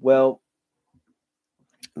 Well,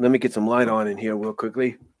 let me get some light on in here real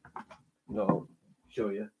quickly. No, show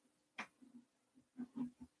you.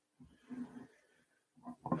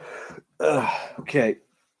 Okay.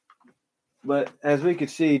 But as we could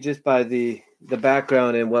see, just by the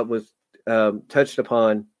background and what was touched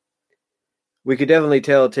upon, we could definitely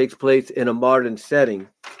tell it takes place in a modern setting,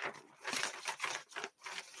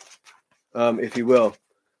 if you will.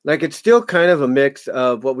 Like, it's still kind of a mix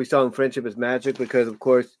of what we saw in Friendship is Magic, because, of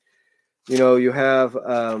course, you have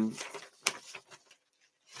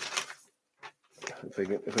if I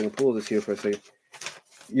can pull this here for a second.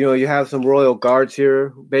 You have some royal guards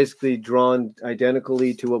here, basically drawn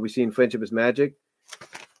identically to what we see in Friendship is Magic.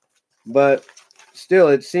 But still,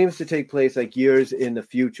 it seems to take place like years in the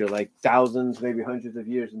future, like thousands, maybe hundreds of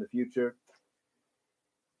years in the future.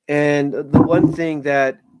 And the one thing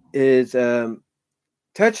that is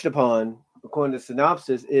touched upon, according to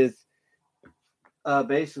synopsis, is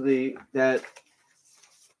basically that.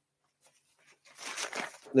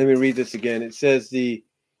 Let me read this again. It says it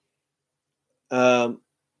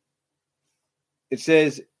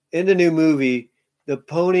says in the new movie, the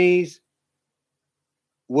ponies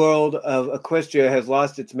world of Equestria has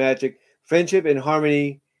lost its magic. Friendship and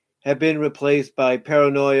harmony have been replaced by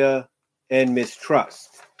paranoia and mistrust.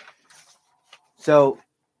 So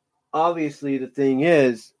obviously the thing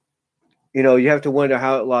is, you have to wonder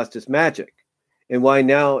how it lost its magic and why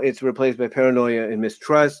now it's replaced by paranoia and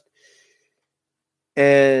mistrust.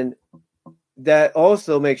 And that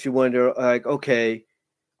also makes you wonder, like, okay,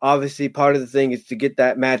 obviously part of the thing is to get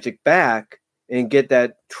that magic back and get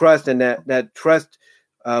that trust and that trust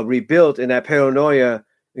rebuilt and that paranoia,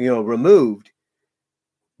 removed.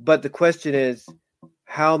 But the question is,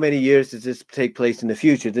 how many years does this take place in the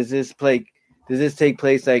future? Does this take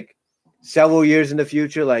place like several years in the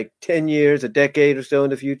future, like 10 years, a decade or so in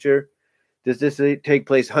the future? Does this take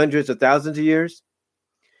place hundreds of thousands of years?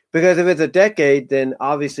 Because if it's a decade, then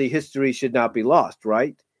obviously history should not be lost,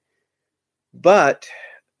 right? But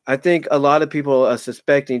I think a lot of people are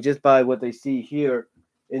suspecting, just by what they see here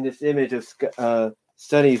in this image of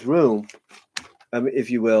Sonny's room, if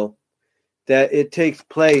you will, that it takes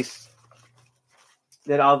place,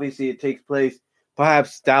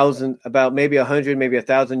 perhaps about maybe 100, maybe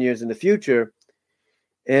 1,000 years in the future.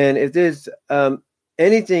 And if there's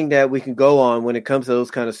anything that we can go on when it comes to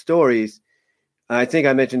those kind of stories, I think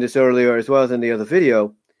I mentioned this earlier as well as in the other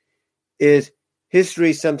video, is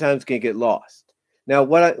history sometimes can get lost. Now,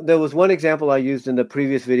 there was one example I used in the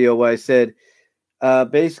previous video where I said,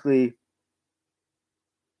 basically,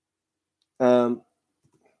 that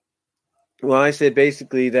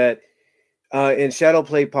in Shadow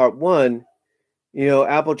Play Part 1,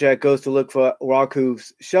 Applejack goes to look for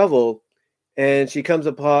Raku's shovel, and she comes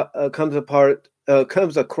across,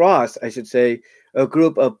 I should say, a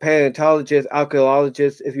group of paleontologists,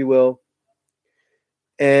 archaeologists, if you will.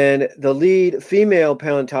 And the lead female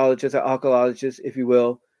paleontologist or archaeologist, if you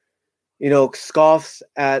will, scoffs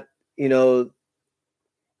at, the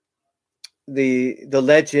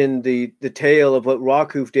legend, the tale of what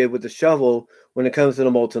Raku did with the shovel when it comes to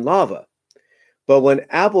the molten lava. But when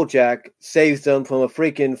Applejack saves them from a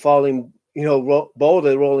freaking falling,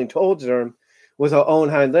 boulder rolling towards them with her own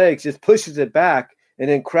hind legs, just pushes it back and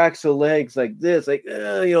then cracks her legs like this, like,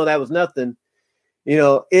 that was nothing.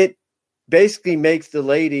 It basically makes the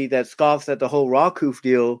lady that scoffs at the whole Raku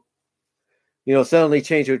deal, suddenly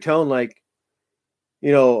change her tone, like,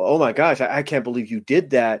 oh my gosh, I can't believe you did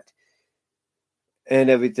that and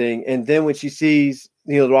everything. And then when she sees,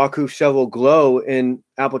 the Raku shovel glow when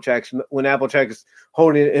Applejack is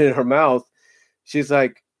holding it in her mouth, she's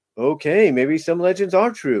like, okay, maybe some legends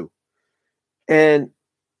are true. And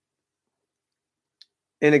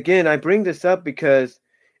again, I bring this up because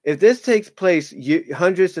if this takes place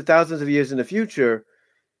hundreds to thousands of years in the future,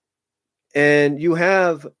 and you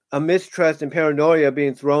have a mistrust and paranoia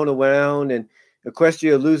being thrown around, and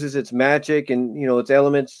Equestria loses its magic and, its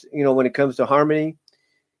elements, when it comes to harmony,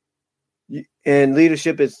 and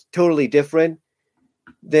leadership is totally different,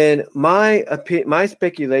 then my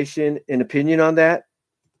speculation and opinion on that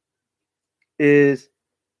is,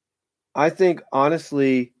 I think,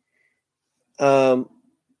 honestly,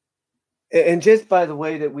 and just by the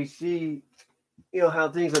way that we see, how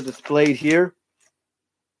things are displayed here,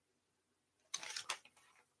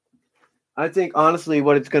 I think, honestly,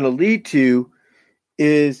 what it's going to lead to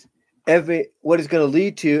is and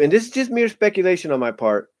this is just mere speculation on my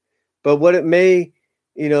part, but what it may,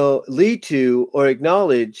 lead to or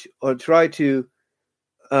acknowledge or try to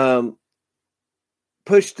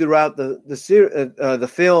push throughout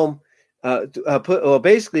the film,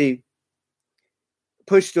 basically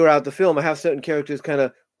push throughout the film. I have certain characters kind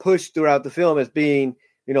of push throughout the film as being,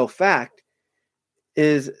 fact,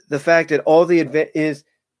 is the fact that is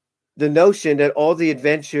the notion that all the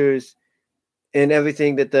adventures and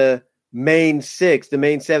everything that the main six, the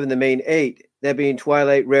main seven, the main eight, that being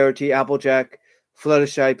Twilight, Rarity, Applejack,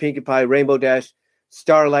 Fluttershy, Pinkie Pie, Rainbow Dash,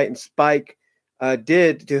 Starlight, and Spike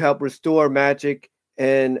did to help restore magic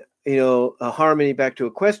and harmony back to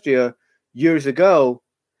Equestria years ago,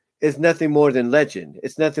 is nothing more than legend.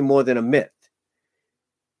 It's nothing more than a myth.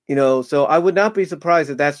 So I would not be surprised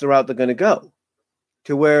if that's the route they're going to go,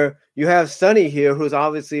 to where you have Sonny here, who's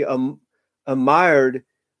obviously amored,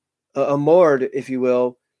 if you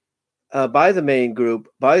will, by the main group,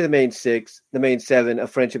 by the main six, the main seven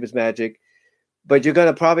of Friendship is Magic. But you're going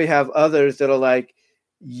to probably have others that are like,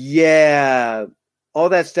 yeah, all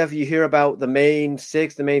that stuff you hear about the main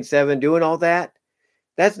six, the main seven doing all that,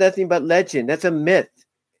 that's nothing but legend. That's a myth.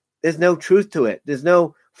 There's no truth to it. There's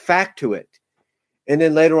no fact to it. And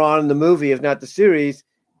then later on in the movie, if not the series,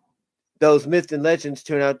 those myths and legends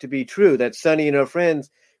turn out to be true. That Sonny and her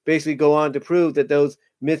friends basically go on to prove that those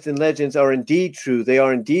myths and legends are indeed true. They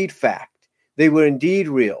are indeed fact. They were indeed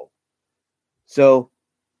real. So,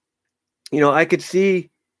 I could see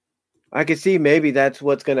I could see maybe that's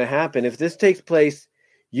what's going to happen. If this takes place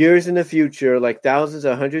years in the future, like thousands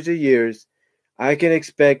or hundreds of years, I can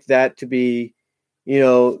expect that to be,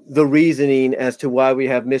 the reasoning as to why we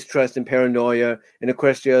have mistrust and paranoia, and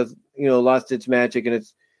Equestria, lost its magic, and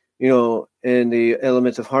it's, and the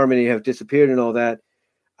elements of harmony have disappeared and all that.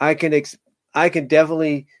 I can I can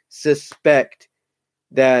definitely suspect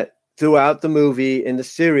that throughout the movie in the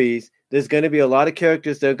series, there's going to be a lot of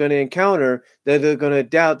characters they're going to encounter that are going to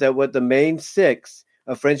doubt that what the main six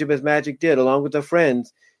of Friendship as Magic did, along with their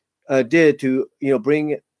friends, did to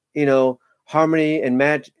bring harmony and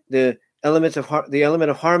magic, the the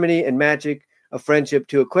element of harmony and magic of friendship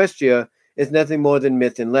to Equestria is nothing more than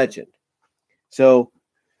myth and legend. So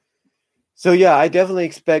yeah, I definitely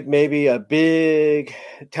expect maybe a big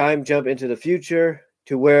time jump into the future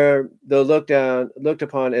to where they're looked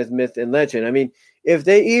upon as myth and legend. I mean, if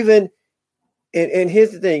they even and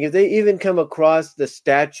here's the thing, if they even come across the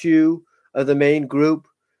statue of the main group,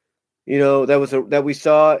 that we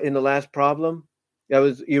saw in the last problem, that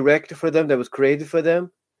was erected for them, that was created for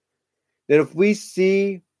them, that if we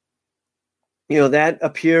see, that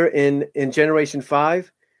appear in Generation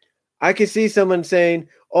 5, I could see someone saying,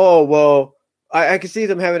 "Oh, well," I could see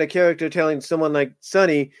them having a character telling someone like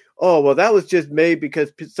Sunny, "Oh, well, that was just made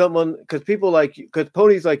because because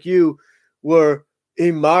ponies like you were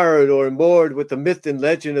admired or imbued with the myth and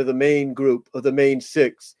legend of the main group, of the main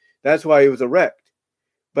six. That's why it was erect."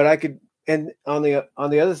 But I could, and on the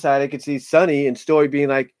other side, I could see Sunny and Story being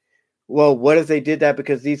like, "Well, what if they did that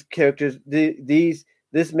because these characters,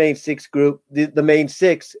 this main six group, the main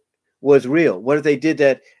six was real? What if they did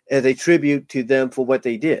that as a tribute to them for what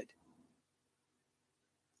they did?"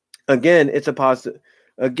 Again, it's a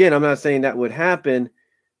Again, I'm not saying that would happen,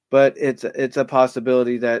 but it's a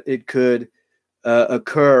possibility that it could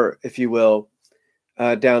occur, if you will,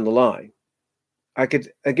 down the line. I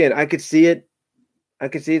could see it. I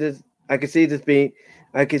could see this. I could see this being.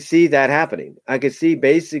 I could see that happening. I could see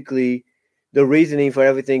basically the reasoning for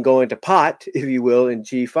everything going to pot, if you will, in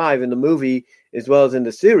G5 in the movie as well as in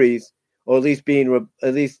the series, or at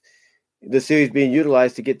least the series being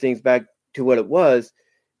utilized to get things back to what it was,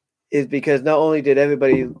 is because not only did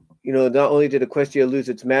not only did Equestria lose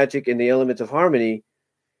its magic and the elements of harmony,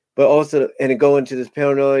 but also and go into this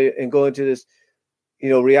paranoia and go into this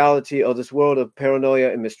reality of this world of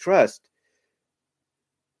paranoia and mistrust.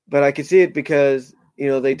 But I can see it because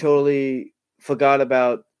they totally forgot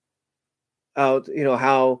about out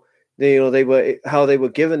how they were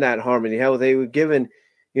given that harmony, how they were given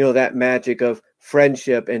that magic of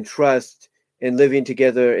friendship and trust and living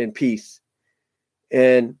together in peace.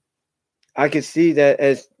 And I could see that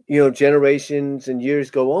as generations and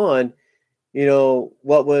years go on,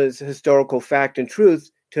 what was historical fact and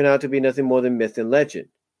truth turn out to be nothing more than myth and legend.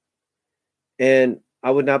 And I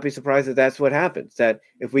would not be surprised if that's what happens. That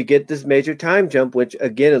if we get this major time jump, which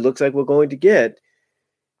again it looks like we're going to get,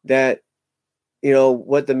 that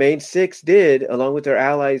what the main six did, along with their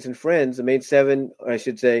allies and friends, the main seven, I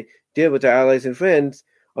should say, did with their allies and friends,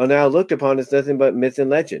 are now looked upon as nothing but myth and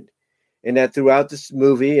legend. And that throughout this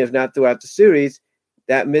movie, if not throughout the series,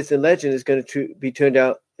 that myth and legend is going to be turned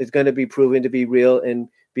out, is going to be proven to be real and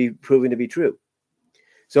be proven to be true.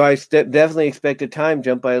 So I definitely expect a time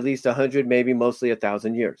jump by at least 100, maybe mostly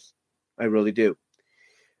 1,000 years. I really do.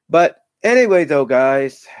 But anyway, though,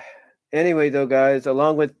 guys,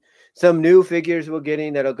 along with some new figures we're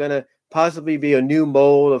getting that are going to possibly be a new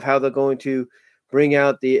mold of how they're going to bring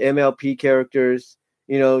out the MLP characters,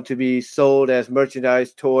 to be sold as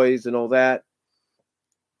merchandise, toys, and all that.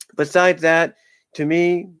 Besides that, to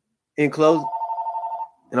me, in close,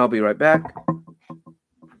 and I'll be right back.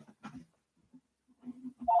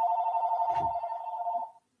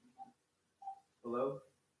 Hello?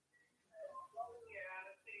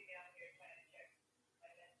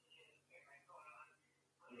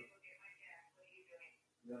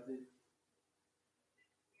 Nothing.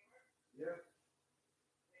 Yeah.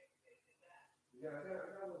 Yeah, I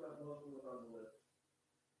got what most was on the list.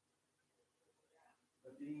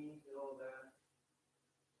 The beans and all that.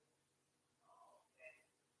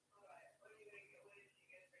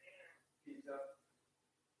 Pizza.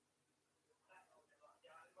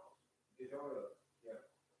 Guitarra. Yeah.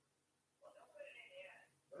 Oh,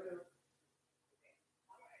 yeah.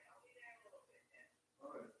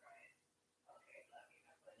 All right. Thank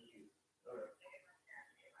you. All right. Right.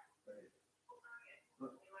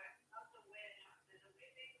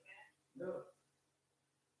 No.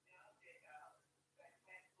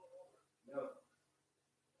 No.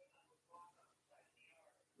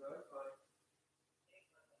 No, that's fine.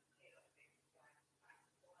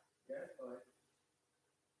 Yeah, that's fine.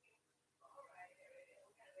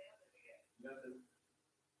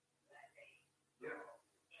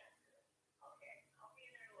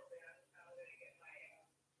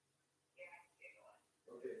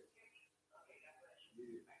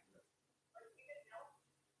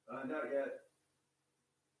 Not yet.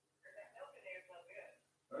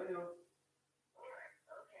 I know.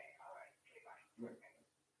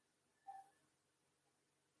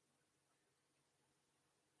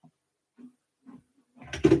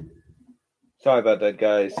 Sorry about that,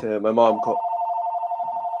 guys. My mom called.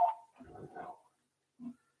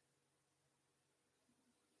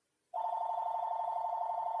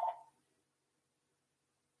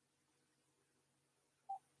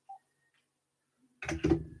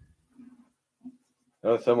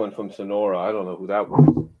 Oh, someone from Sonora. I don't know who that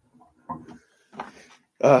was.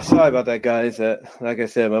 Sorry about that, guys. Like I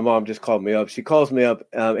said, my mom just called me up. She calls me up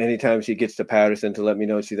anytime she gets to Patterson to let me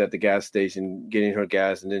know she's at the gas station getting her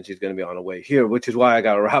gas, and then she's going to be on her way here, which is why I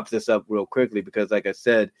got to wrap this up real quickly because, like I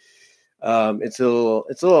said, it's a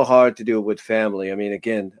little hard to do it with family. I mean,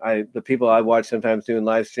 again, the people I watch sometimes doing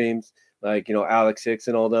live streams, like Alex Hicks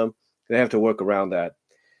and all them, they have to work around that.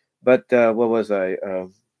 But what was I?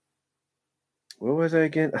 Where was I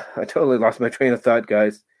again? I totally lost my train of thought,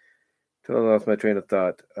 guys. Totally lost my train of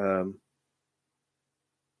thought. Where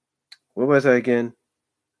was I again?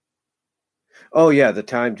 Oh yeah, the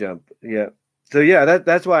time jump. Yeah. So yeah,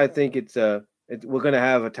 that's why I think we're gonna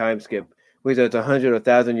have a time skip, whether it's 100 or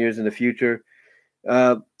 1,000 years in the future,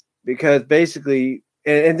 uh, because basically,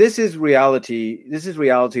 and this is reality. This is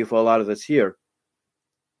reality for a lot of us here.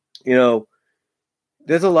 You know,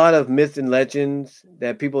 there's a lot of myths and legends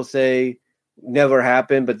that people say never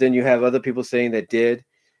happened, but then you have other people saying that did.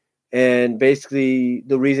 And basically,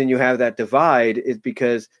 the reason you have that divide is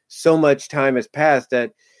because so much time has passed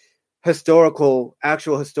that actual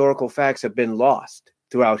historical facts have been lost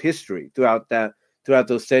throughout history, throughout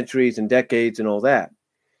those centuries and decades and all that.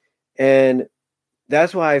 And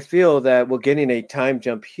that's why I feel that we're getting a time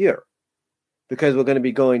jump here because we're going to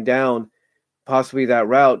be going down possibly that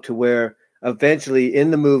route to where eventually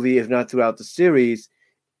in the movie, if not throughout the series,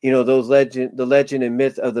 the legend and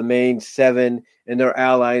myth of the main seven and their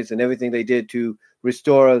allies and everything they did to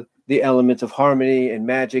restore the elements of harmony and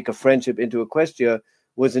magic of friendship into Equestria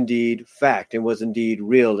was indeed fact and was indeed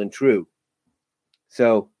real and true.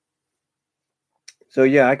 So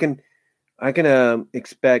yeah, I can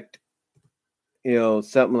expect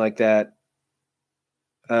something like that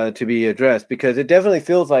to be addressed because it definitely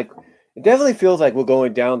feels like we're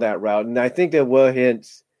going down that route, and I think there were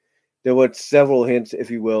hints. There were several hints, if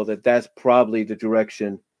you will, that that's probably the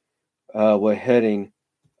direction we're heading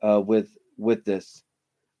with this.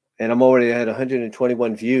 And I'm already at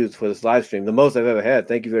 121 views for this live stream, the most I've ever had.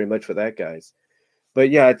 Thank you very much for that, guys. But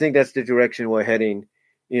yeah, I think that's the direction we're heading,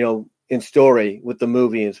 in story with the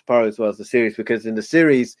movie as far as well as the series. Because in the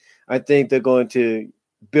series, I think they're going to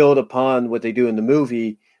build upon what they do in the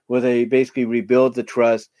movie, where they basically rebuild the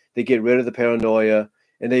trust, they get rid of the paranoia,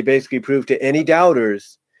 and they basically prove to any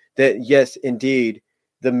doubters that yes, indeed,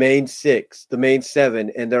 the main six, the main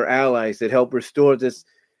seven, and their allies that help restore this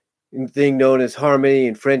thing known as harmony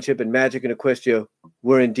and friendship and magic in Equestria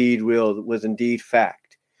were indeed real, was indeed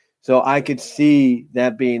fact. So I could see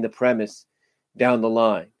that being the premise down the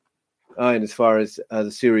line. And as far as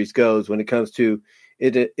the series goes, when it comes to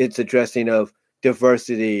its addressing of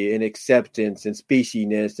diversity and acceptance and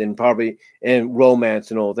speciesness and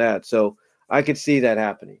romance and all that. So I could see that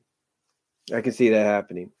happening.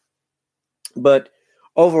 But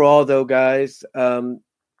overall, though, guys,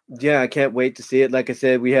 yeah, I can't wait to see it. Like I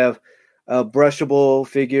said, we have brushable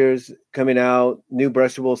figures coming out, new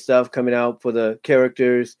brushable stuff coming out for the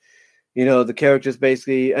characters. The characters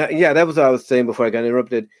basically, yeah, that was what I was saying before I got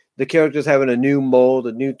interrupted. The characters having a new mold,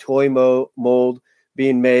 a new toy mold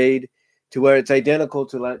being made to where it's identical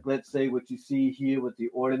to, like, let's say, what you see here with the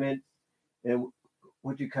ornament and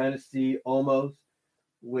what you kind of see almost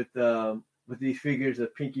with these figures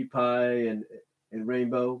of Pinkie Pie and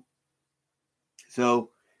Rainbow. So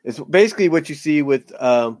it's basically what you see with.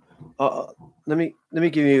 Let me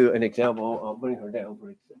give you an example. I'll bring her down for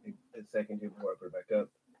a second before I put her back up.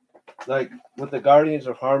 Like with the Guardians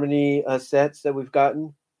of Harmony sets that we've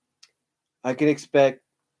gotten, I can expect,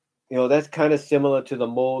 that's kind of similar to the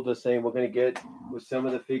mold the same we're going to get with some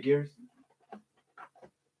of the figures.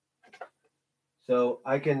 So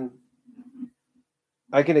I can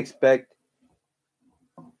expect.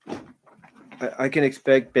 I can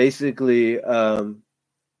expect basically.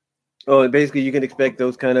 Basically, you can expect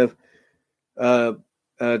those kind of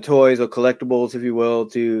toys or collectibles, if you will,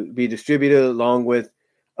 to be distributed along with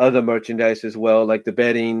other merchandise as well, like the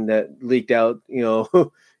bedding that leaked out,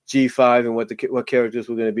 G5 and what characters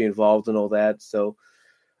were going to be involved and all that. So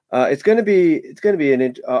it's going to be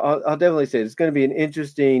I'll definitely say it's going to be an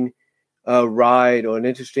interesting ride or an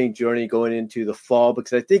interesting journey going into the fall,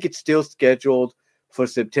 because I think it's still scheduled for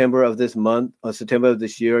September of this month, or September of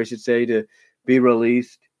this year, I should say, to be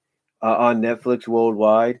released on Netflix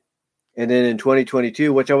worldwide. And then in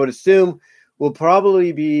 2022, which I would assume will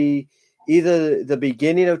probably be either the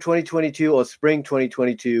beginning of 2022 or spring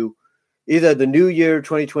 2022, either the new year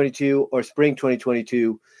 2022 or spring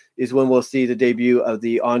 2022 is when we'll see the debut of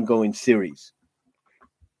the ongoing series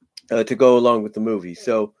to go along with the movie.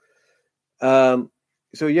 So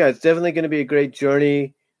yeah, it's definitely going to be a great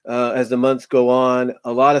journey as the months go on.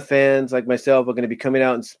 A lot of fans like myself are going to be coming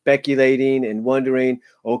out and speculating and wondering,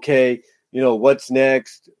 okay, what's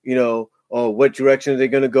next? Or what direction are they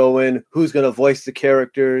going to go in? Who's going to voice the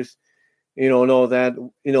characters? And all that.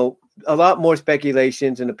 A lot more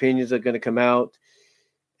speculations and opinions are going to come out.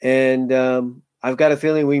 And I've got a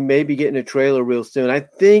feeling we may be getting a trailer real soon. I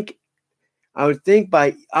would think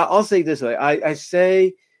I'll say this way.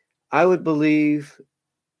 I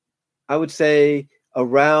would say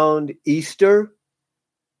around Easter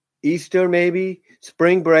maybe,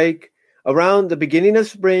 spring break, around the beginning of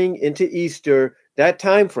spring into Easter, that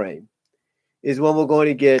time frame is when we're going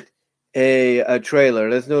to get a trailer.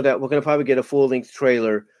 Let's know that we're going to probably get a full-length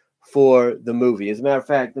trailer for the movie. As a matter of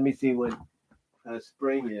fact, let me see when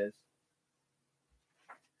spring is.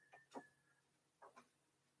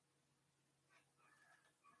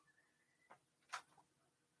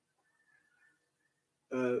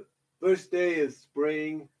 First day of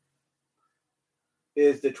spring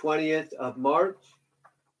is the 20th of March.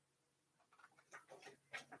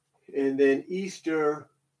 And then Easter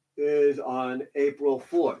is on April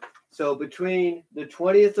 4th. So between the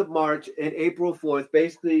 20th of March and April 4th,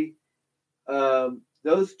 basically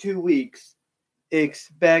those 2 weeks,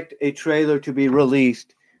 expect a trailer to be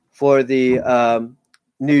released for the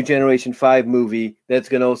new Generation 5 movie that's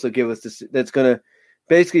going to also give us that's going to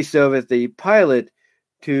basically serve as the pilot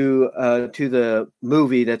to the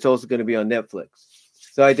movie that's also going to be on Netflix.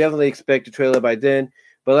 So I definitely expect a trailer by then.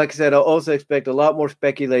 But like I said, I'll also expect a lot more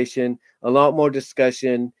speculation, a lot more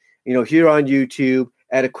discussion, here on YouTube,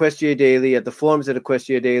 at Equestria Daily, at the forums at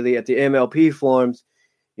Equestria Daily, at the MLP forums,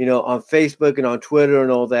 on Facebook and on Twitter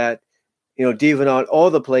and all that, DeviantArt,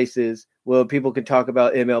 all the places where people can talk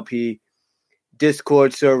about MLP,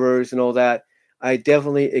 Discord servers and all that. I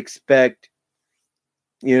definitely expect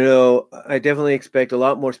a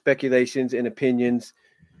lot more speculations and opinions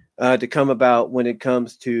to come about when it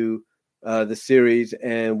comes to the series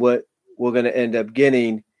and what we're going to end up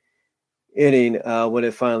getting when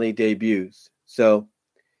it finally debuts. So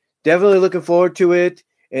definitely looking forward to it.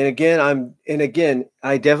 And again,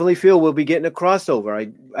 I definitely feel we'll be getting a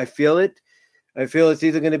crossover. I feel it. I feel it's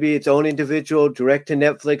either going to be its own individual, direct to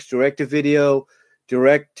Netflix, direct to video,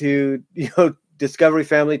 direct to Discovery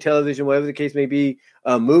Family Television, whatever the case may be,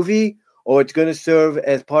 a movie, or it's going to serve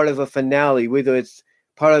as part of a finale, whether it's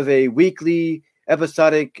part of a weekly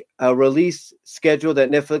episodic release schedule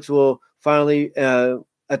that Netflix will finally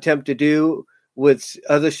attempt to do with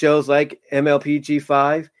other shows like MLP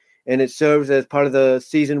G5, and it serves as part of the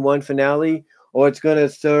season 1 finale, or it's going to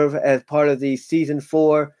serve as part of the season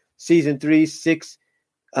 4, season 3, 6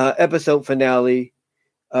 episode finale,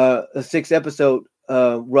 a 6 episode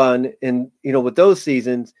run in with those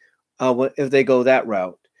seasons if they go that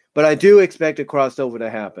route. But I do expect a crossover to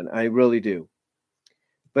happen. I really do.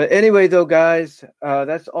 But anyway, though, guys,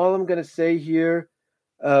 that's all I'm going to say here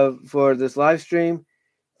for this live stream.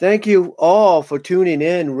 Thank you all for tuning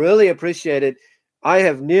in. Really appreciate it. I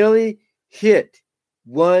have nearly hit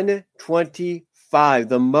 125.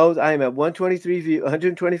 The most. I am at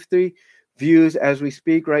 123 views as we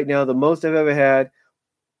speak right now. The most I've ever had.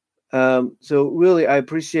 So really, I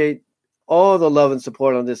appreciate all the love and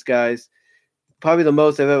support on this, guys. Probably the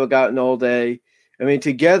most I've ever gotten all day. I mean,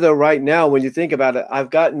 together right now, when you think about it,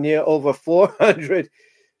 I've gotten near over 400,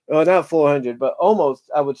 well, not 400, but almost,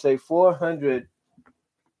 I would say 400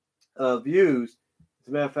 views. As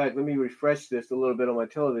a matter of fact, let me refresh this a little bit on my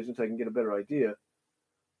television so I can get a better idea.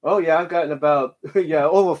 Oh, yeah, I've gotten about,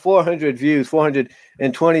 over 400 views,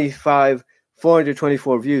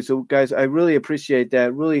 424 views. So, guys, I really appreciate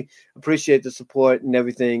that. Really appreciate the support and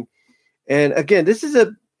everything. And again, this is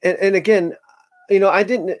again, I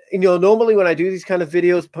didn't, normally when I do these kind of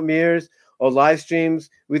videos, premieres or live streams,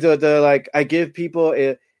 I give people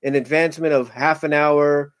an advancement of half an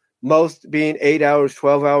hour, most being 8 hours,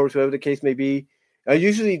 12 hours, whatever the case may be. I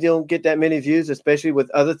usually don't get that many views, especially with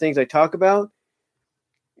other things I talk about,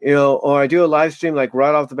 or I do a live stream like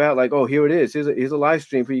right off the bat, like, oh, here it is. Here's a live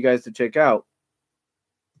stream for you guys to check out.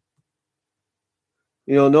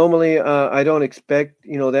 Normally I don't expect,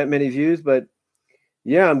 that many views, but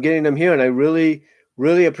yeah, I'm getting them here, and I really,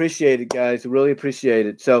 really appreciate it, guys. Really appreciate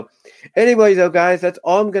it. So anyways, though, guys, that's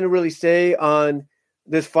all I'm going to really say on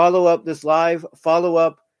this live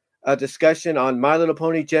follow-up discussion on My Little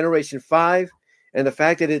Pony Generation 5 and the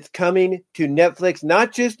fact that it's coming to Netflix,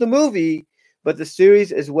 not just the movie, but the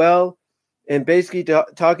series as well, and basically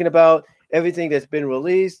talking about everything that's been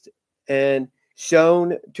released and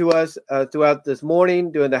shown to us throughout this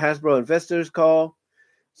morning during the Hasbro Investors Call.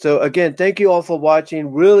 So again, thank you all for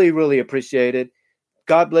watching. Really, really appreciate it.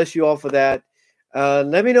 God bless you all for that.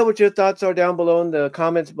 Let me know what your thoughts are down below in the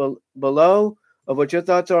comments below of what your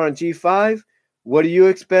thoughts are on G5. What do you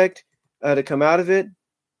expect to come out of it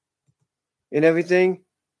and everything?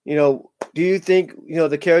 Do you think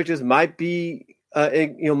the characters might be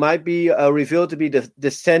revealed to be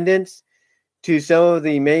descendants to some of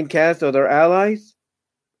the main cast or their allies?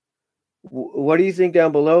 What do you think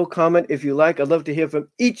down below? Comment if you like. I'd love to hear from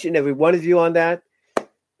each and every one of you on that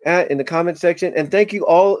in the comment section. And thank you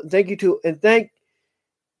all.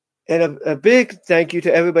 And a big thank you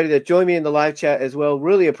to everybody that joined me in the live chat as well.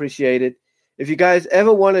 Really appreciate it. If you guys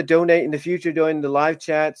ever want to donate in the future during the live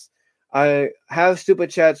chats, I have super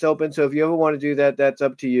chats open. So if you ever want to do that, that's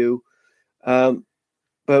up to you.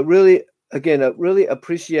 But really, again, I really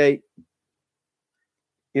appreciate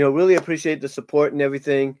the support and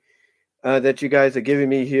everything that you guys are giving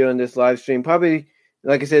me here on this live stream. Probably,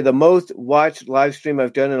 like I said, the most watched live stream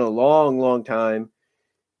I've done in a long, long time.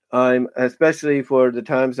 Especially for the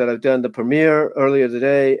times that I've done the premiere earlier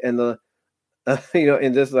today and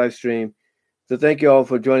in this live stream. So thank you all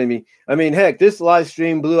for joining me. I mean, heck, this live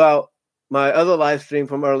stream blew out my other live stream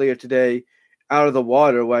from earlier today out of the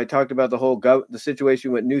water, where I talked about the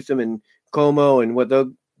situation with Newsom and Cuomo and what they're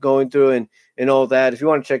going through and all that. If you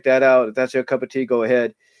want to check that out, if that's your cup of tea, go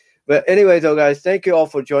ahead. But anyway, though, guys, thank you all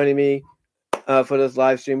for joining me for this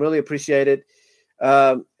live stream. Really appreciate it.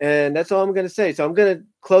 And that's all I'm going to say. So I'm going to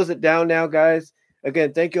close it down now, guys.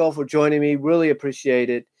 Again, thank you all for joining me. Really appreciate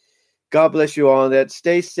it. God bless you all on that.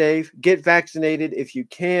 Stay safe. Get vaccinated if you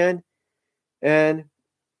can. And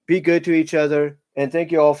be good to each other. And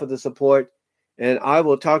thank you all for the support. And I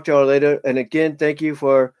will talk to you all later. And again, thank you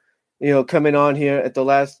for, coming on here at the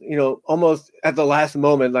last, almost at the last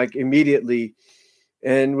moment, like immediately,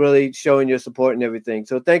 and really showing your support and everything.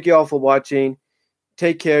 So thank you all for watching.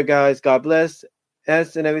 Take care, guys. God bless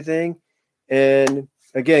us and everything. And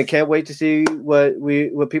again, can't wait to see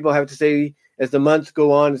what people have to say as the months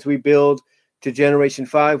go on, as we build to Generation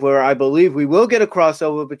 5, where I believe we will get a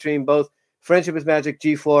crossover between both Friendship is Magic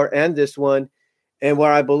G4 and this one, and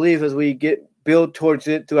where I believe as we build towards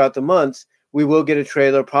it throughout the months, we will get a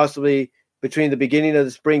trailer possibly between the beginning of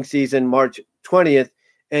the spring season, March 20th,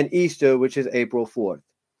 and Easter, which is April 4th.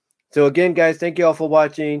 So again, guys, thank you all for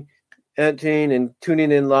watching, editing, and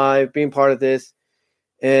tuning in live, being part of this.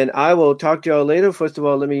 And I will talk to y'all later. First of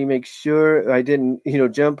all, let me make sure I didn't,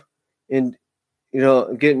 jump in,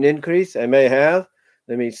 get an increase. I may have.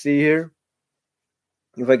 Let me see here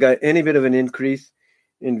if I got any bit of an increase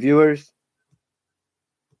in viewers.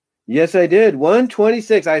 Yes, I did.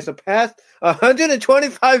 126. I surpassed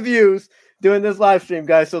 125 views doing this live stream,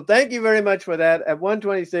 guys. So thank you very much for that at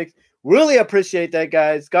 126. Really appreciate that,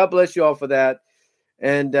 guys. God bless you all for that.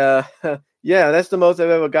 And yeah, that's the most I've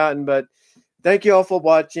ever gotten. But thank you all for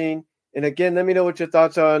watching. And again, let me know what your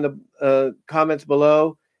thoughts are in the comments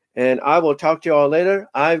below. And I will talk to you all later.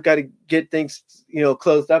 I've got to get things,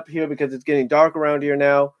 closed up here because it's getting dark around here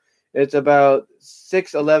now. It's about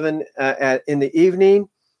 6:11 in the evening.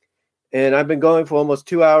 And I've been going for almost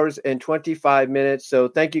 2 hours and 25 minutes. So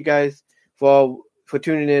thank you guys for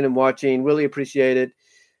tuning in and watching. Really appreciate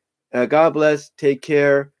it. God bless. Take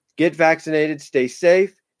care. Get vaccinated. Stay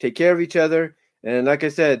safe. Take care of each other. And like I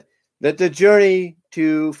said, let the journey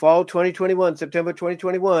to fall 2021, September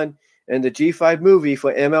 2021, and the G5 movie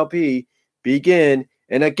for MLP begin.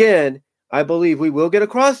 And again, I believe we will get a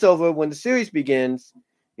crossover when the series begins.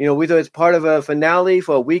 Whether it's part of a finale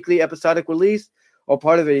for a weekly episodic release or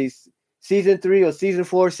part of a season 3 or season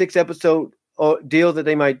 4, 6-episode deal that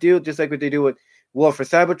they might do, just like what they do with War for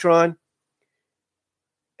Cybertron.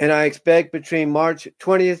 And I expect between March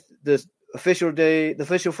 20th, the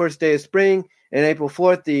official first day of spring, and April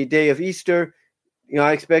 4th, the day of Easter,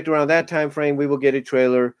 I expect around that time frame we will get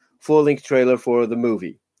a full-length trailer for the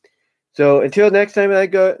movie. So until next time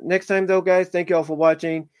though, guys, thank you all for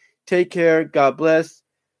watching. Take care. God bless.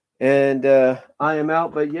 And I am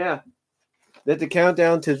out. But yeah, let the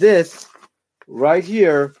countdown to this right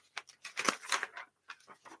here,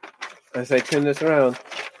 as I turn this around,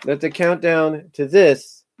 let the countdown to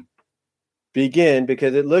this begin,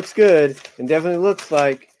 because it looks good and definitely looks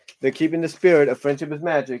like they're keeping the spirit of Friendship is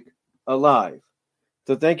Magic alive.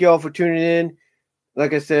 So thank you all for tuning in.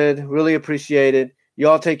 Like I said, really appreciate it. You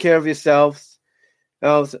all take care of yourselves.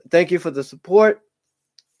 Thank you for the support.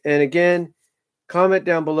 And again, comment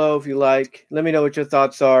down below if you like. Let me know what your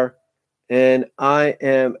thoughts are. And I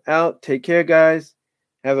am out. Take care, guys.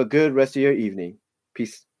 Have a good rest of your evening.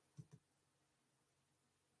 Peace.